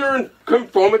coercing your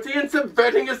conformity and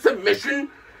subverting your submission.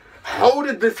 How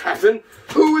did this happen?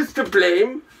 Who is to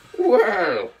blame?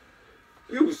 Well,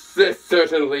 you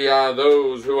certainly are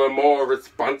those who are more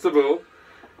responsible,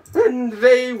 and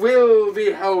they will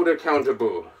be held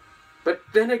accountable. But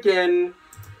then again,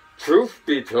 truth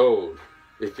be told,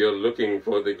 if you're looking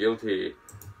for the guilty,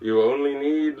 you only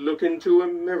need look into a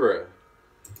mirror.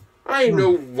 I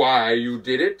know why you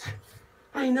did it.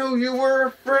 I know you were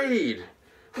afraid.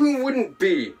 Who wouldn't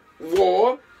be?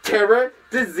 War, terror,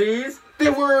 disease.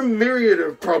 There were a myriad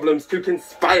of problems to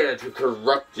conspire to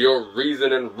corrupt your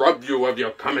reason and rob you of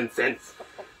your common sense.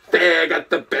 Fear got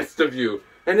the best of you,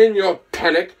 and in your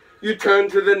panic, you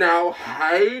turned to the now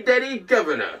High Daddy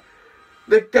Governor.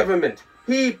 The government.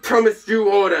 He promised you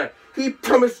order, he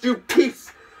promised you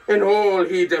peace, and all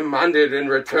he demanded in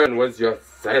return was your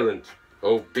silent,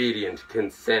 obedient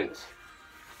consent.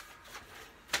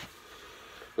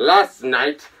 Last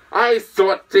night, I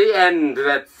sought to end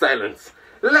that silence.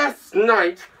 Last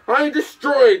night, I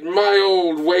destroyed my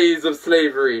old ways of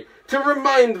slavery to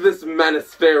remind this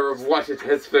manosphere of what it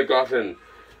has forgotten.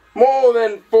 More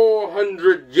than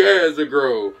 400 years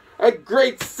ago, a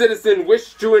great citizen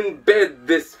wished to embed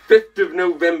this 5th of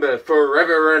November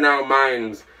forever in our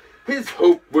minds. His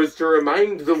hope was to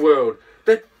remind the world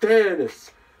that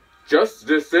fairness,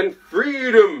 justice, and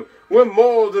freedom were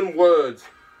more than words.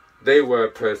 They were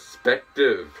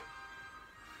perspective.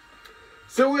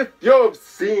 So if you've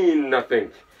seen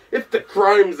nothing, if the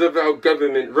crimes of our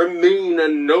government remain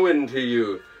unknown to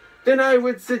you, then I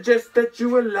would suggest that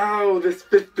you allow this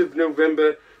 5th of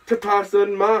November to pass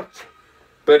unmarked.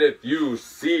 But if you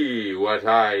see what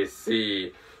I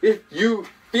see, if you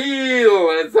feel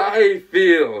as I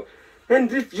feel,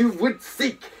 and if you would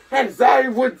seek as I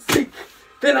would seek,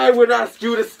 then I would ask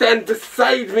you to stand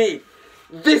beside me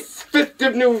this 5th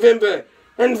of November,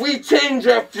 and we change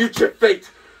our future fate,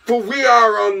 for we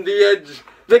are on the edge,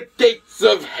 the gates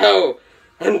of hell,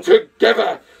 and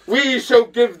together we shall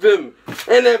give them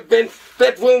an event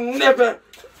that will never,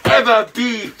 ever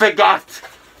be forgot.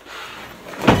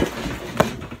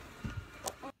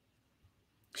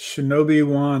 Shinobi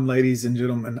Wan, ladies and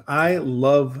gentlemen. I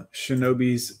love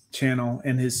Shinobi's channel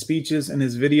and his speeches and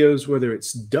his videos, whether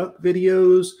it's duck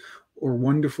videos or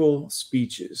wonderful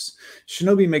speeches.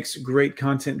 Shinobi makes great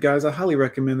content, guys. I highly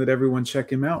recommend that everyone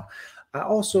check him out. I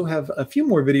also have a few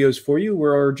more videos for you.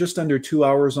 We're just under 2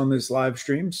 hours on this live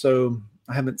stream, so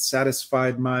I haven't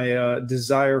satisfied my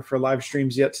desire for live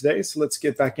streams yet today, so let's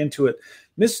get back into it.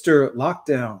 Mr.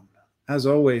 Lockdown, as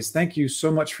always, thank you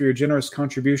so much for your generous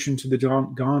contribution to the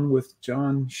Gone with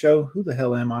John show. Who the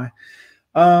hell am I?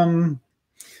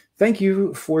 Thank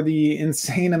you for the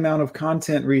insane amount of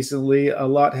content recently. A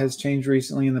lot has changed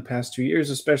recently in the past 2 years,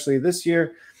 especially this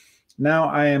year. Now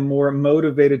I am more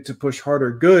motivated to push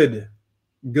harder. Good.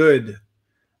 Good.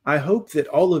 I hope that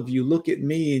all of you look at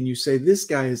me and you say, this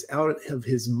guy is out of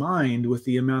his mind with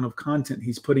the amount of content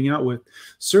he's putting out with.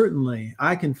 Certainly,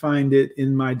 I can find it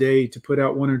in my day to put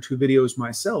out 1 or 2 videos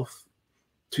myself,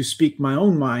 to speak my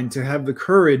own mind, to have the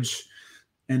courage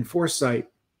and foresight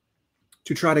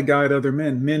to try to guide other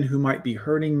men who might be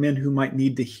hurting, men who might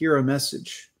need to hear a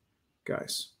message.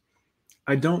 Guys,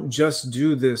 I don't just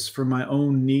do this for my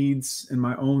own needs and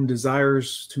my own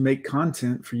desires to make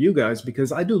content for you guys,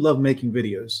 because I do love making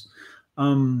videos.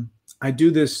 I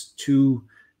do this to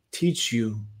teach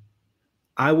you.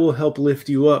 I will help lift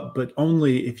you up, but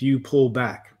only if you pull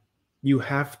back. You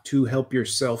have to help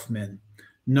yourself, men.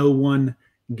 No one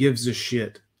gives a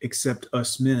shit except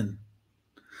us men.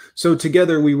 So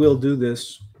together we will do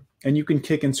this, and you can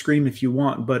kick and scream if you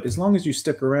want, but as long as you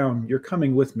stick around, you're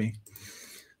coming with me.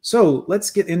 So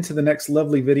let's get into the next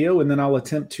lovely video, and then I'll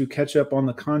attempt to catch up on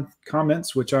the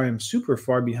comments, which I am super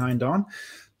far behind on.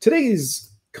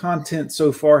 Today's content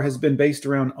so far has been based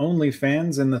around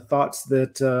OnlyFans and the thoughts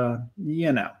that,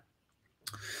 you know.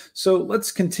 So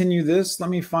let's continue this. Let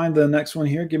me find the next one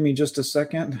here. Give me just a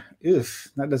second.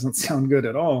 That doesn't sound good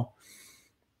at all.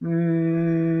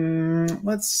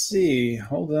 Let's see.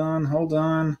 Hold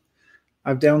on.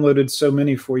 I've downloaded so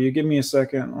many for you. Give me a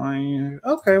second.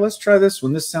 Okay, let's try this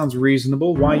one. This sounds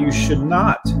reasonable. Why you should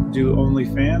not do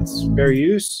OnlyFans. Fair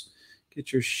use.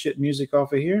 Get your shit music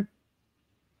off of here.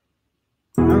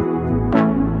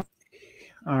 Oh.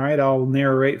 All right, I'll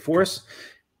narrate for us.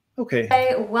 Okay.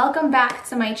 Hey, welcome back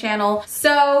to my channel.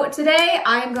 So today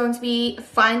I am going to be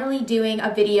finally doing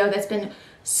a video that's been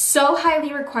so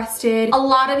highly requested. A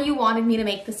lot of you wanted me to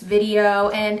make this video,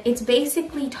 and it's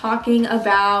basically talking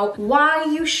about why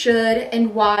you should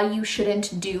and why you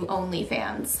shouldn't do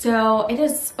OnlyFans. So it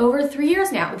is over 3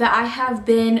 years now that I have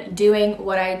been doing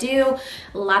what I do.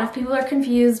 A lot of people are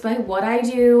confused by what I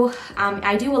do.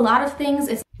 I do a lot of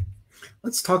things.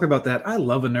 Let's talk about that. I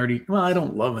love a nerdy, well, I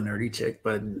don't love a nerdy chick,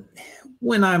 but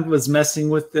when I was messing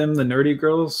with them, the nerdy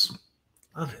girls,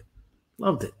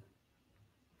 loved it.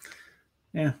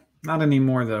 Yeah, not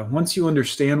anymore though. Once you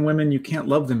understand women, you can't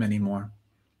love them anymore.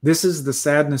 This is the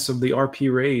sadness of the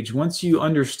RP rage. Once you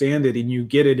understand it and you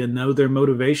get it and know their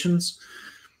motivations,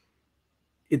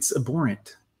 it's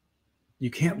abhorrent. You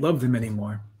can't love them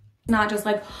anymore. Not just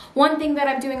like one thing that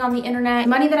I'm doing on the internet.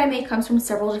 Money that I make comes from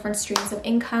several different streams of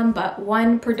income, but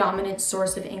one predominant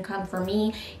source of income for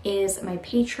me is my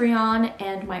Patreon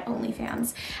and my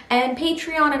OnlyFans. And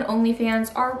Patreon and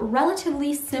OnlyFans are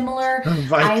relatively similar.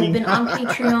 I've been on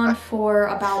Patreon for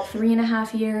about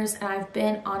 3.5 years, and I've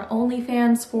been on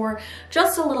OnlyFans for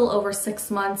just a little over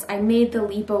 6 months. I made the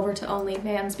leap over to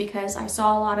OnlyFans because I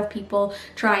saw a lot of people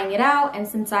trying it out, and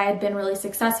since I had been really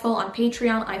successful on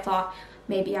Patreon, I thought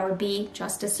maybe I would be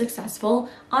just as successful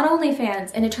on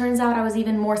OnlyFans. And it turns out I was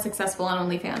even more successful on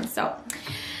OnlyFans. So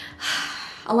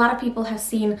a lot of people have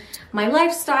seen my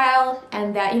lifestyle,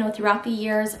 and that, you know, throughout the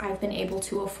years, I've been able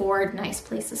to afford nice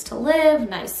places to live,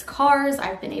 nice cars.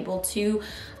 I've been able to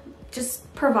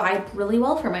just provide really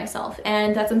well for myself.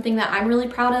 And that's something that I'm really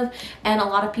proud of. And a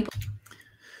lot of people.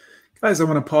 Guys, I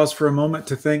want to pause for a moment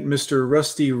to thank Mr.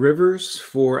 Rusty Rivers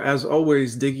for, as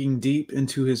always, digging deep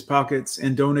into his pockets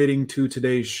and donating to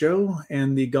today's show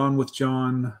and the Gone with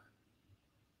John,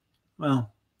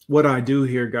 well, what I do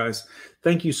here, guys.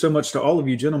 Thank you so much to all of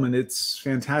you gentlemen. It's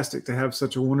fantastic to have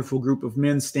such a wonderful group of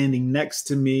men standing next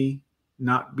to me,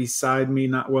 not beside me,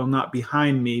 not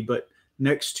behind me, but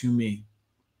next to me,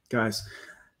 guys.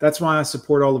 That's why I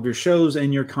support all of your shows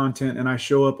and your content, and I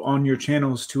show up on your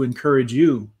channels to encourage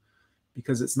you.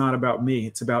 Because it's not about me,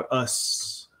 it's about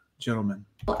us gentlemen.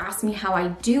 People ask me how I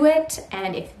do it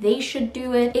and if they should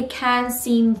do it. It can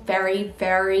seem very,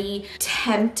 very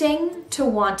tempting to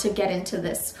want to get into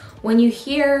this. When you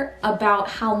hear about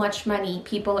how much money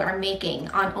people are making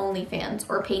on OnlyFans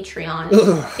or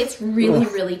Patreon, it's really,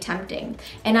 really tempting.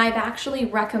 And I've actually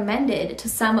recommended to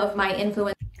some of my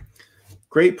influencers.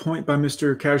 Great point by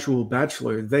Mr. Casual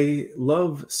Bachelor. They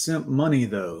love simp money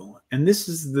though. And this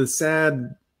is the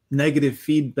sad negative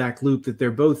feedback loop that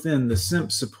they're both in. The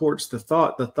simp supports the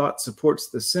thought supports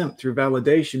the simp through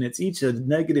validation. It's each a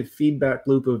negative feedback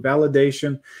loop of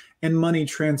validation and money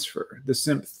transfer. The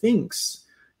simp thinks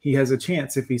he has a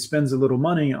chance if he spends a little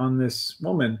money on this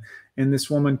woman, and this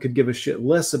woman could give a shit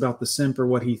less about the simp or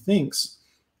what he thinks.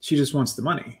 She just wants the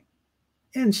money.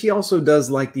 And she also does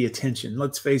like the attention.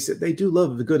 Let's face it, they do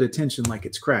love the good attention like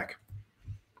it's crack.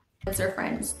 Their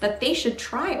friends that they should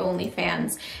try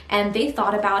OnlyFans, and they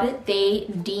thought about it. They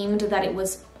deemed that it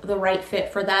was the right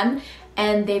fit for them,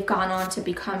 and they've gone on to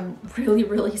become really,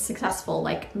 really successful,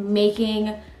 like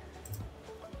making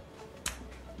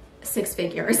six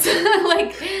figures.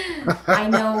 Like, I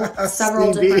know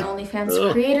several different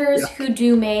OnlyFans creators who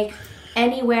do make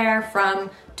anywhere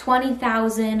from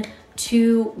 20,000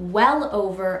 to well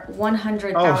over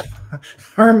 100,000. Oh,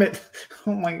 Hermit.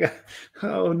 Oh my God.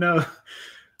 Oh no.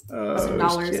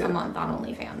 $1,000 a month on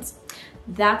OnlyFans.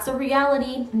 That's a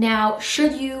reality. Now,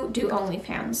 should you do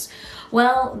OnlyFans?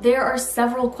 Well, there are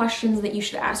several questions that you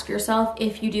should ask yourself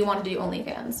if you do want to do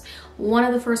OnlyFans. One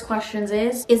of the first questions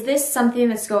is this something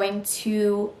that's going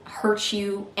to hurt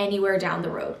you anywhere down the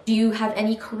road? Do you have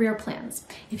any career plans?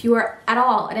 If you are at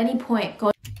all, at any point,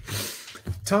 go.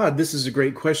 Todd, this is a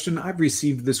great question. I've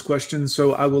received this question,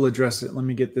 so I will address it. Let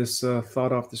me get this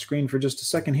thought off the screen for just a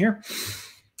second here.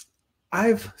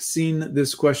 I've seen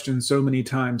this question so many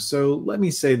times, so let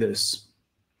me say this.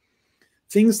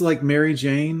 Things like Mary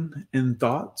Jane and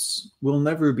thoughts will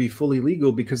never be fully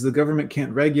legal because the government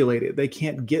can't regulate it. They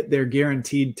can't get their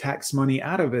guaranteed tax money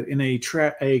out of it in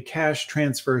a cash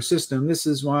transfer system. This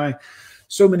is why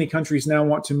so many countries now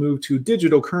want to move to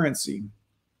digital currency.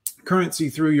 Currency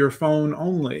through your phone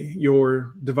only,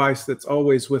 your device that's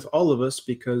always with all of us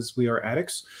because we are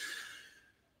addicts.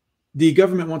 The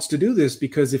government wants to do this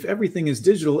because if everything is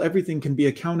digital, everything can be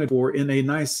accounted for in a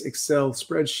nice Excel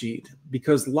spreadsheet.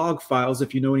 Because log files,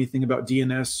 if you know anything about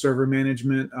DNS server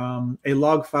management, a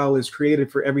log file is created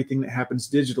for everything that happens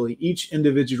digitally. Each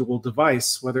individual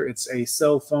device, whether it's a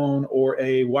cell phone or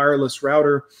a wireless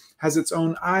router, has its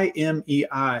own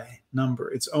IMEI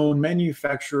number, its own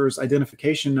manufacturer's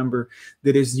identification number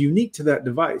that is unique to that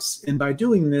device. And by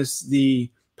doing this,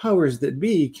 the powers that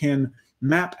be can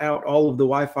map out all of the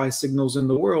Wi-Fi signals in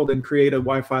the world and create a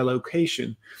Wi-Fi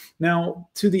location. Now,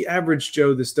 to the average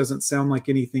Joe, this doesn't sound like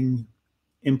anything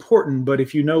important, but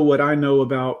if you know what I know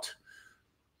about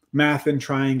math and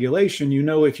triangulation, you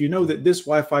know, if you know that this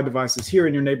Wi-Fi device is here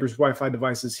and your neighbor's Wi-Fi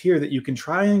device is here, that you can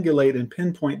triangulate and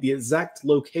pinpoint the exact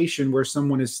location where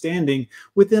someone is standing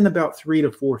within about 3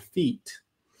 to 4 feet.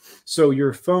 So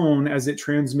your phone, as it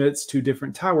transmits to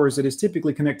different towers, it is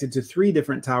typically connected to 3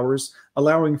 different towers,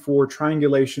 allowing for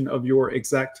triangulation of your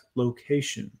exact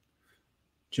location.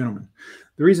 Gentlemen,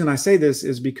 the reason I say this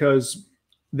is because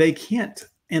they can't,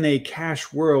 in a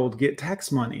cash world, get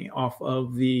tax money off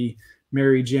of the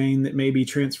Mary Jane that may be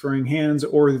transferring hands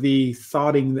or the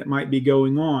thoughting that might be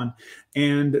going on.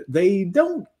 And they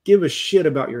don't give a shit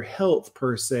about your health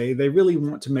per se. They really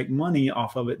want to make money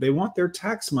off of it. They want their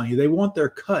tax money. They want their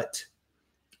cut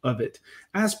of it.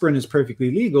 Aspirin is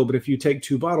perfectly legal, but if you take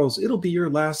 2 bottles, it'll be your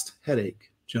last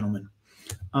headache, gentlemen.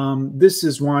 This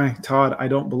is why, Todd, I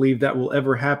don't believe that will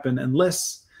ever happen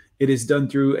unless it is done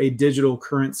through a digital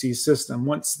currency system.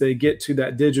 Once they get to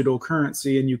that digital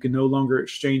currency and you can no longer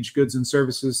exchange goods and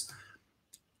services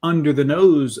under the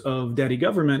nose of daddy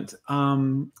government,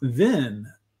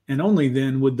 then and only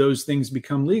then would those things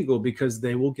become legal because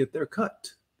they will get their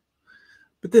cut.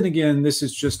 But then again, this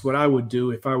is just what I would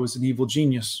do if I was an evil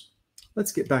genius.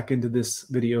 Let's get back into this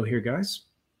video here, guys.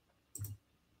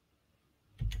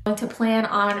 To plan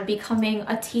on becoming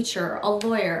a teacher, a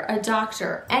lawyer, a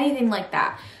doctor, anything like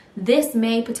that. This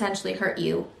may potentially hurt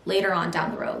you later on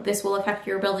down the road. This will affect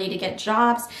your ability to get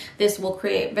jobs. This will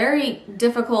create very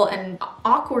difficult and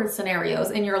awkward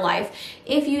scenarios in your life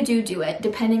if you do it,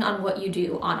 depending on what you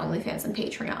do on OnlyFans and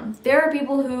Patreon. There are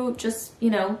people who just, you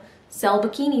know, sell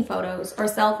bikini photos or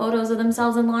sell photos of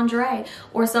themselves in lingerie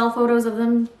or sell photos of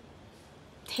them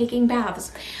taking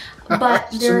baths.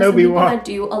 But there are some people that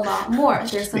do a lot more.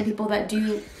 There's some people that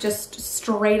do just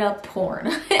straight up porn.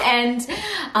 And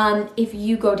if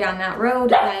you go down that road,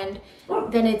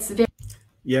 then it's very...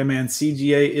 Yeah, man,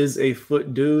 CGA is a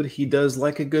foot dude. He does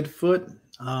like a good foot.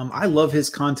 I love his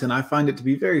content. I find it to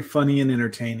be very funny and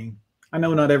entertaining. I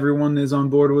know not everyone is on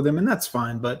board with him, and that's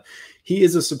fine, but he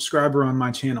is a subscriber on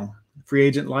my channel. Free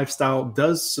Agent Lifestyle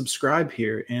does subscribe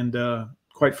here, and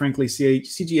quite frankly,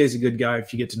 CGA is a good guy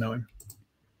if you get to know him.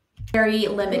 Very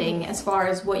limiting as far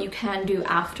as what you can do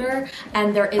after,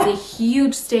 and there is a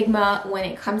huge stigma when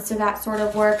it comes to that sort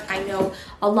of work. I know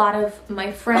a lot of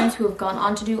my friends who have gone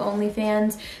on to do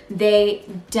OnlyFans, they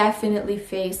definitely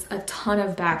face a ton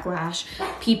of backlash.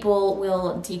 People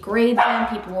will degrade them,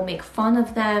 people will make fun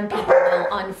of them, people will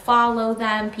unfollow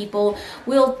them, people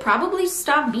will probably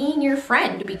stop being your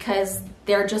friend because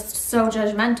they're just so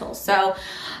judgmental. So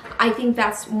I think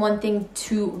that's one thing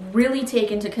to really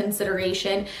take into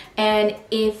consideration. And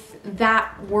if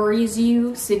that worries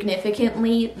you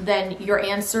significantly, then your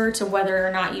answer to whether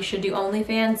or not you should do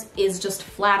OnlyFans is just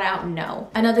flat out no.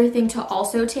 Another thing to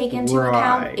also take into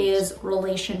account is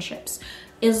relationships.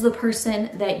 Is the person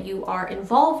that you are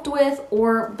involved with,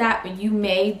 or that you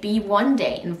may be one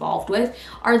day involved with,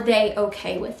 are they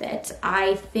okay with it?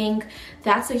 I think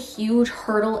that's a huge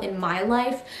hurdle in my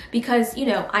life because, you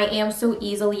know, I am so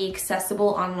easily accessible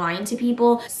online to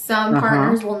people. Some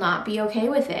partners will not be okay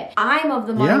with it. I'm of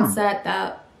the mindset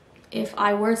that if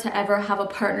I were to ever have a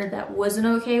partner that wasn't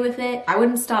okay with it, I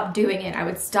wouldn't stop doing it. I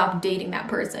would stop dating that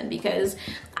person because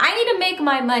I need to make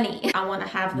my money. I want to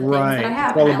have the things that I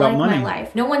have, and I like my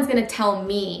life. No one's gonna tell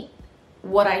me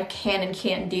what I can and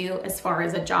can't do as far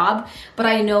as a job, but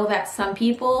I know that some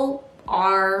people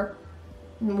are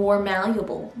more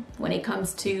malleable when it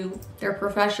comes to their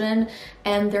profession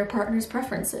and their partner's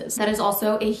preferences. That is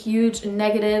also a huge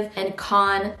negative and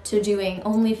con to doing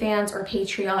OnlyFans or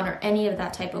Patreon or any of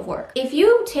that type of work. If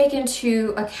you take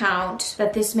into account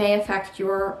that this may affect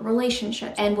your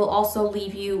relationship and will also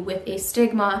leave you with a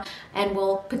stigma and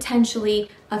will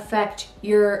potentially affect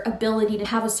your ability to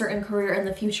have a certain career in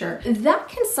the future, that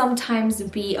can sometimes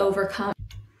be overcome.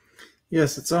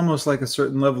 Yes, it's almost like a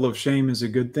certain level of shame is a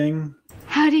good thing.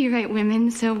 How do you write women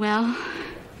so well?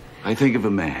 I think of a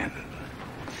man,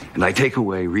 and I take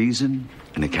away reason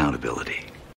and accountability.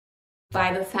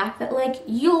 By the fact that like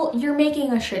you're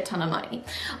making a shit ton of money.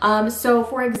 So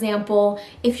for example,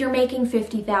 if you're making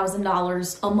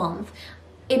 $50,000 a month,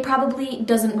 it probably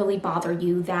doesn't really bother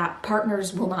you that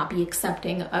partners will not be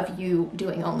accepting of you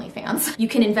doing OnlyFans. You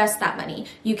can invest that money.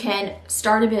 You can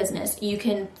start a business. You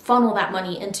can funnel that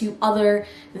money into other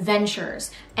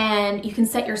ventures, and you can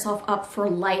set yourself up for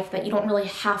life that you don't really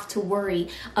have to worry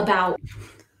about.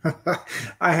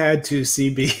 I had to,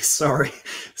 CB. Sorry.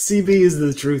 CB is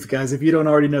the truth, guys. If you don't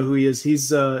already know who he is,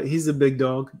 he's a big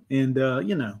dog, and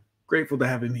you know, grateful to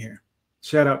have him here.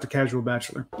 Shout out to Casual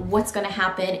Bachelor. What's going to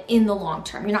happen in the long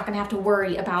term? You're not going to have to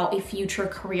worry about a future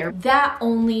career. That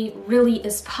only really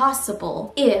is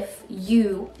possible if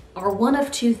you are one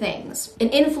of two things: an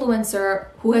influencer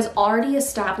who has already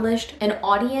established an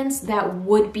audience that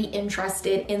would be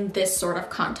interested in this sort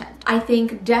of content. I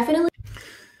think definitely.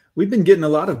 We've been getting a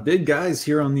lot of big guys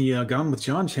here on the Gone with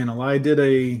John channel. I did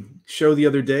a show the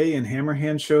other day and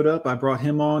Hammerhand showed up. I brought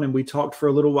him on and we talked for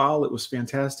a little while. It was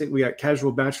fantastic. We got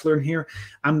Casual Bachelor in here.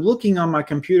 I'm looking on my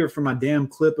computer for my damn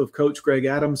clip of Coach Greg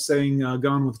Adams saying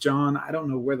Gone with John. I don't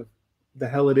know where the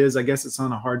hell it is. I guess it's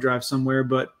on a hard drive somewhere,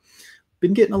 but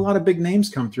been getting a lot of big names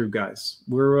come through, guys.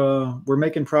 We're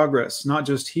making progress, not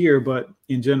just here, but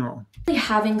in general.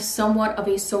 Having somewhat of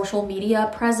a social media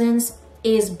presence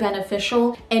is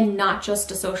beneficial, and not just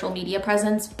a social media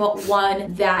presence, but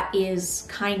one that is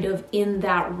kind of in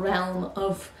that realm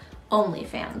of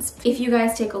OnlyFans. If you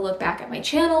guys take a look back at my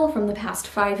channel from the past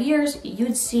 5 years,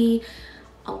 you'd see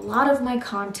a lot of my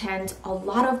content, a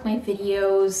lot of my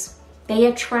videos, they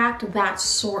attract that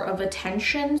sort of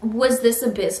attention. Was this a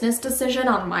business decision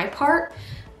on my part?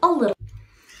 A little.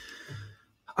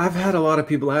 I've had a lot of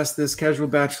people ask this, Casual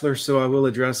Bachelor, so I will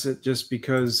address it just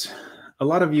because a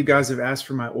lot of you guys have asked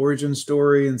for my origin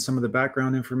story and some of the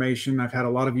background information. I've had a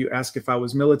lot of you ask if I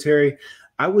was military.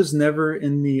 I was never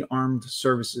in the armed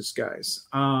services, guys.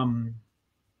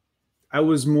 I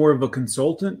was more of a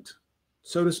consultant,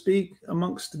 so to speak,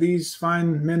 amongst these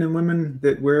fine men and women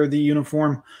that wear the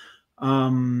uniform.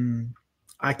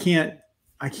 I can't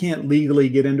legally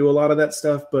get into a lot of that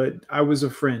stuff, but I was a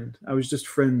friend. I was just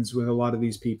friends with a lot of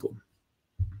these people.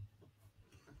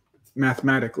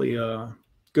 Mathematically,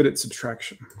 good at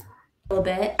subtraction. A little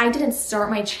bit. I didn't start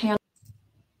my channel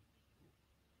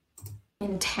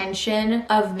intention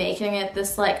of making it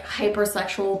this like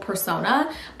hypersexual persona,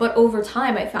 but over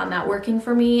time I found that working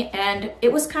for me and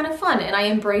it was kind of fun, and I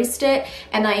embraced it,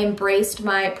 and I embraced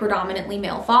my predominantly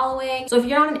male following. So if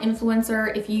you're not an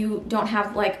influencer, if you don't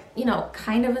have like, you know,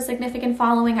 kind of a significant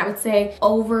following, I would say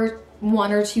over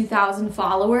 1,000 or 2,000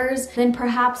 followers, then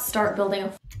perhaps start building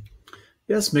a...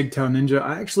 Yes, MGTOW Ninja.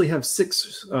 I actually have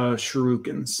 6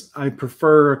 shurikens. I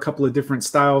prefer a couple of different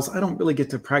styles. I don't really get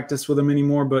to practice with them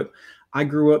anymore, but I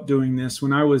grew up doing this.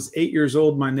 When I was 8 years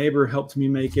old, my neighbor helped me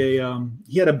make a,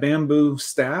 he had a bamboo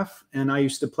staff, and I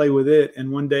used to play with it.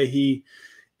 And one day he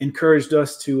encouraged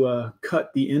us to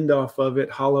cut the end off of it,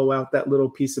 hollow out that little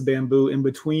piece of bamboo. In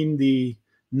between the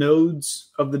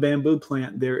nodes of the bamboo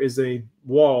plant, there is a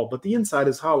wall, but the inside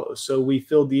is hollow. So we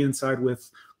filled the inside with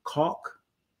caulk,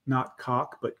 not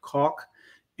cock, but caulk,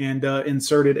 and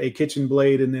inserted a kitchen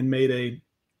blade, and then made a,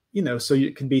 you know, so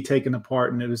it could be taken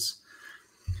apart. And it was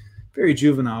very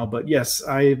juvenile, but yes,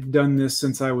 I've done this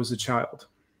since I was a child.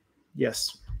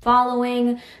 Yes.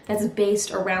 Following that's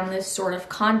based around this sort of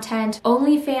content.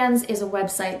 OnlyFans is a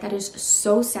website that is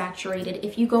so saturated.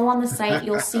 If you go on the site,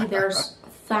 you'll see there's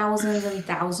thousands and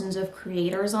thousands of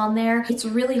creators on there. It's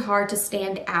really hard to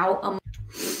stand out.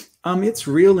 It's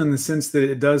real in the sense that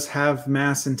it does have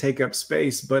mass and take up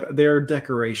space, but they're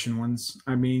decoration ones.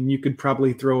 I mean, you could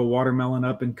probably throw a watermelon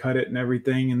up and cut it and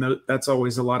everything, and that's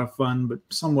always a lot of fun, but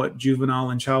somewhat juvenile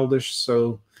and childish,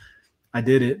 so I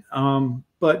did it.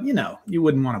 But, you know, you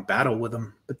wouldn't want to battle with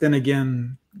them. But then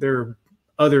again, there are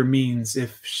other means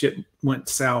if shit went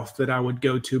south that I would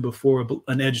go to before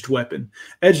an edged weapon.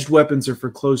 Edged weapons are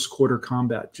for close quarter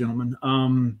combat, gentlemen.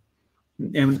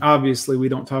 And obviously we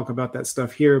don't talk about that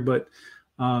stuff here, but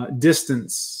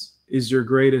distance is your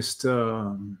greatest,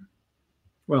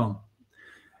 well,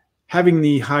 having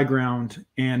the high ground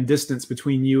and distance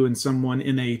between you and someone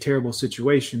in a terrible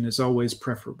situation is always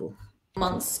preferable.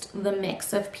 Amongst the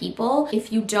mix of people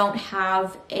if you don't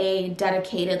have a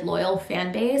dedicated loyal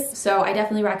fan base. So I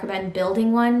definitely recommend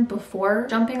building one before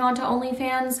jumping onto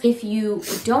OnlyFans. If you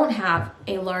don't have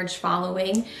a large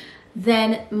following,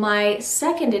 then my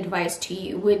second advice to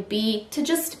you would be to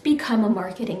just become a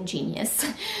marketing genius.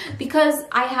 Because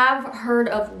I have heard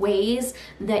of ways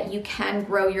that you can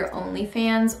grow your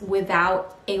OnlyFans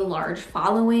without a large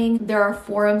following. There are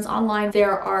forums online.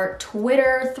 There are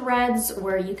Twitter threads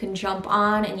where you can jump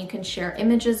on and you can share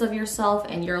images of yourself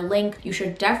and your link. You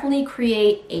should definitely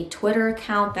create a Twitter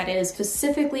account that is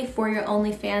specifically for your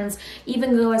OnlyFans.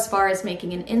 Even go as far as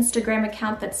making an Instagram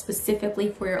account that's specifically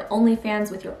for your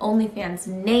OnlyFans with your OnlyFans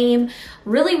name.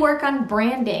 Really work on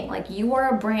branding. Like, you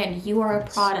are a brand, you are a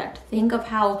product. Think of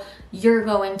how you're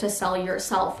going to sell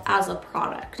yourself as a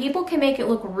product. People can make it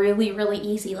look really, really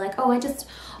easy. Like, oh, I just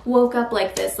woke up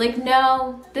like this. Like,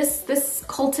 no, this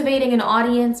cultivating an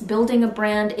audience, building a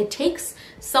brand, it takes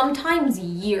sometimes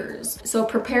years. So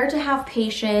prepare to have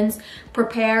patience,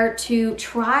 prepare to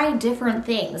try different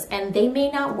things, and they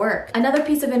may not work. Another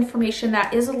piece of information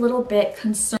that is a little bit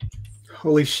concerning.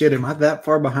 Holy shit, am I that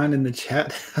far behind in the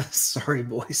chat? Sorry,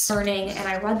 boys. And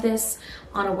I read this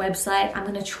on a website. I'm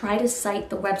gonna try to cite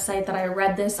the website that I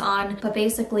read this on, but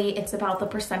basically it's about the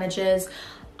percentages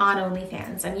on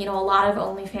OnlyFans. And you know, a lot of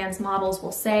OnlyFans models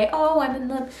will say, oh, I'm in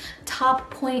the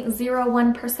top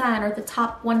 0.01% or the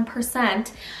top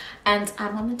 1%, and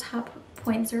I'm on the top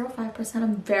 0.05%.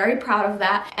 I'm very proud of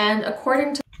that. And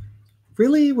according to...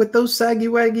 Really? With those saggy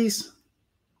waggies?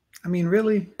 I mean,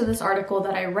 really? This article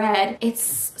that I read,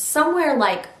 it's somewhere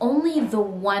like only the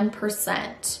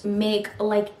 1% make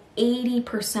like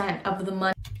 80% of the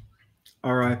money.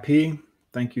 RIP.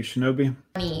 Thank you, Shinobi.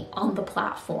 On the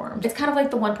platform. It's kind of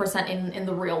like the 1% in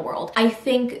the real world. I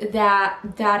think that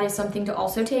that is something to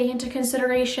also take into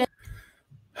consideration.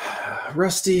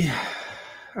 Rusty,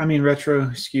 I mean Retro,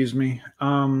 excuse me.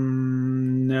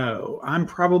 No, I'm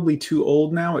probably too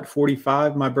old now at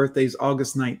 45. My birthday's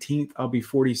August 19th. I'll be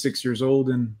 46 years old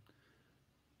in,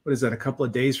 what is that, a couple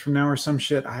of days from now or some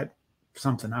shit? I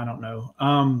don't know.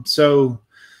 So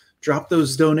drop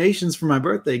those donations for my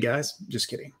birthday, guys. Just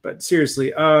kidding. But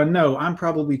seriously, no, I'm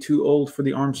probably too old for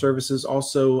the armed services.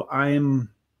 Also, I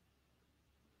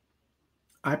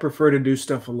prefer to do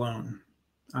stuff alone.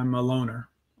 I'm a loner.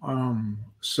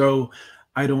 So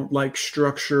I don't like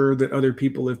structure that other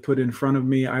people have put in front of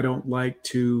me. I don't like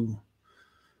to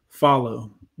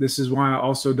follow. This is why I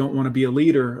also don't want to be a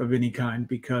leader of any kind,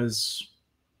 because,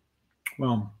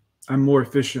 well, I'm more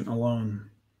efficient alone.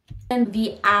 And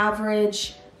the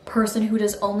average person who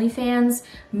does OnlyFans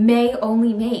may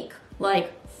only make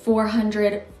like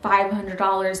 $400,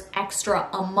 $500 extra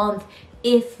a month,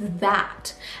 if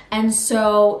that. And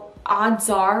so odds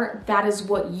are that is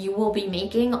what you will be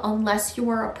making, unless you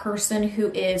are a person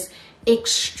who is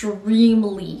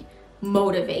extremely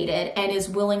motivated and is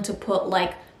willing to put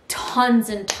like tons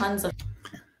and tons of...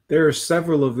 There are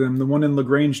several of them. The one in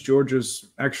LaGrange, Georgia is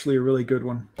actually a really good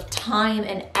one. Time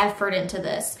and effort into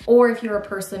this, or if you're a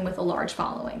person with a large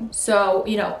following. So,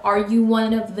 you know, are you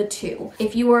one of the two?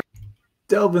 If you are...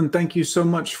 Delvin, thank you so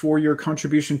much for your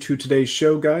contribution to today's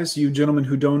show, guys. You gentlemen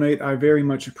who donate, I very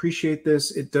much appreciate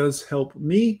this. It does help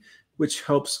me, which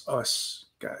helps us,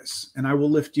 guys. And I will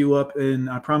lift you up, and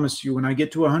I promise you, when I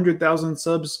get to 100,000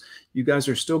 subs, you guys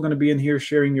are still going to be in here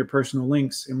sharing your personal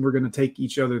links, and we're going to take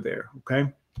each other there,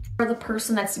 okay? For the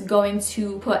person that's going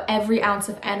to put every ounce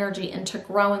of energy into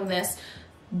growing this,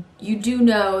 you do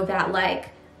know that, like,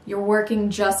 you're working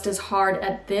just as hard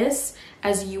at this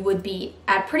as you would be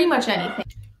at pretty much anything.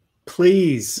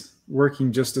 Please,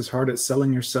 working just as hard at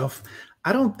selling yourself.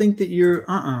 I don't think that you're,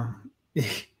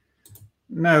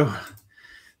 no.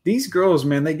 These girls,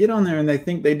 man, they get on there and they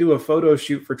think they do a photo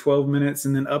shoot for 12 minutes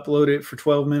and then upload it for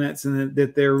 12 minutes and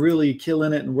that they're really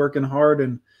killing it and working hard,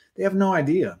 and they have no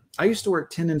idea. I used to work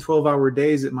 10 and 12-hour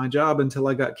days at my job until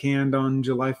I got canned on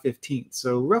July 15th,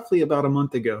 so roughly about a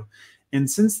month ago. And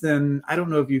since then, I don't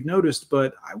know if you've noticed,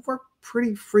 but I work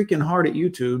pretty freaking hard at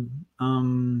YouTube.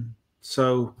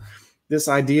 So this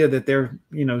idea that they're,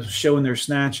 you know, showing their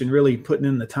snatch and really putting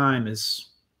in the time is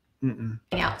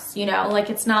else, you know,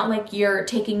 like, it's not like you're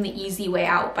taking the easy way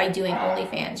out by doing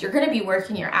OnlyFans. You're going to be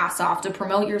working your ass off to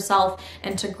promote yourself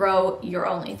and to grow your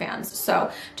OnlyFans.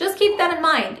 So just keep that in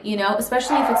mind, you know,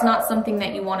 especially if it's not something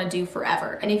that you want to do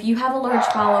forever. And if you have a large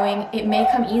following, it may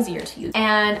come easier to you.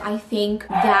 And I think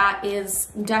that is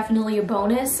definitely a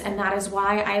bonus. And that is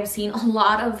why I have seen a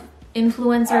lot of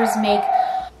influencers make...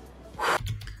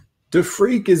 The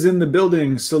Freak is in the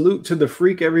building. Salute to the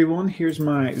Freak, everyone. Here's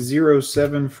my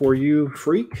 07 for you,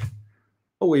 Freak.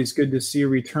 Always good to see a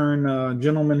return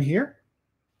gentleman here.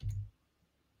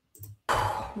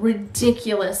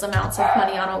 Ridiculous amounts of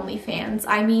money on OnlyFans.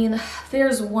 I mean,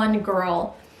 there's one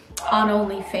girl on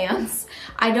OnlyFans.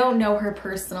 I don't know her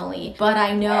personally, but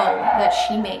I know that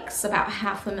she makes about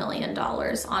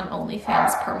 $500,000 on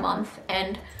OnlyFans per month.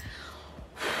 And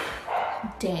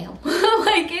damn,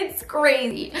 like, it's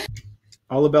crazy.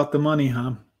 All about the money,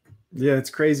 huh? Yeah, it's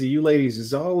crazy. You ladies,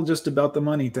 it's all just about the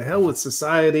money. To hell with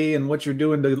society and what you're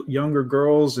doing to younger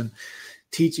girls and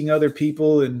teaching other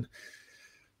people. And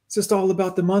it's just all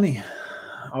about the money.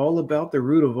 All about the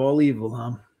root of all evil,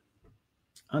 huh?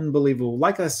 Unbelievable.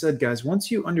 Like I said, guys, once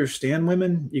you understand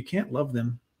women, you can't love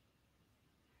them.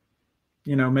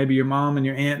 You know, maybe your mom and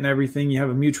your aunt and everything, you have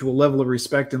a mutual level of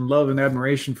respect and love and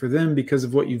admiration for them because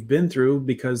of what you've been through,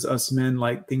 because us men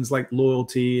like things like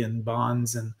loyalty and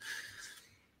bonds and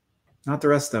not the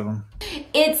rest of them.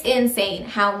 It's insane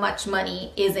how much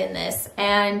money is in this.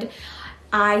 And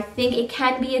I think it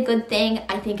can be a good thing.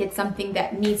 I think it's something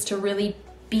that needs to really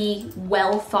be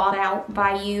well thought out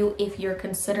by you if you're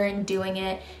considering doing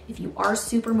it. If you are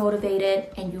super motivated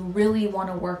and you really want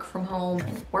to work from home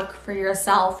and work for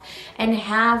yourself and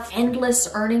have endless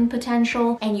earning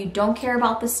potential, and you don't care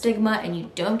about the stigma and you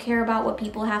don't care about what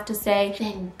people have to say,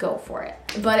 then go for it.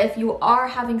 But if you are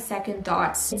having second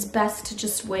thoughts, it's best to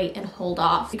just wait and hold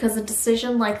off, because a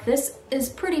decision like this is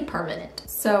pretty permanent.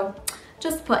 So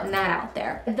just putting that out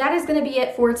there. That is going to be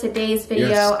it for today's video.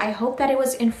 Yes. I hope that it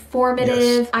was informative.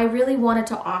 Yes. I really wanted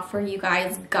to offer you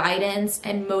guys guidance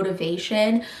and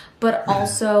motivation, but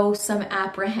also some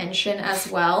apprehension as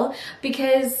well,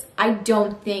 because I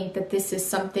don't think that this is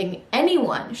something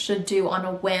anyone should do on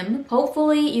a whim.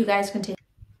 Hopefully you guys can take...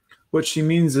 What she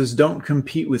means is don't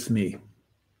compete with me.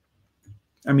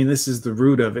 I mean, this is the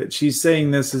root of it. She's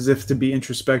saying this as if to be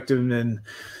introspective and,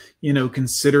 you know,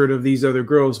 considerate of these other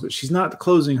girls, but she's not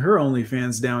closing her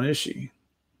OnlyFans down, is she?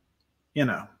 You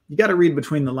know, you got to read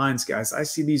between the lines, guys. I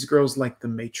see these girls like the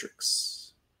Matrix.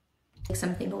 Take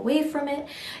something away from it.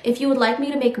 If you would like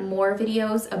me to make more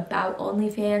videos about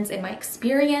OnlyFans and my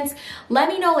experience, let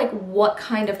me know like what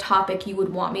kind of topic you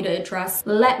would want me to address.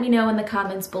 Let me know in the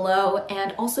comments below,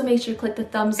 and also make sure to click the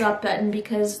thumbs up button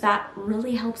because that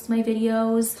really helps my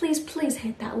videos. Please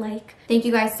hit that like. Thank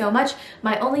you guys so much.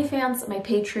 My OnlyFans, my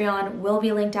Patreon will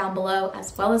be linked down below,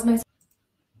 as well as my...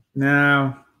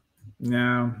 No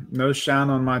shine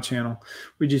on my channel.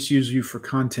 We just use you for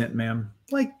content, ma'am.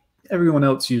 Like everyone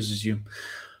else uses you.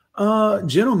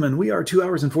 Gentlemen, we are 2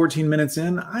 hours and 14 minutes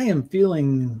in. I am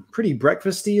feeling pretty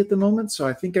breakfasty at the moment, so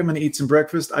I think I'm going to eat some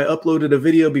breakfast. I uploaded a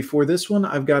video before this one.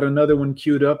 I've got another one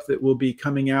queued up that will be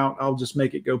coming out. I'll just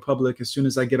make it go public as soon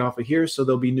as I get off of here, so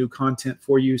there'll be new content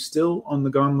for you still on the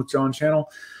Gone with John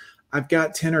channel. I've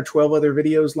got 10 or 12 other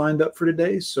videos lined up for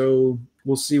today, so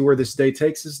we'll see where this day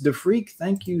takes us. The Freak,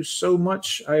 thank you so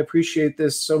much. I appreciate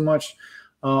this so much.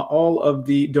 All of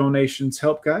the donations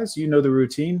help, guys. You know the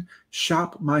routine.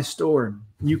 Shop my store.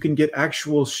 You can get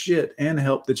actual shit and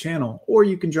help the channel. Or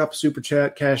you can drop a super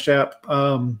chat, Cash App,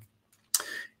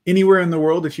 anywhere in the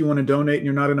world. If you want to donate and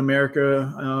you're not in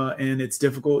America and it's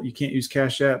difficult, you can't use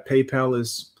Cash App. PayPal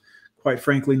is, quite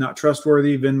frankly, not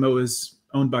trustworthy. Venmo is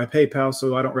owned by PayPal,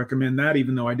 so I don't recommend that,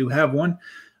 even though I do have one.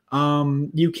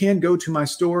 You can go to my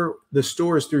store. The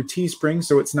store is through Teespring,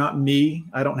 so it's not me.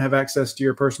 I don't have access to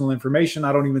your personal information.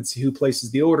 I don't even see who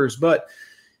places the orders, but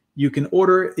you can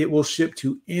order. It will ship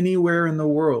to anywhere in the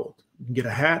world. You can get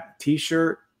a hat,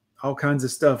 t-shirt, all kinds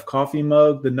of stuff. Coffee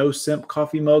mug. The No Simp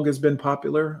coffee mug has been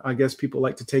popular. I guess people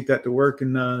like to take that to work.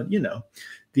 And,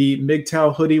 the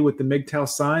MGTOW hoodie with the MGTOW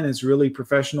sign is really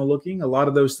professional looking. A lot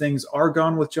of those things are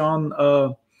Gone with John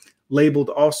labeled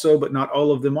also, but not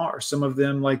all of them are. Some of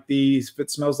them, like these, if it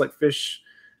smells like fish,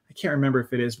 I can't remember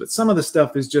if it is, but some of the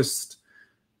stuff is just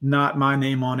not my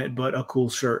name on it, but a cool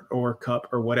shirt or cup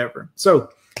or whatever. So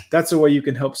that's a way you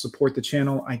can help support the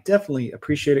channel. I definitely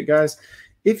appreciate it, guys.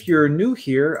 If you're new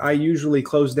here, I usually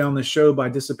close down the show by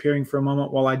disappearing for a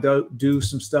moment while I do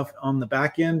some stuff on the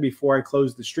back end before I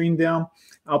close the stream down.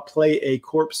 I'll play a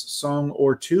Corpse song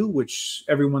or two, which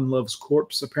everyone loves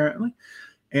Corpse apparently.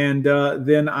 And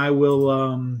then I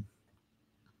will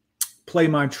play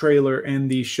my trailer and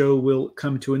the show will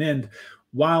come to an end.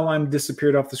 While I'm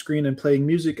disappeared off the screen and playing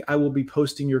music, I will be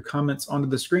posting your comments onto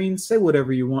the screen. Say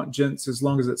whatever you want, gents, as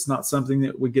long as it's not something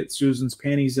that would get Susan's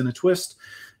panties in a twist.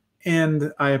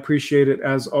 And I appreciate it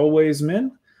as always,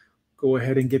 men. Go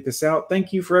ahead and get this out.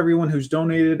 Thank you for everyone who's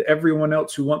donated. Everyone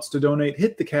else who wants to donate,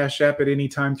 hit the Cash App at any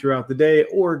time throughout the day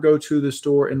or go to the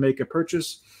store and make a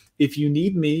purchase. If you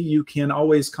need me, you can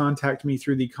always contact me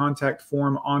through the contact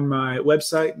form on my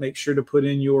website. Make sure to put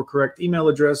in your correct email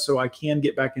address so I can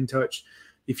get back in touch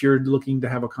if you're looking to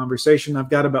have a conversation. I've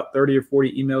got about 30 or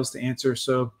 40 emails to answer,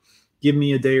 so give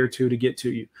me a day or two to get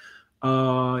to you.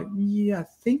 Yeah, I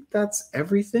think that's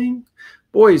everything.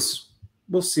 Boys,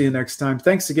 we'll see you next time.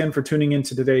 Thanks again for tuning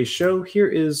into today's show. Here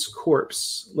is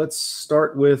Corpse. Let's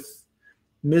start with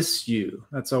Miss You.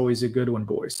 That's always a good one,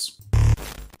 boys.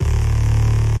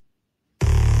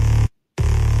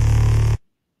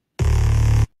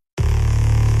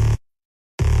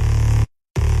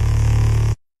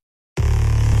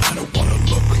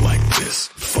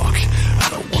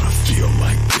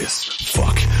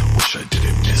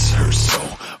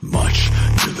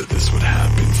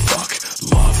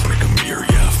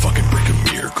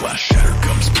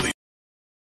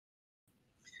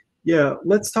 Yeah,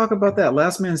 let's talk about that.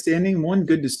 Last Man Standing. One,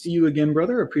 good to see you again,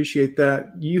 brother. Appreciate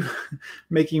that. You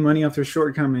making money off their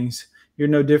shortcomings. You're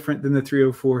no different than the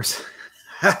 304s.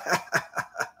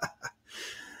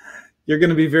 You're going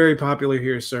to be very popular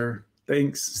here, sir.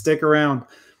 Thanks. Stick around.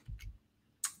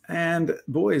 And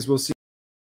boys, we'll see.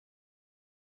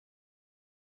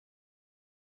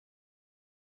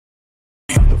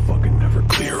 The fucking never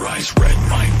clear eyes, red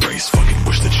mind race. Fucking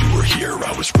wish that you were here.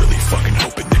 I was really fucking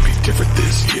hoping it'd be different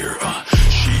this year.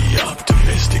 She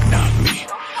optimistic, not me.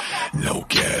 No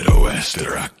ghetto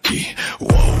esteraki.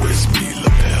 Woe is me,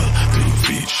 lapel through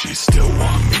feet. She still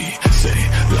want me. Say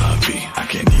la vie. I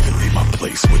can't even leave my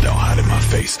place without hiding my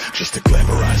face. Just a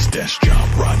glamorized desk job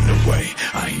rotting away.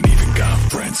 I ain't even got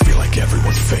friends. Feel like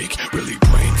everyone's fake. Really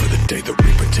praying for the day the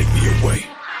Reaper take me away.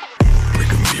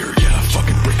 Brick a mirror, yeah,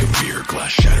 fucking brick a mirror.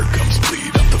 Glass shatter, gums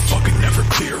bleed. I'm the fucking never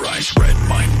clear eyes, red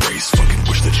mind race. Fucking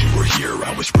wish that you were here.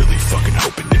 I was really fucking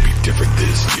hoping it'd be different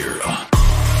this year. I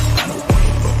don't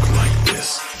wanna look like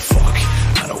this. Fuck,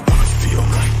 I don't wanna feel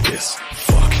like this.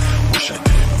 Fuck, wish I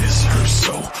didn't miss her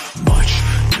so much.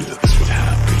 Knew that this would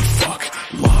happen. Fuck,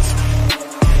 love.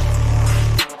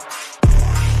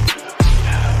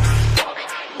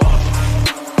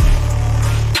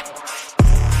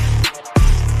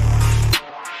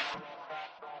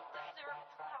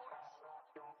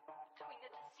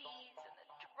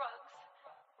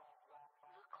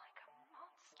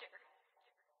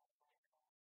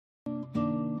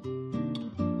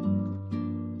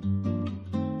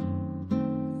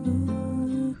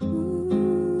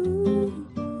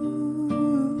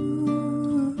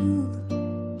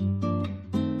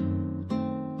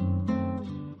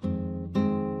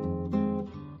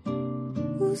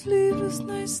 Os livros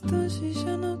na estante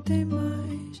já não tem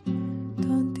mais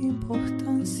tanta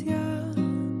importância.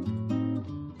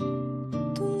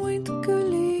 Do muito que eu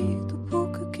li, do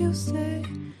pouco que eu sei,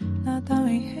 nada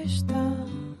me resta,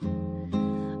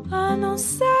 a não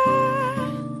ser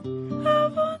a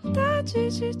vontade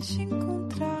de te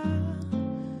encontrar.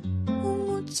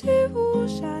 O motivo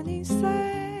já nem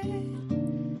sei,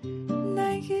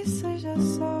 nem que seja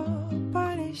só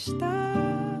para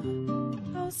estar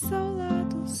ao seu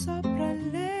lado. só pra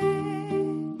ler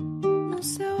no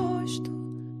seu rosto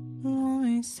uma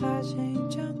mensagem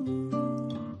de amor.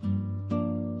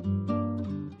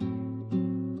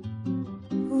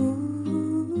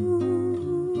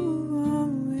 Uma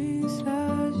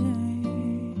mensagem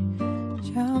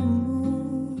de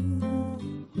amor.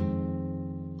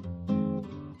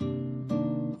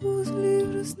 Os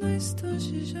livros na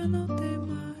estante já não tem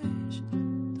mais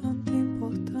tanta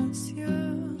importância.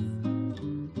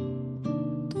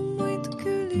 Do muito que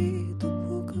eu li, do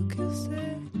pouco que eu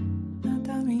sei,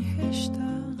 nada me resta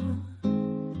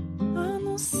a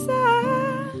não ser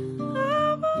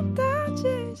a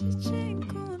vontade de te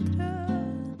encontrar.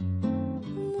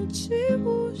 O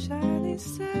motivo já nem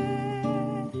sei,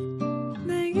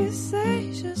 nem que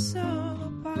seja só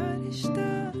para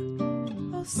estar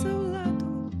ao seu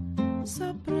lado,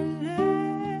 só pra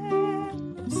ler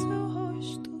no seu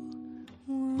rosto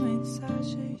uma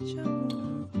mensagem de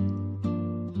amor.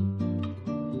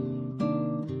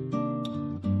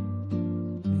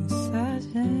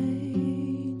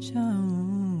 Mensagem de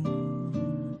amor.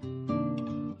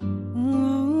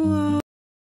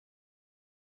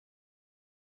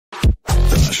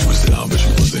 Thought she was down, but she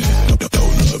wasn't. No,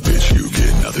 no, bitch, you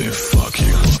get nothing. Fuck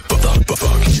you.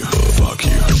 Fuck you. Fuck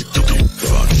you.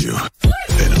 Fuck you.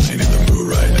 And I ain't in the mood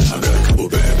right now. Got a couple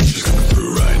bad bitches coming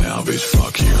through right now. Bitch,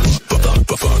 fuck you.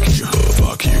 Fuck you.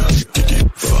 Fuck you.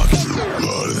 Fuck you.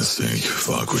 Blood in the sink.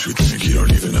 Fuck what you think. You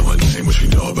don't even know my name. What you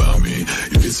know about me.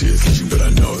 You can see a thing, but I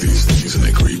know these things. And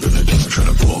they creep in the dark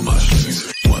trying to pull my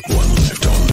strings.